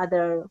 and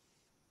other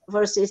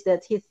verses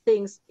that he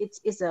thinks it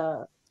is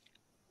a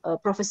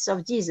prophecies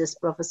of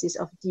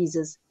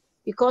Jesus,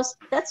 because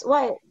that's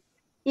why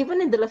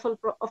even in the level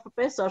of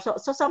professor, so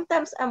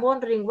sometimes I'm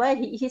wondering why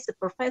he's a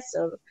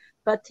professor,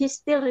 but he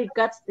still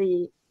regards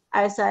the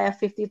Isaiah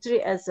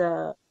 53 as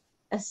a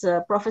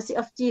prophecy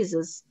of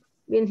Jesus.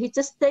 I mean, he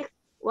just takes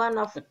one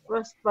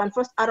verse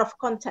out of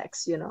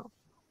context, you know.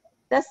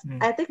 That's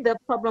I think the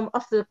problem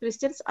of the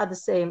Christians are the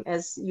same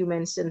as you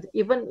mentioned,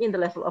 even in the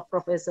level of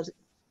professors,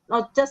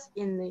 not just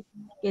in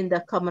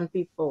the common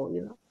people,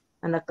 you know,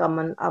 and the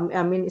common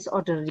it's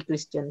ordinary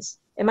Christians.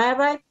 Am I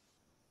right,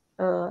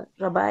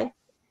 Rabbi?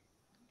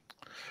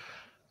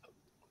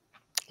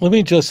 Let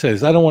me just say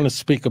this. I don't want to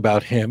speak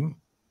about him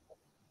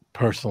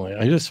personally.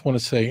 I just want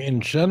to say,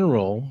 in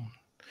general,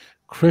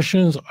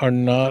 Christians are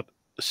not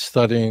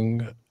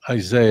studying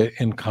Isaiah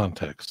in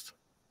context.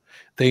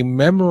 They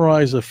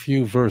memorize a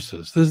few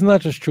verses. This is not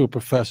just true of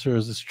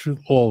professors, it's true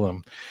of all of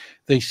them.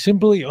 They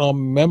simply are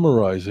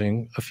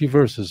memorizing a few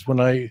verses. When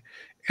I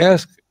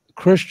ask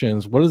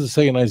Christians, what does it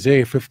say in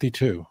Isaiah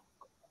 52?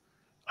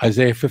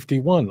 Isaiah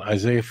 51,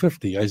 Isaiah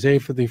 50, Isaiah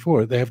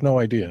 54, they have no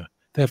idea.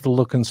 They have to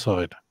look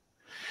inside.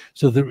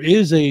 So there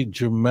is a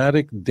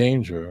dramatic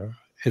danger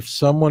if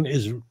someone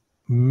is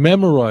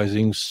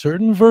memorizing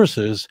certain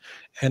verses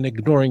and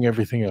ignoring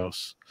everything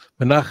else.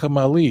 Menachem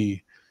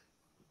Ali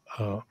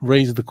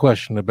raised the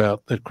question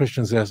that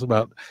Christians ask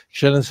about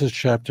Genesis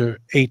chapter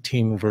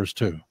 18, verse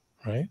 2,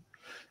 right?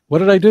 What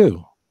did I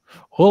do?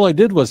 All I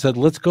did was said,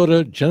 let's go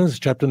to Genesis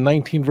chapter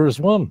 19, verse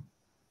 1,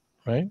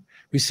 right?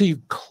 We see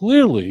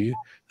clearly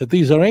that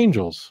these are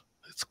angels.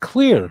 It's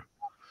clear.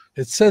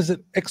 It says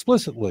it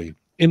explicitly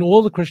in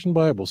all the Christian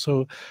Bible.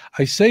 So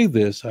I say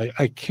this,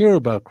 I care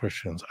about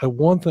Christians. I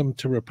want them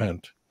to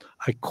repent.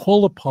 I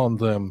call upon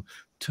them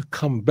to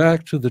come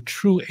back to the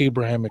true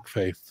Abrahamic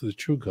faith, to the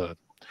true God.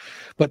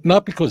 But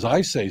not because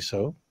I say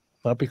so,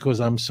 not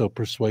because I'm so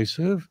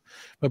persuasive,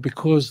 but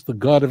because the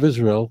God of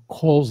Israel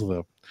calls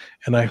them.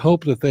 And I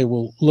hope that they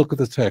will look at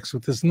the text.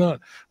 But there's not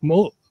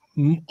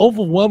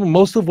overwhelming.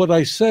 Most of what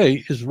I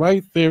say is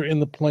right there in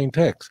the plain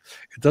text.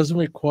 It doesn't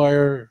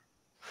require.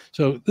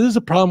 So this is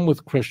a problem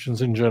with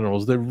Christians in general.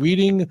 Is they're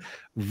reading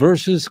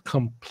verses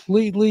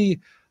completely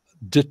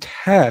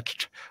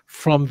detached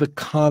from the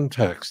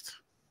context.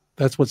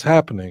 That's what's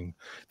happening.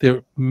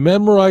 They're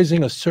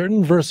memorizing a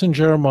certain verse in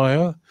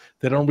Jeremiah.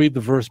 They don't read the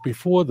verse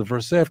before, the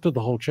verse after, the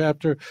whole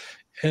chapter.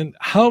 And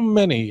how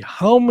many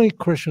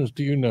Christians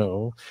do you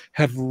know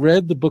have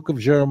read the book of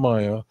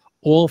Jeremiah,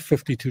 all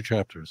 52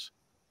 chapters?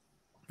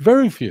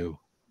 Very few.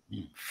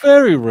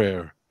 Very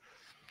rare.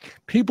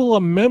 People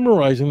are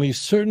memorizing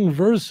these certain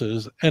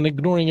verses and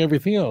ignoring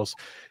everything else.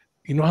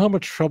 You know how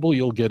much trouble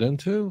you'll get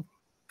into?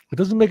 It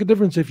doesn't make a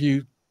difference if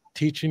you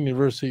teach in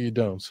university, you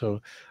don't.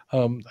 So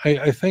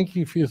I thank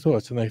you for your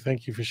thoughts, and I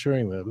thank you for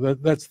sharing that.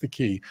 That's the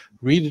key.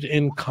 Read it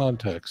in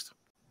context.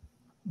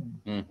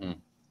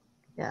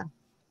 Yeah.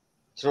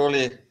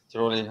 Truly,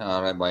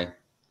 Rabbi.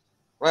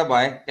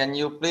 Rabbi, can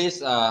you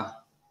please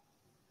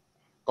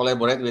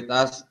collaborate with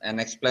us and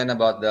explain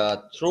about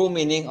the true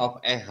meaning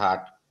of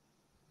ehad?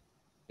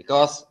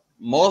 Because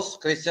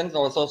most Christians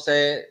also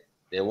say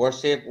they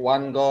worship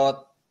one God,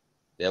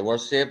 they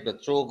worship the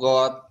true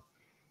God,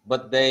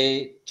 but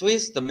they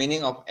twist the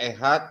meaning of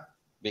ehad,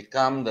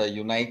 become the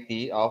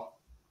unity of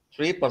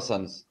three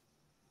persons.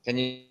 Can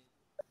you?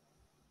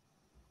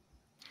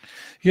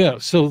 Yeah.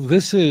 So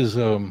this is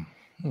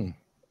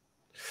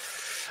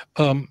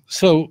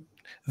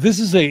this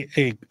is a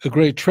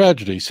great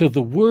tragedy. So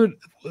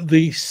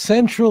the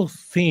central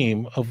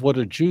theme of what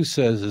a Jew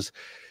says is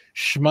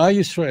Shema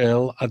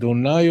Yisrael,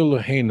 Adonai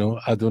Eloheinu,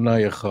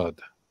 Adonai Echad.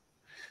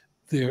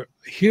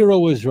 Hear,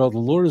 O Israel, the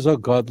Lord is our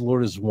God, the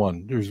Lord is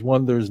one. There's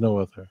one, there is no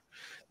other.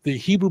 The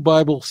Hebrew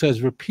Bible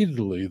says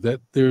repeatedly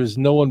that there is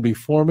no one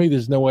before me,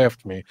 there's no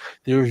after me.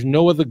 There is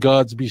no other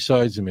gods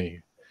besides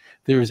me.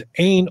 There is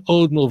Ein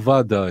Od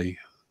Milvadai,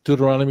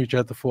 Deuteronomy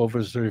chapter 4,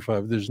 verse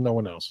 35. There's no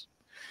one else.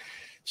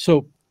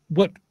 So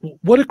what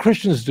do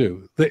Christians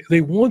do?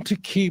 They want to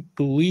keep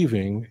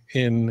believing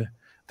in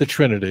the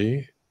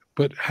Trinity,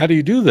 but how do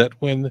you do that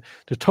when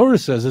the Torah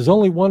says there's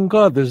only one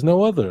God, there's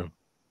no other?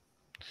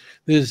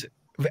 There's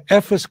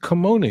Ephes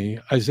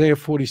Kamoni, Isaiah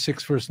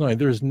 46, verse 9.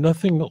 There is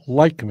nothing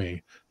like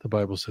me, the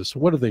Bible says. So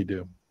what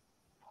do?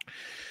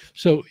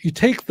 So you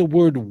take the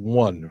word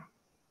one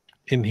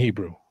in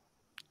Hebrew.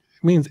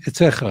 It means it's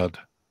echad.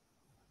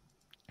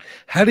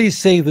 How do you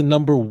say the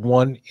number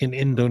one in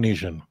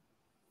Indonesian?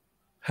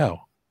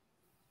 How?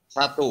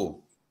 Satu.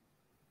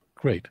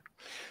 Great.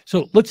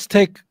 So let's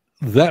take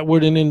that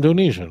word in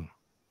Indonesian.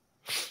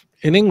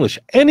 In English,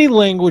 any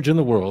language in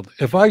the world,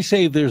 if I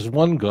say there's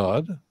one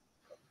God,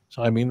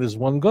 so I mean there's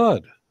one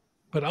God.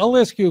 But I'll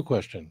ask you a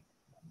question.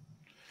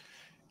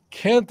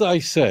 Can't I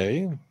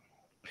say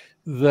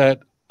that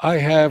I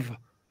have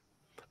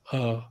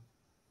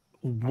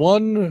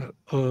one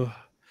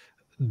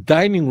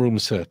dining room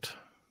set?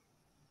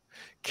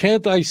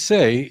 Can't I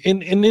say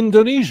in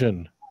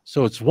Indonesian,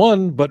 so it's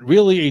one, but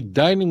really a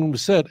dining room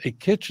set, a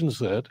kitchen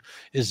set,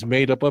 is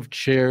made up of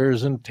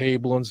chairs and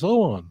table and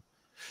so on.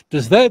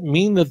 Does that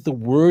mean that the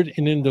word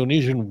in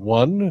Indonesian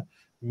one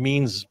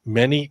means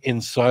many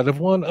inside of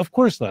one? Of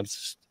course not.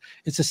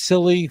 It's a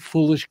silly,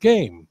 foolish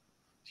game.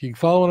 You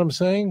follow what I'm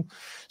saying?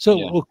 So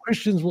what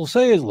Christians will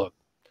say is, look,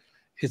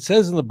 it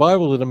says in the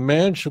Bible that a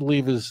man should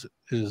leave his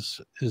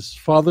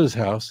father's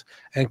house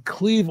and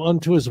cleave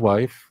unto his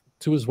wife,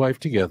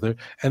 together,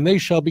 and they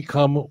shall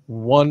become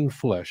one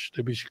flesh.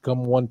 They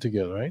become one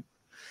together, right?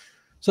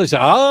 So they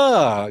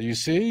say, you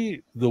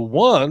see, the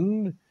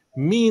one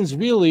means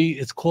really,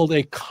 it's called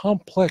a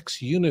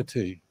complex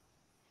unity.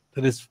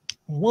 That is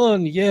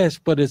one, yes,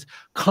 but it's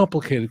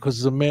complicated because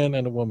it's a man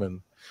and a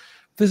woman.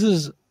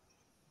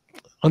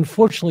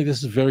 Unfortunately,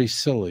 this is very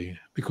silly,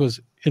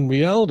 because in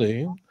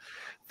reality,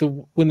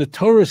 when the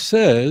Torah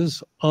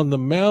says on the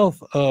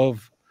mouth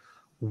of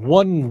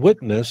one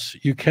witness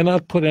you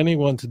cannot put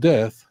anyone to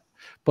death,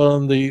 but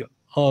on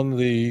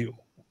the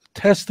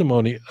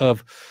testimony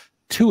of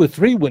 2 or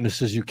 3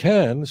 witnesses you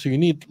can. So you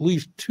need at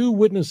least 2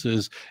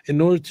 witnesses in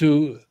order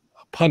to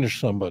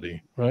punish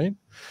somebody, right?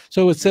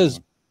 So it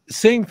says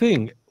same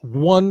thing,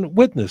 one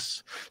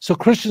witness. So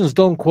Christians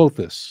don't quote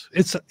this.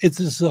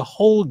 It's a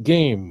whole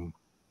game.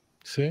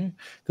 See,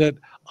 that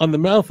on the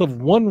mouth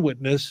of one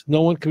witness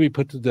no one can be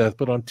put to death,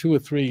 but on 2 or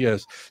 3,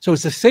 yes. So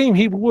it's the same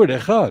Hebrew word,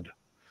 echad.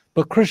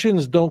 But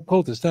Christians don't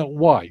quote this. Now,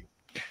 why?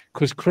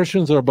 Because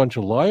Christians are a bunch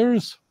of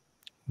liars?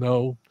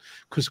 No.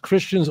 Because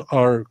Christians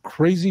are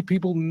crazy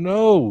people?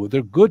 No.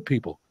 They're good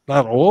people.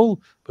 Not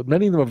all, but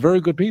many of them are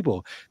very good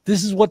people.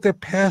 This is what their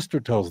pastor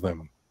tells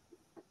them.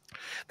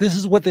 This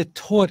is what they're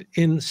taught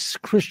in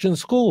Christian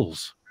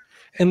schools.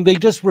 And they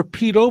just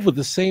repeat over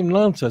the same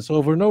nonsense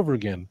over and over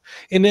again.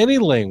 In any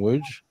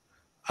language,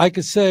 I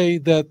could say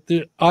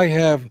that I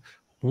have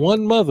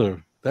one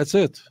mother. That's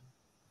it.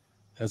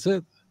 That's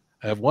it.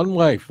 I have one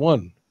wife,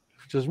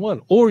 just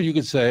one. Or you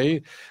could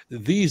say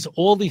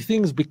all these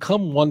things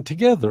become one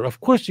together. Of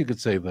course you could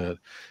say that.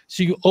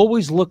 So you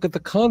always look at the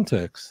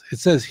context. It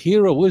says,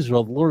 "Hear, O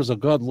Israel, the Lord is a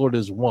God, the Lord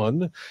is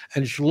one,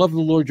 and you shall love the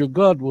Lord your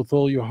God with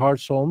all your heart,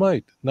 soul, and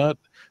might." Not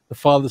the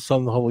Father, Son,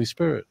 and the Holy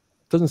Spirit.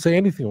 It doesn't say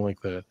anything like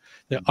that.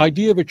 The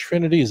idea of a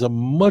Trinity is a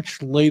much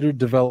later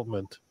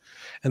development.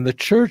 And the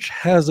church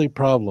has a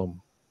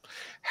problem.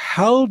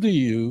 How do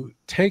you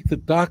take the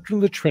doctrine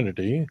of the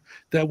Trinity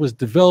that was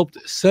developed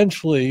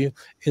essentially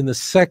in the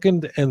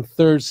 2nd and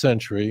 3rd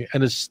century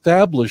and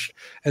established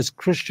as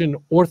Christian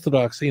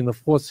orthodoxy in the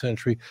 4th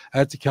century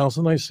at the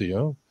Council of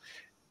Nicaea,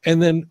 and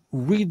then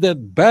read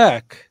that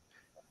back,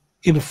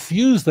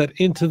 infuse that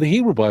into the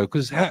Hebrew Bible?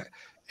 Because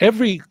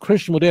every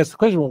Christian would ask the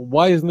question, well,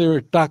 why isn't there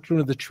a doctrine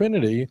of the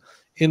Trinity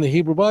in the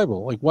Hebrew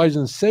Bible? Like, why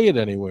doesn't it say it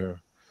anywhere?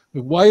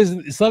 Like, why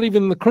isn't it's not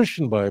even in the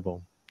Christian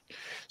Bible?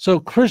 So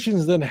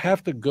Christians then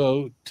have to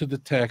go to the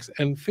text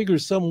and figure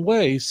some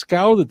way,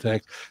 scour the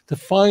text to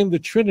find the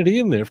Trinity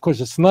in there. Of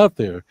course, it's not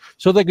there.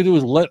 So what they could do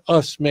is let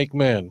us make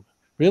man.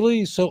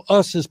 Really? So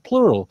us is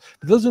plural.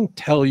 It doesn't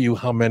tell you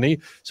how many.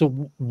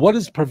 So what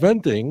is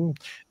preventing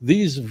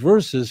these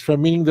verses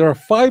from meaning there are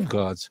 5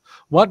 gods?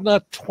 Why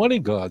not 20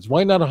 gods?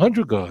 Why not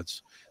 100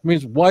 gods? It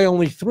means why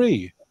only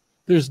 3?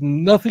 There's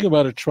nothing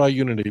about a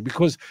triunity,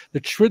 because the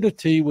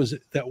Trinity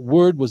that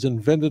word was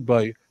invented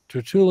by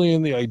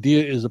Tertullian. The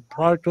idea is a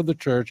product of the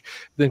church.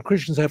 Then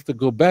Christians have to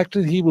go back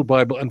to the Hebrew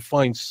Bible and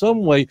find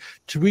some way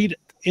to read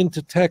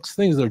into text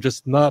things that are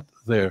just not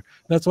there.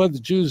 That's why the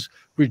Jews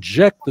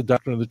reject the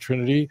doctrine of the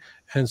Trinity,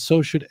 and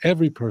so should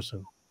every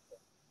person.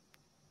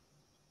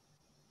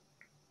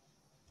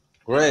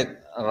 Great,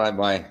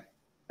 Rabbi.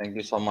 Thank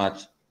you so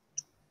much.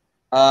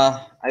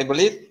 I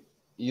believe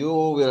you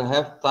will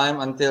have time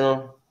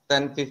until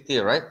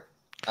 10:50, right?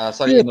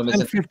 Sorry, Yeah,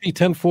 Indonesian. 10:50,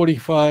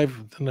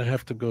 10:45, then I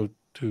have to go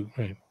to,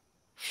 right.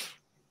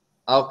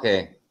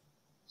 Okay.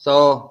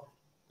 So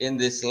in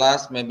this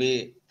last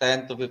maybe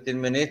 10 to 15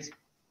 minutes,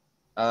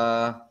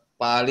 Pak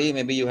Ali,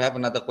 maybe you have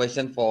another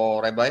question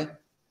for Rabbi?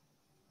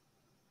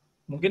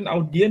 Mungkin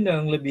audien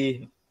yang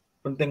lebih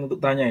penting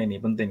untuk tanya ini,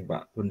 penting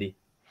Pak Dondy.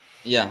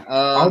 Yeah.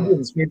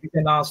 Audience maybe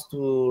can ask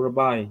to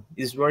Rabbi.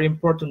 It's very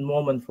important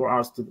moment for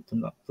us to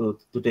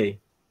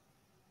today.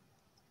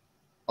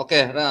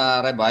 Okay,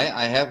 Rabbi,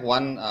 I have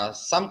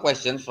some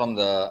questions from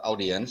the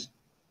audience.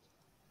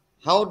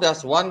 How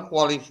does one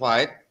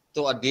qualify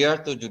to adhere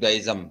to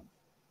Judaism?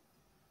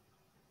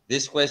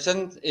 This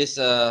question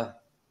is, I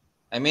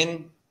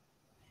mean,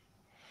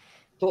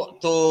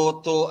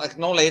 to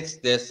acknowledge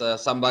this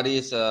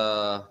somebody is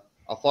a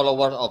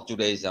follower of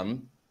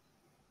Judaism.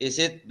 is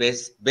it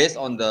based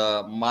on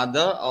the mother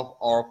of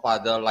or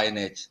father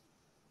lineage?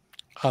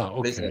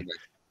 Please, Okay. Rabbi.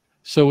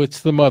 So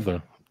it's the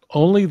mother.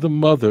 Only the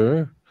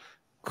mother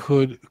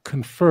could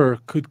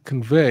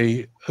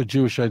convey a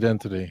Jewish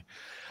identity.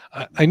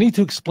 I need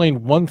to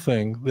explain one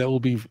thing that will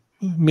be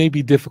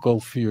maybe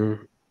difficult for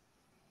your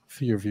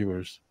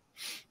viewers.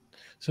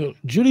 So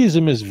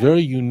Judaism is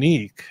very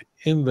unique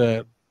in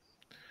that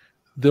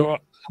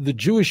the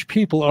Jewish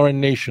people are a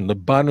nation, the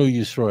Banu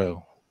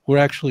Yisrael. We're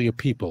actually a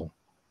people.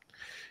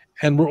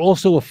 And we're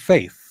also a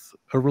faith,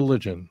 a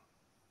religion.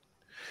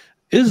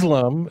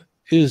 Islam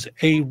is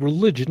a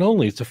religion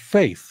only. It's a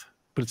faith,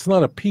 but it's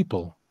not a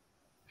people.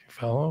 You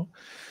follow?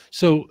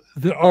 So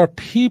there are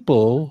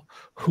people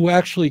who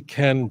actually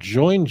can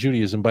join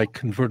Judaism by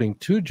converting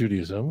to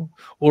Judaism,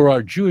 or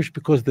are Jewish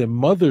because their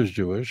mother's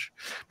Jewish.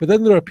 But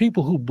then there are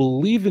people who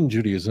believe in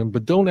Judaism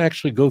but don't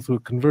actually go through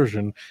a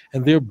conversion,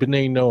 and they're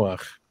B'nai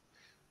Noach.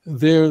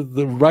 They're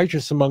the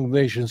righteous among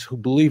nations who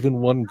believe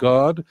in one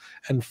God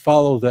and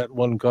follow that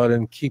one God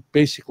and keep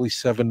basically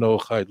 7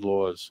 Noachide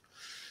laws.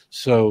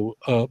 So,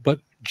 but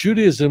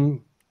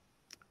Judaism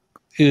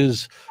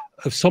is,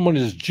 if someone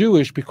is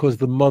Jewish because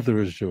the mother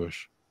is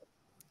Jewish.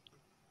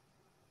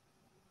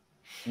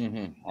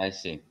 I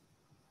see.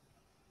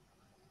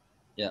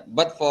 Yeah,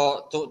 but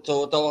for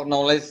to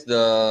acknowledge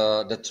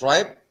the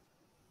tribe,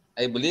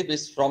 I believe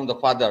is from the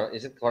father.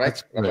 Is it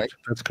correct? That's correct.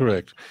 That's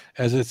correct.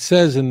 As it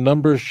says in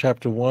Numbers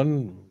chapter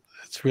 1,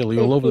 it's really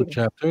all over the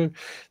chapter,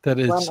 that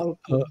it's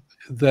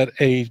that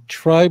a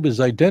tribe is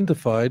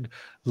identified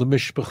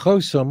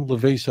lemishpachosam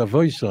leveis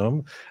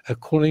avosam,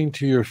 according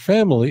to your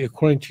family,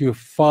 according to your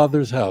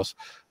father's house,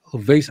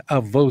 leveis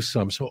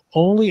avosam. So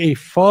only a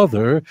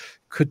father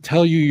could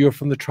tell you you're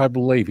from the tribe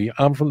of Levi.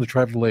 I'm from the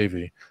tribe of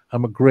Levi.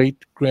 I'm a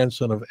great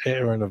grandson of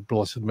Aaron of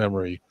blessed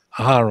memory,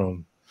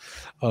 Aharon.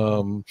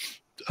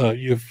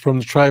 You're from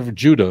the tribe of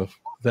Judah.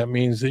 That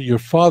means that your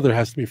father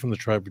has to be from the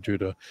tribe of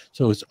Judah.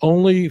 So it's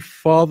only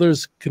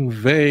fathers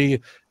convey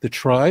the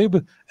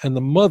tribe, and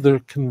the mother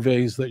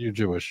conveys that you're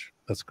Jewish.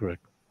 That's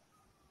correct.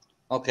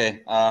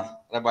 Okay,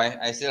 Rabbi,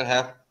 I still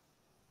have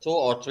 2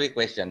 or 3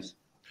 questions.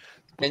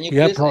 Can you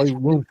Yeah, please probably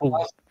room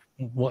for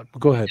what?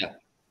 Go ahead. Yeah.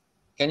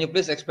 Can you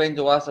please explain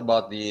to us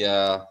about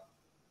the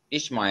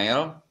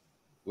Ishmael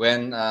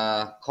when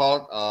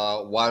called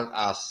wild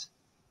ass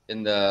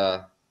in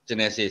the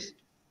Genesis?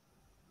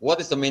 What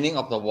is the meaning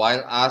of the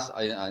wild ass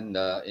in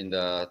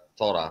the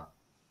Torah?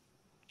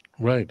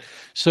 Right.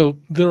 So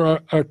there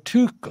are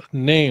 2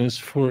 names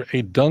for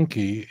a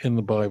donkey in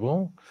the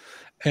Bible,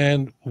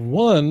 and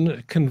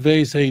one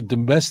conveys a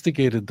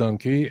domesticated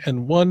donkey,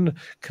 and one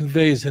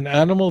conveys an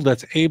animal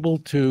that's able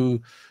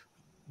to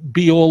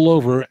be all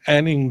over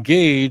and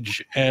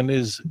engage and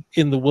is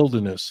in the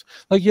wilderness.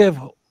 Like you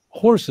have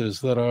horses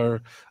that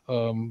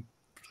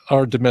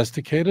are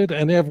domesticated,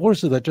 and they have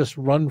horses that just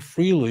run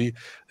freely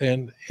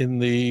and in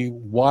the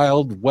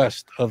wild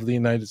west of the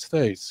United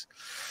States.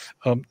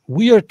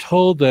 We are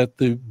told that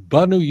the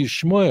Banu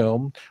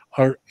Yishmael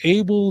are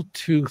able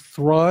to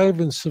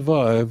thrive and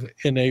survive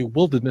in a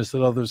wilderness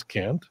that others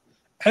can't,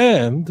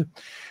 and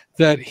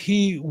that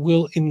he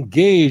will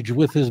engage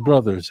with his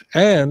brothers,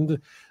 and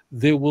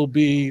there will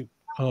be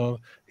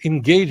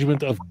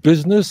engagement of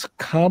business,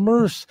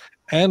 commerce,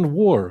 and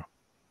war.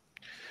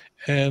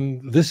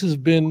 And this has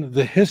been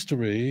the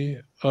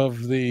history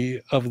of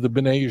the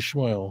Bnei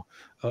Yishmael,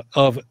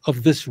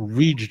 of this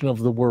region of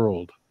the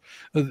world.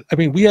 I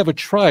mean, we have a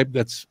tribe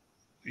that's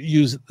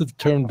used, the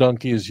term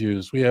donkey is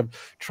used. We have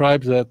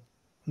tribes that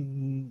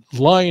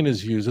lion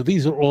is used.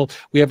 These are all,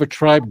 we have a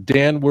tribe,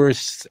 Dan, where a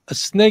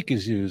snake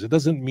is used. It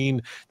doesn't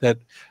mean that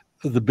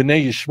the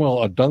Bnei Yishmael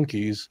are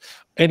donkeys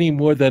any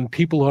more than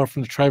people who are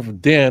from the tribe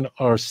of Dan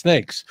are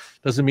snakes.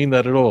 Doesn't mean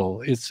that at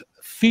all. It's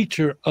a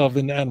feature of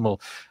an animal.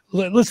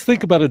 Let's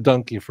think about a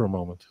donkey for a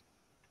moment.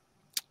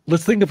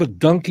 Let's think of a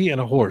donkey and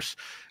a horse.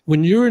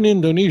 When you're in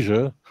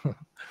Indonesia,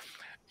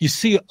 you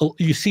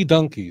see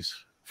donkeys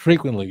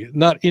frequently,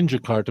 not in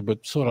Jakarta,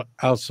 but sort of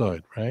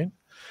outside, right?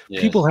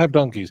 Yes. People have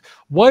donkeys.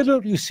 Why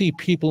don't you see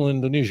people in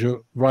Indonesia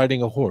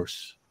riding a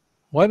horse?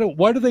 Why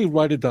do they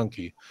ride a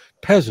donkey?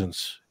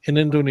 Peasants in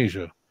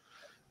Indonesia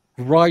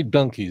ride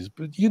donkeys,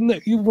 but you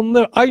will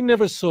never. I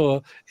never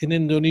saw an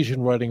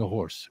Indonesian riding a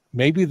horse.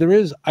 Maybe there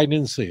is. I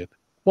didn't see it.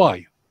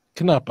 Why?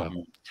 Kenapa?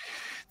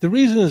 The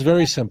reason is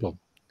very simple.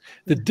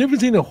 The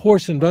difference between a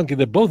horse and donkey,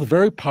 they're both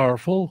very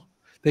powerful.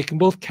 They can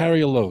both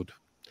carry a load.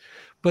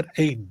 But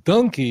a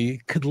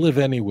donkey could live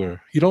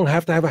anywhere. You don't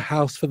have to have a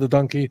house for the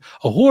donkey.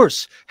 A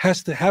horse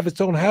has to have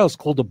its own house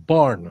called a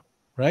barn,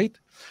 right?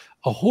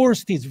 A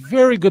horse needs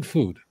very good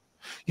food.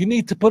 You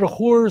need to put a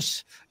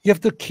horse, you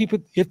have to keep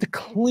it, you have to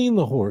clean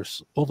the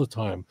horse all the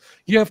time.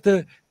 You have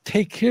to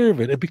take care of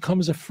it. It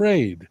becomes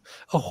afraid.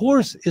 A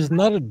horse is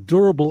not a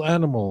durable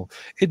animal.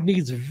 It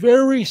needs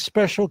very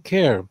special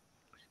care.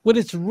 When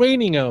it's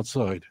raining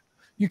outside,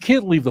 you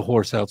can't leave the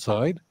horse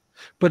outside.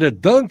 But a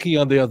donkey,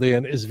 on the other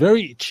hand, is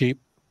very cheap.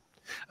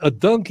 A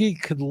donkey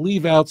could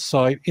leave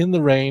outside in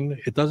the rain.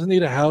 It doesn't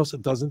need a house.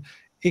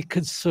 It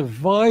could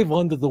survive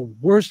under the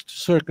worst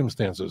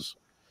circumstances.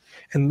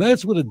 And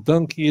that's what a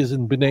donkey is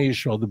in Bnei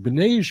Yishmael. The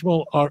Bnei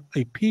Yishmael are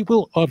a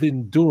people of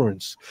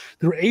endurance.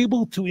 They're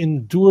able to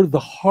endure the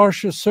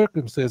harsher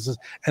circumstances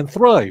and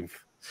thrive.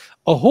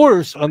 A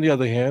horse, on the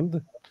other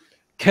hand,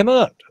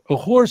 cannot. A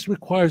horse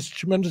requires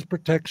tremendous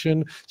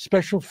protection,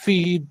 special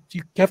feed.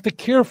 You have to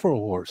care for a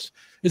horse.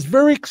 It's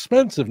very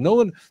expensive.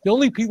 The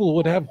only people who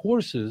would have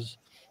horses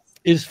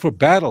is for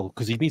battle,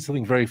 because you need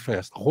something very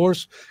fast. A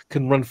horse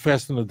can run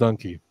faster than a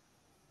donkey.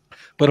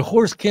 But a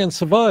horse can't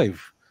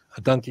survive.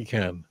 A donkey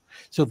can.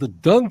 So the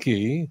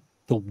donkey,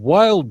 the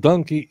wild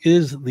donkey,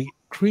 is the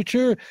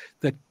creature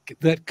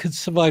that could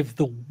survive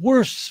the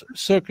worst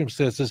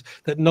circumstances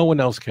that no one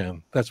else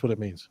can. That's what it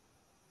means.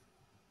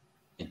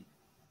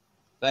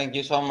 Thank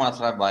you so much,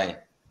 Rabbi.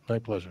 My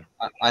pleasure.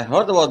 I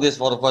heard about this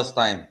for the first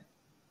time.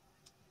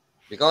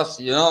 Because,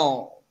 you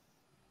know,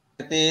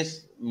 it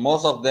is,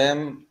 most of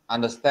them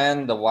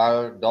understand the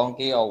wild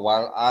donkey or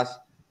wild ass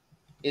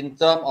in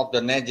terms of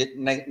the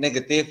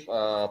negative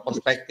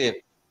perspective.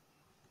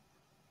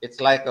 It's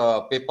like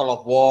a people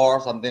of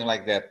war, something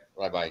like that,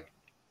 Rabbi.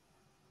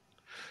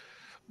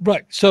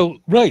 Right. So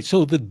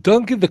the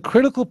donkey, the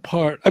critical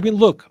part, I mean,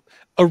 look,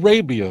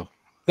 Arabia,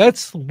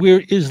 that's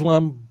where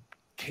Islam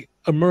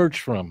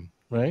emerged from,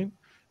 right?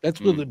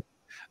 That's where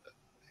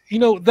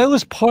that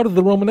was part of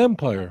the Roman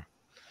Empire.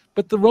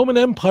 But the Roman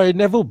Empire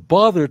never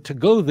bothered to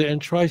go there and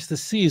tries to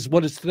seize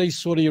what is today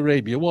Saudi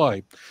Arabia.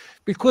 Why?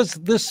 Because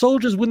the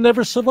soldiers would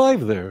never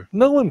survive there.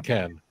 No one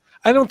can.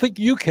 I don't think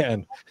you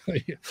can.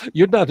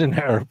 You're not an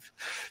Arab.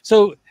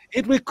 So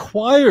it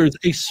requires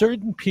a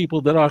certain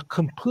people that are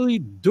completely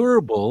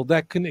durable,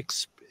 that can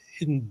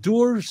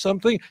endure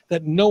something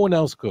that no one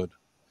else could.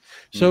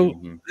 So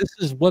this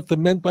is what they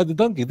meant by the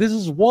donkey. This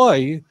is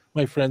why,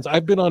 my friends,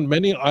 I've been on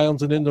many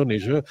islands in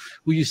Indonesia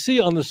where you see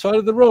on the side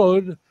of the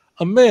road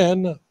a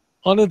man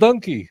on a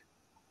donkey,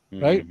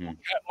 right?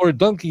 Or a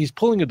donkey, he's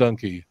pulling a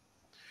donkey.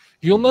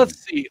 You'll not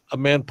see a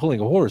man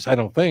pulling a horse, I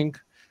don't think.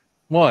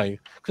 Why?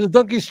 Because a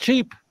donkey's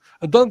cheap.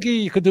 A donkey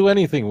you could do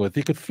anything with.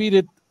 You could feed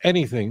it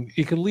anything.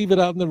 You could leave it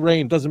out in the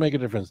rain. Doesn't make a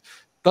difference.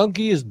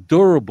 Donkey is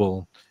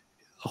durable.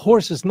 A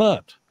horse is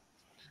not.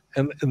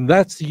 And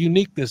that's the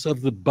uniqueness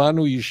of the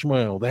Banu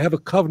Yishmael. They have a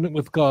covenant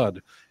with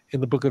God in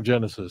the book of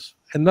Genesis.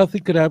 And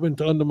nothing could happen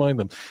to undermine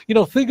them. You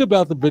know, think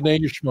about the Bnei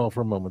Yishmael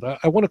for a moment.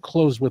 I want to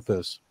close with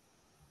this.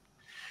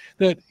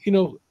 That, you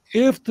know,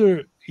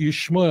 after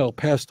Ishmael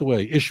passed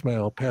away,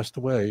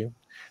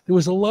 there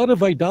was a lot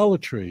of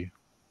idolatry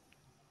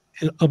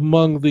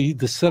among the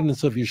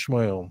descendants of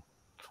Ishmael,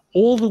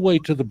 all the way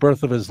to the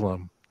birth of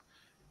Islam.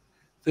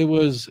 There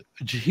was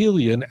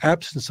jahiliyyah, an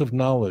absence of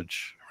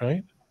knowledge,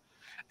 right?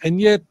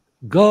 And yet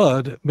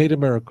God made a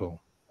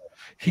miracle.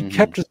 He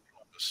kept his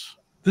promise.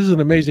 This is an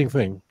amazing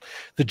thing.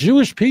 The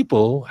Jewish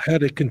people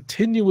had a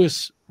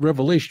continuous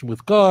revelation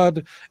with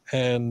God,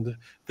 and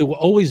there were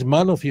always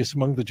monotheists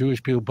among the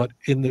Jewish people. But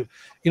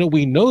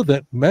we know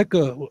that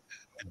Mecca,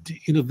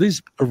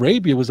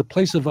 Arabia was a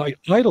place of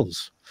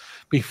idols.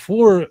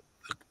 Before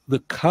the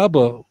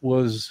Kaaba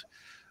was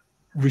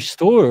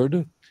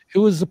restored, it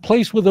was a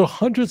place where there were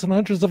hundreds and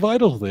hundreds of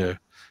idols there.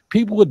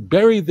 People would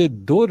bury their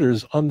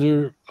daughters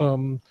under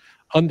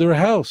a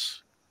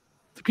house.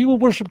 The people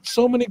worshipped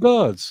so many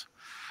gods.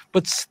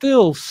 But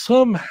still,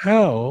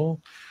 somehow,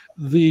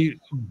 the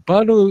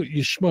Banu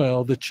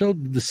Yishmael, the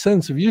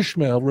descendants of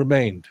Yishmael,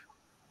 remained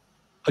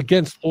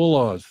against all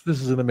odds.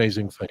 This is an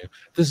amazing thing.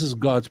 This is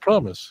God's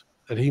promise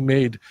that he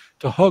made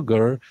to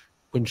Hagar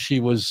when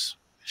she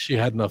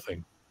had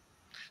nothing.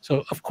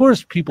 So, of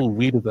course, people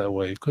read it that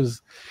way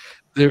because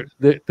they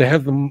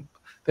have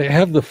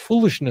the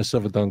foolishness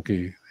of a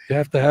donkey. You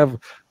have to have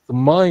the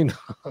mind,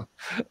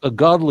 a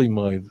godly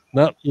mind,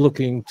 not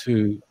looking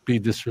to be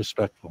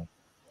disrespectful.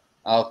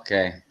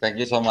 Okay, thank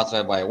you so much,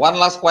 Rabbi. One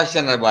last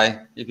question,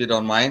 Rabbi, if you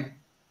don't mind.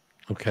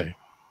 Okay.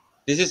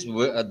 This is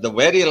the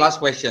very last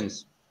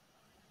questions.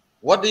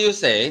 What do you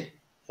say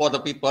for the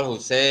people who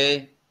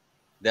say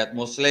that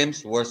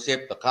Muslims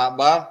worship the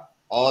Kaaba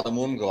or the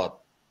moon god?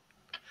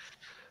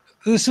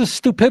 This is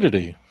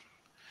stupidity.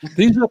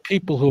 These are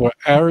people who are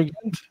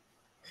arrogant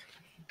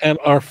and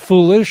are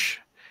foolish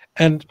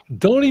and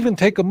don't even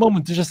take a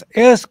moment to just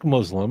ask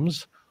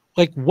Muslims,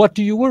 like, what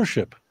do you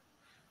worship?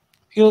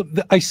 You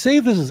know, I say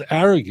this is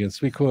arrogance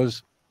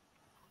because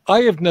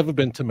I have never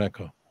been to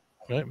Mecca.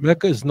 Right?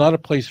 Mecca is not a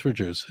place for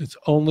Jews. It's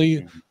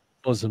only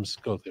Muslims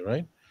go there,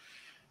 right?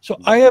 So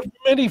I have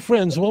many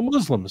friends who are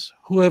Muslims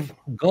who have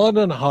gone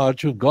on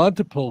Hajj, who've gone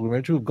to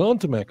pilgrimage, who've gone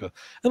to Mecca.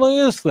 And I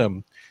ask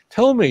them,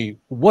 tell me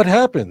what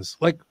happens.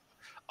 Like,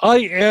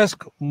 I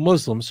ask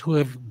Muslims who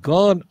have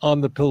gone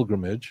on the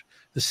pilgrimage,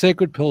 the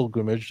sacred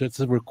pilgrimage, that's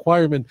a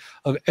requirement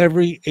of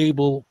every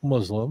able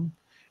Muslim.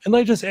 And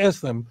I just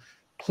ask them,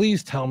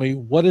 please tell me,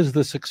 what is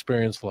this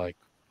experience like?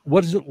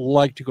 What is it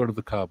like to go to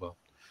the Kaaba?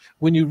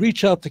 When you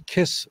reach out to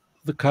kiss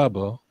the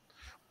Kaaba,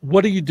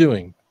 what are you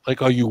doing?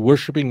 Like, are you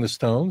worshiping the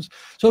stones?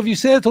 So if you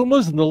say it to a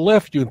Muslim, they'll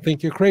laugh at you and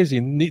think you're crazy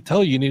and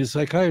tell you need a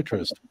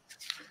psychiatrist.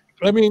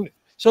 I mean,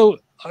 so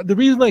the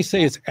reason I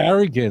say it's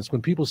arrogance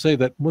when people say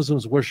that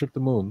Muslims worship the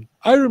moon,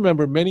 I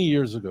remember many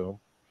years ago,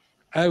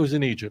 I was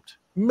in Egypt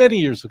many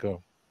years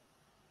ago.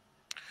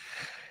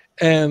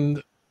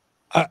 And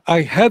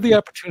I had the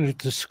opportunity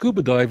to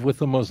scuba dive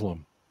with a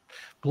Muslim.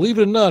 Believe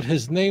it or not,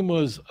 his name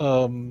was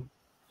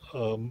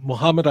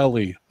Muhammad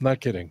Ali. Not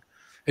kidding.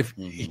 If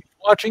you're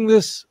watching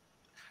this,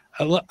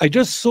 I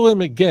just saw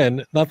him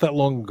again not that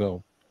long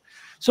ago.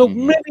 So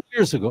many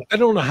years ago, I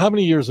don't know how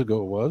many years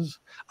ago it was,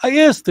 I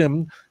asked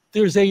him,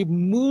 there's a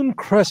moon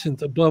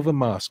crescent above a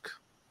mosque.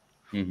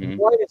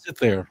 Why is it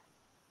there?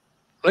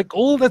 Like,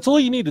 that's all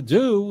you need to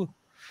do.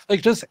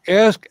 Like, just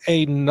ask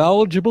a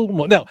knowledgeable.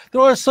 Now,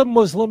 there are some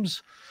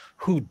Muslims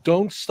who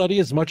don't study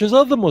as much as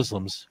other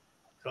Muslims.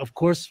 Of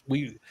course,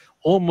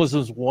 all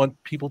Muslims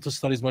want people to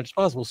study as much as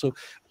possible. So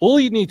all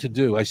you need to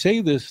do, I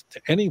say this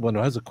to anyone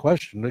who has a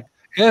question, like,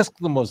 ask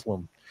the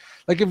Muslim.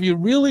 Like, if you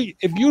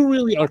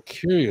really are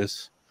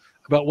curious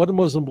about what a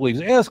Muslim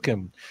believes, ask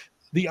him.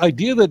 The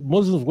idea that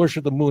Muslims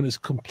worship the moon is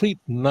complete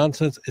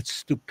nonsense. It's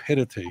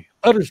stupidity,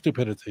 utter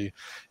stupidity.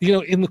 You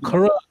know, in the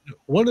Quran,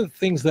 one of the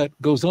things that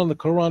goes on in the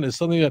Quran is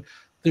something that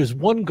there's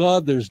one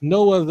God, there's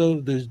no other,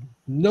 there's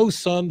no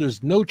son,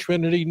 there's no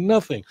Trinity,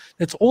 nothing.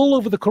 It's all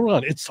over the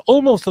Quran. It's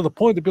almost to the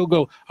point that people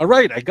go, all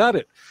right, I got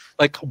it.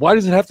 Like, why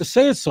does it have to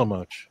say it so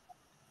much?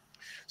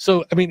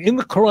 So, I mean, in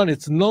the Quran,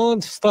 it's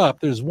non-stop.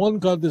 There's one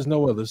God, there's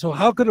no other. So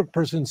how could a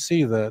person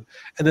see that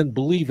and then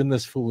believe in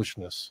this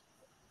foolishness?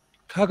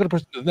 How could a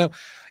person do that? Now,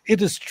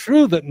 it is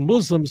true that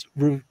Muslims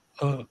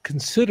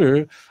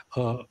consider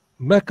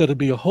Mecca to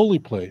be a holy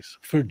place.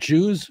 For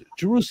Jews,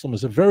 Jerusalem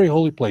is a very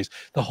holy place.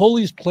 The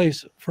holiest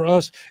place for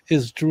us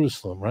is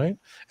Jerusalem, right?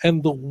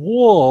 And the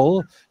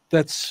wall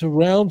that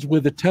surrounds where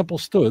the temple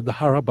stood, the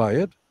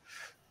Harabayat,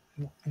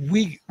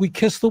 we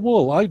kiss the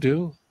wall. I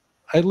do.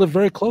 I live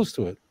very close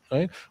to it,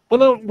 right? We're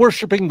not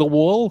worshiping the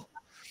wall.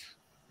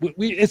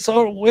 It's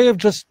our way of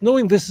just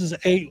knowing this is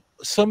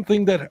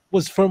something that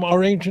was from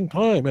our ancient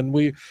time, and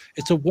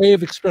it's a way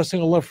of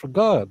expressing a love for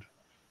God.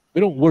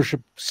 We don't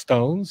worship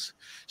stones.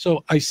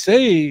 So I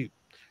say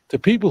to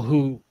people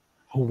who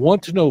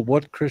want to know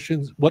what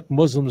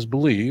Muslims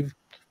believe,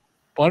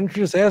 why don't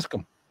you just ask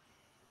them?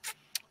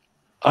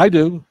 I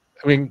do.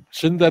 I mean,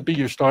 shouldn't that be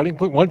your starting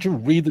point? Why don't you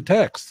read the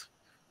text?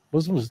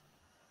 Muslims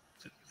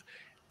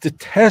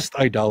detest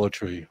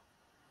idolatry,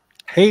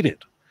 hate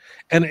it.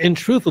 And in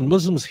truth, when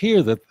Muslims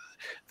hear that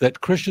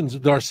Christians,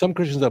 there are some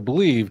Christians that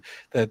believe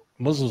that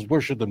Muslims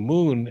worship the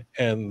moon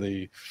and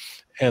the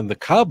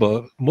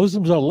Kaaba,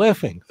 Muslims are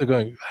laughing. They're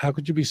going, how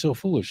could you be so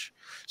foolish?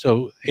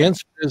 So the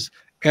answer is,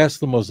 ask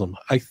the Muslim.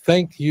 I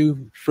thank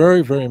you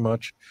very, very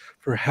much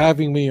for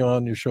having me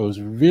on your show. It's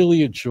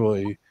really a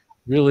joy.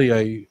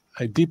 Really,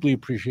 I deeply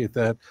appreciate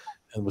that.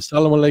 And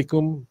wassalamu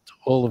alaikum to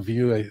all of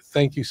you. I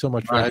thank you so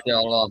much for having me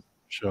on the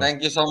show.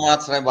 Thank you so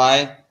much,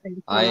 Rabbi. Thank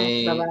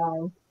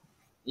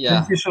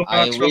you so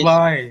much, wish,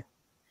 Rabbi.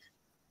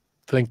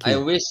 Thank you. I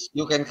wish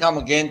you can come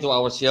again to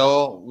our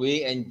show.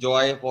 We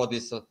enjoy for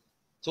this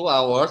 2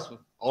 hours,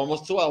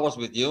 almost 2 hours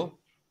with you.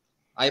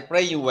 I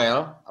pray you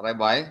well,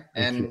 Rabbi,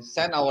 and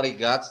send our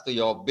regards to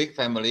your big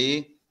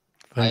family.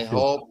 I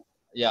hope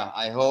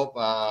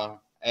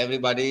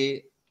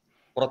everybody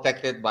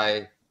protected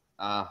by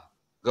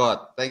God.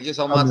 Thank you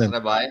so much,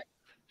 Rabbi.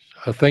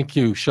 Thank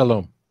you.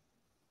 Shalom.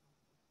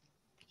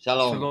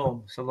 Shalom.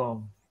 Shalom. Shalom.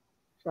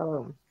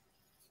 Shalom.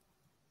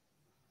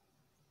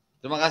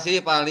 Terima kasih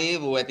Pak Ali,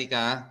 Bu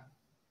Etika.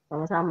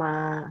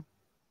 Sama-sama.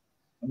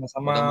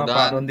 Sama-sama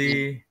Pak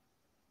Dondy.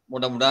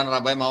 Mudah-mudahan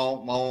Rabbi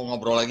mau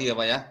ngobrol lagi ya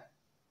Pak ya.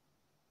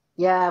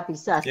 Ya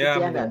bisa, ya,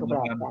 dia nggak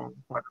keberatan.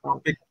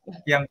 Topik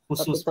yang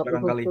khusus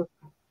barangkali.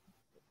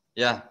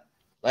 Ya,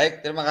 baik.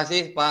 Terima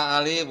kasih Pak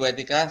Ali, Bu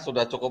Etika,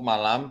 sudah cukup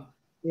malam.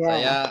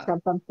 Ya,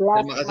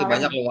 terima kasih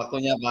banyak loh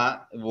waktunya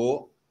Pak,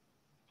 Ibu.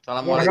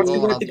 Assalamualaikum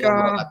warahmatullahi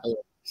wabarakatuh.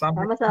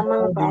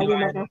 Sama-sama Pak Ali,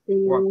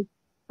 makasih.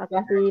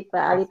 Makasih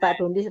Pak Ali,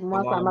 Pak Dondy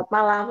semua. Selamat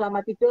malam,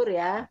 selamat tidur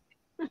ya.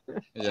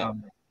 Ya.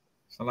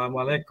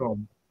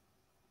 Assalamualaikum.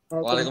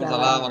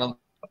 Waalaikumsalam.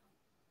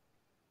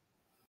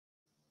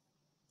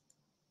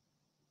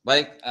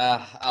 Baik,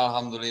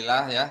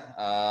 alhamdulillah ya,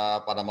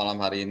 pada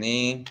malam hari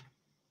ini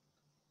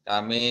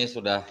kami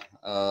sudah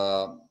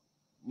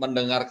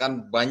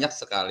mendengarkan banyak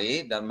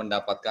sekali dan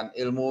mendapatkan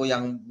ilmu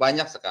yang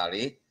banyak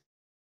sekali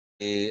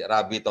di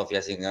Rabbi TOVIA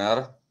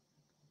Singer.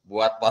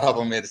 Buat para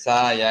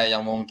pemirsa ya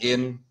yang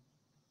mungkin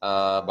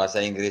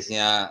bahasa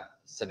Inggrisnya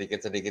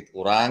sedikit-sedikit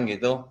kurang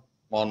gitu,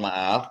 mohon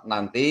maaf.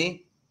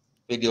 Nanti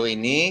video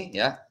ini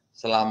ya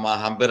selama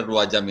hampir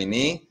 2 jam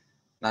ini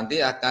nanti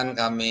akan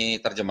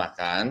kami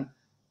terjemahkan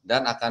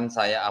dan akan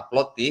saya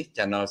upload di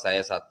channel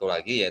saya satu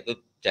lagi, yaitu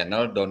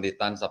channel Dondy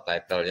Tan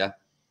Subtitle ya.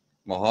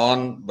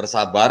 Mohon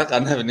bersabar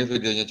karena ini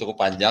videonya cukup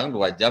panjang,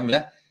 2 jam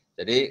ya.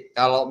 Jadi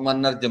kalau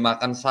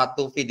menerjemahkan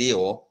satu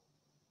video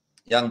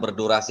yang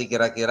berdurasi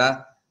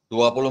kira-kira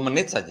 20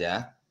 menit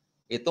saja,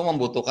 itu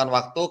membutuhkan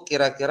waktu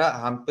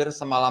kira-kira hampir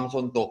semalam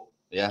suntuk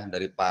ya,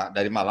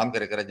 dari malam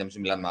kira-kira jam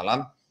 9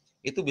 malam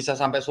itu bisa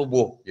sampai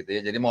subuh gitu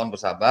ya. Jadi mohon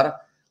bersabar,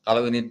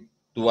 kalau ini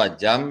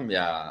 2 jam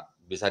ya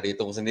bisa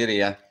dihitung sendiri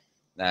ya.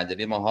 Nah,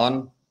 jadi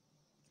mohon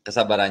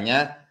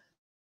kesabarannya.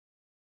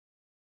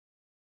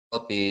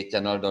 di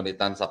channel Dondy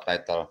Tan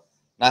Subtitle.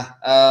 Nah,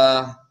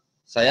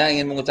 saya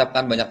ingin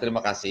mengucapkan banyak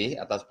terima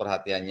kasih atas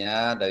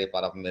perhatiannya dari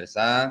para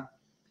pemirsa.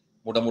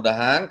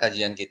 Mudah-mudahan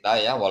kajian kita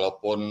ya,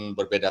 walaupun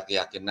berbeda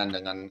keyakinan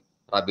dengan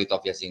Rabbi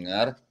TOVIA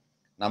Singer,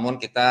 namun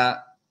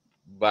kita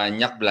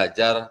banyak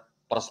belajar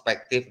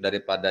perspektif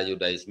daripada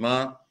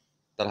Yudaisme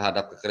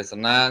terhadap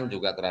kekristenan,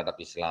 juga terhadap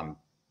Islam.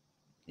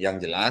 Yang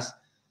jelas,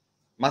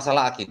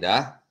 masalah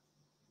akidah,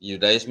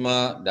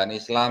 Yudaisme dan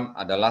Islam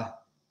adalah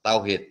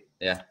tauhid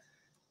ya.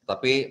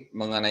 Tapi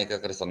mengenai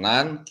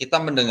kekristenan, kita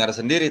mendengar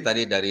sendiri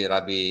tadi dari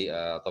Rabbi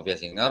TOVIA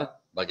Singer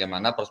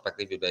bagaimana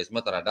perspektif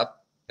Yudaisme terhadap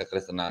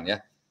kekristenan ya.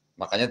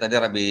 Makanya tadi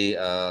Rabbi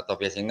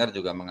TOVIA Singer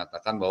juga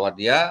mengatakan bahwa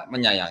dia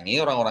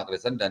menyayangi orang-orang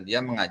Kristen dan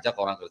dia mengajak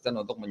orang Kristen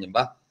untuk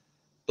menyembah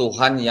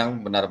Tuhan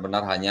yang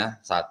benar-benar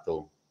hanya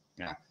satu.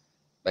 Nah,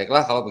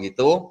 baiklah kalau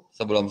begitu,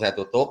 sebelum saya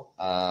tutup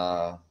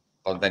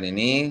konten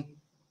ini,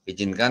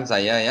 izinkan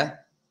saya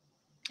ya,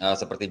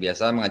 seperti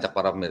biasa mengajak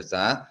para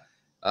pemirsa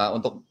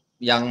untuk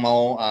yang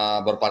mau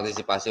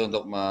berpartisipasi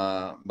untuk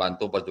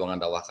membantu perjuangan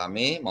dakwah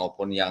kami,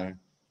 maupun yang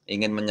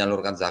ingin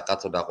menyalurkan zakat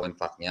sodaqoh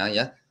infaknya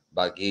ya,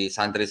 bagi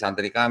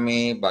santri-santri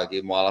kami,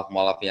 bagi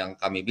muallaf-muallaf yang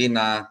kami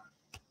bina,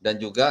 dan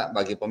juga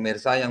bagi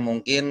pemirsa yang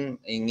mungkin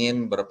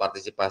ingin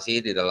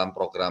berpartisipasi di dalam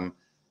program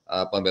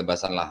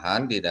pembebasan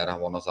lahan di daerah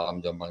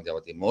Wonosalam, Jombang,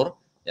 Jawa Timur,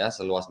 ya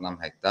seluas 6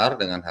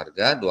 hektar dengan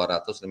harga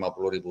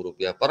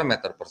Rp250.000 per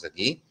meter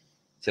persegi.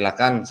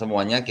 Silakan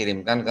semuanya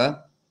kirimkan ke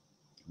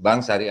Bank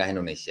SYARIAH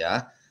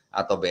Indonesia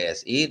atau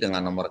BSI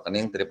dengan nomor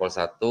rekening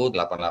 111889988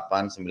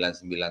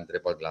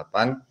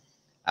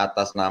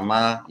 atas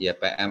nama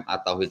YPM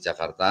At-Tauhid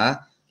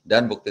Jakarta,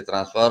 dan bukti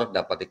transfer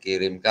dapat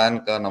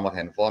dikirimkan ke nomor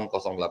handphone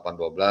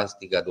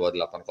 0812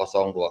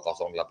 3280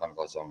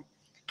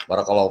 2080.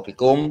 Barakallahu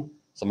fikum,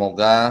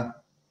 semoga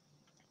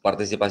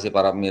partisipasi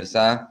para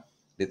pemirsa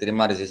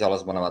diterima di sisi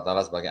Allah Subhanahu wa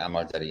taala sebagai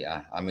amal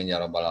jariah. Amin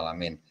ya rabbal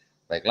alamin.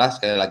 Baiklah,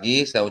 sekali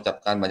lagi saya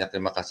ucapkan banyak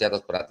terima kasih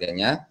atas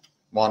perhatiannya.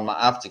 Mohon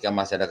maaf jika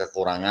masih ada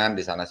kekurangan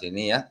di sana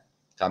sini ya.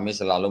 Kami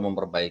selalu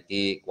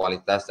memperbaiki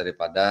kualitas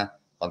daripada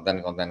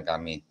konten-konten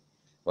kami.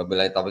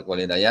 Wabillahi taufiq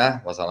wal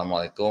hidayah.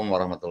 Wassalamualaikum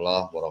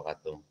warahmatullahi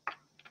wabarakatuh.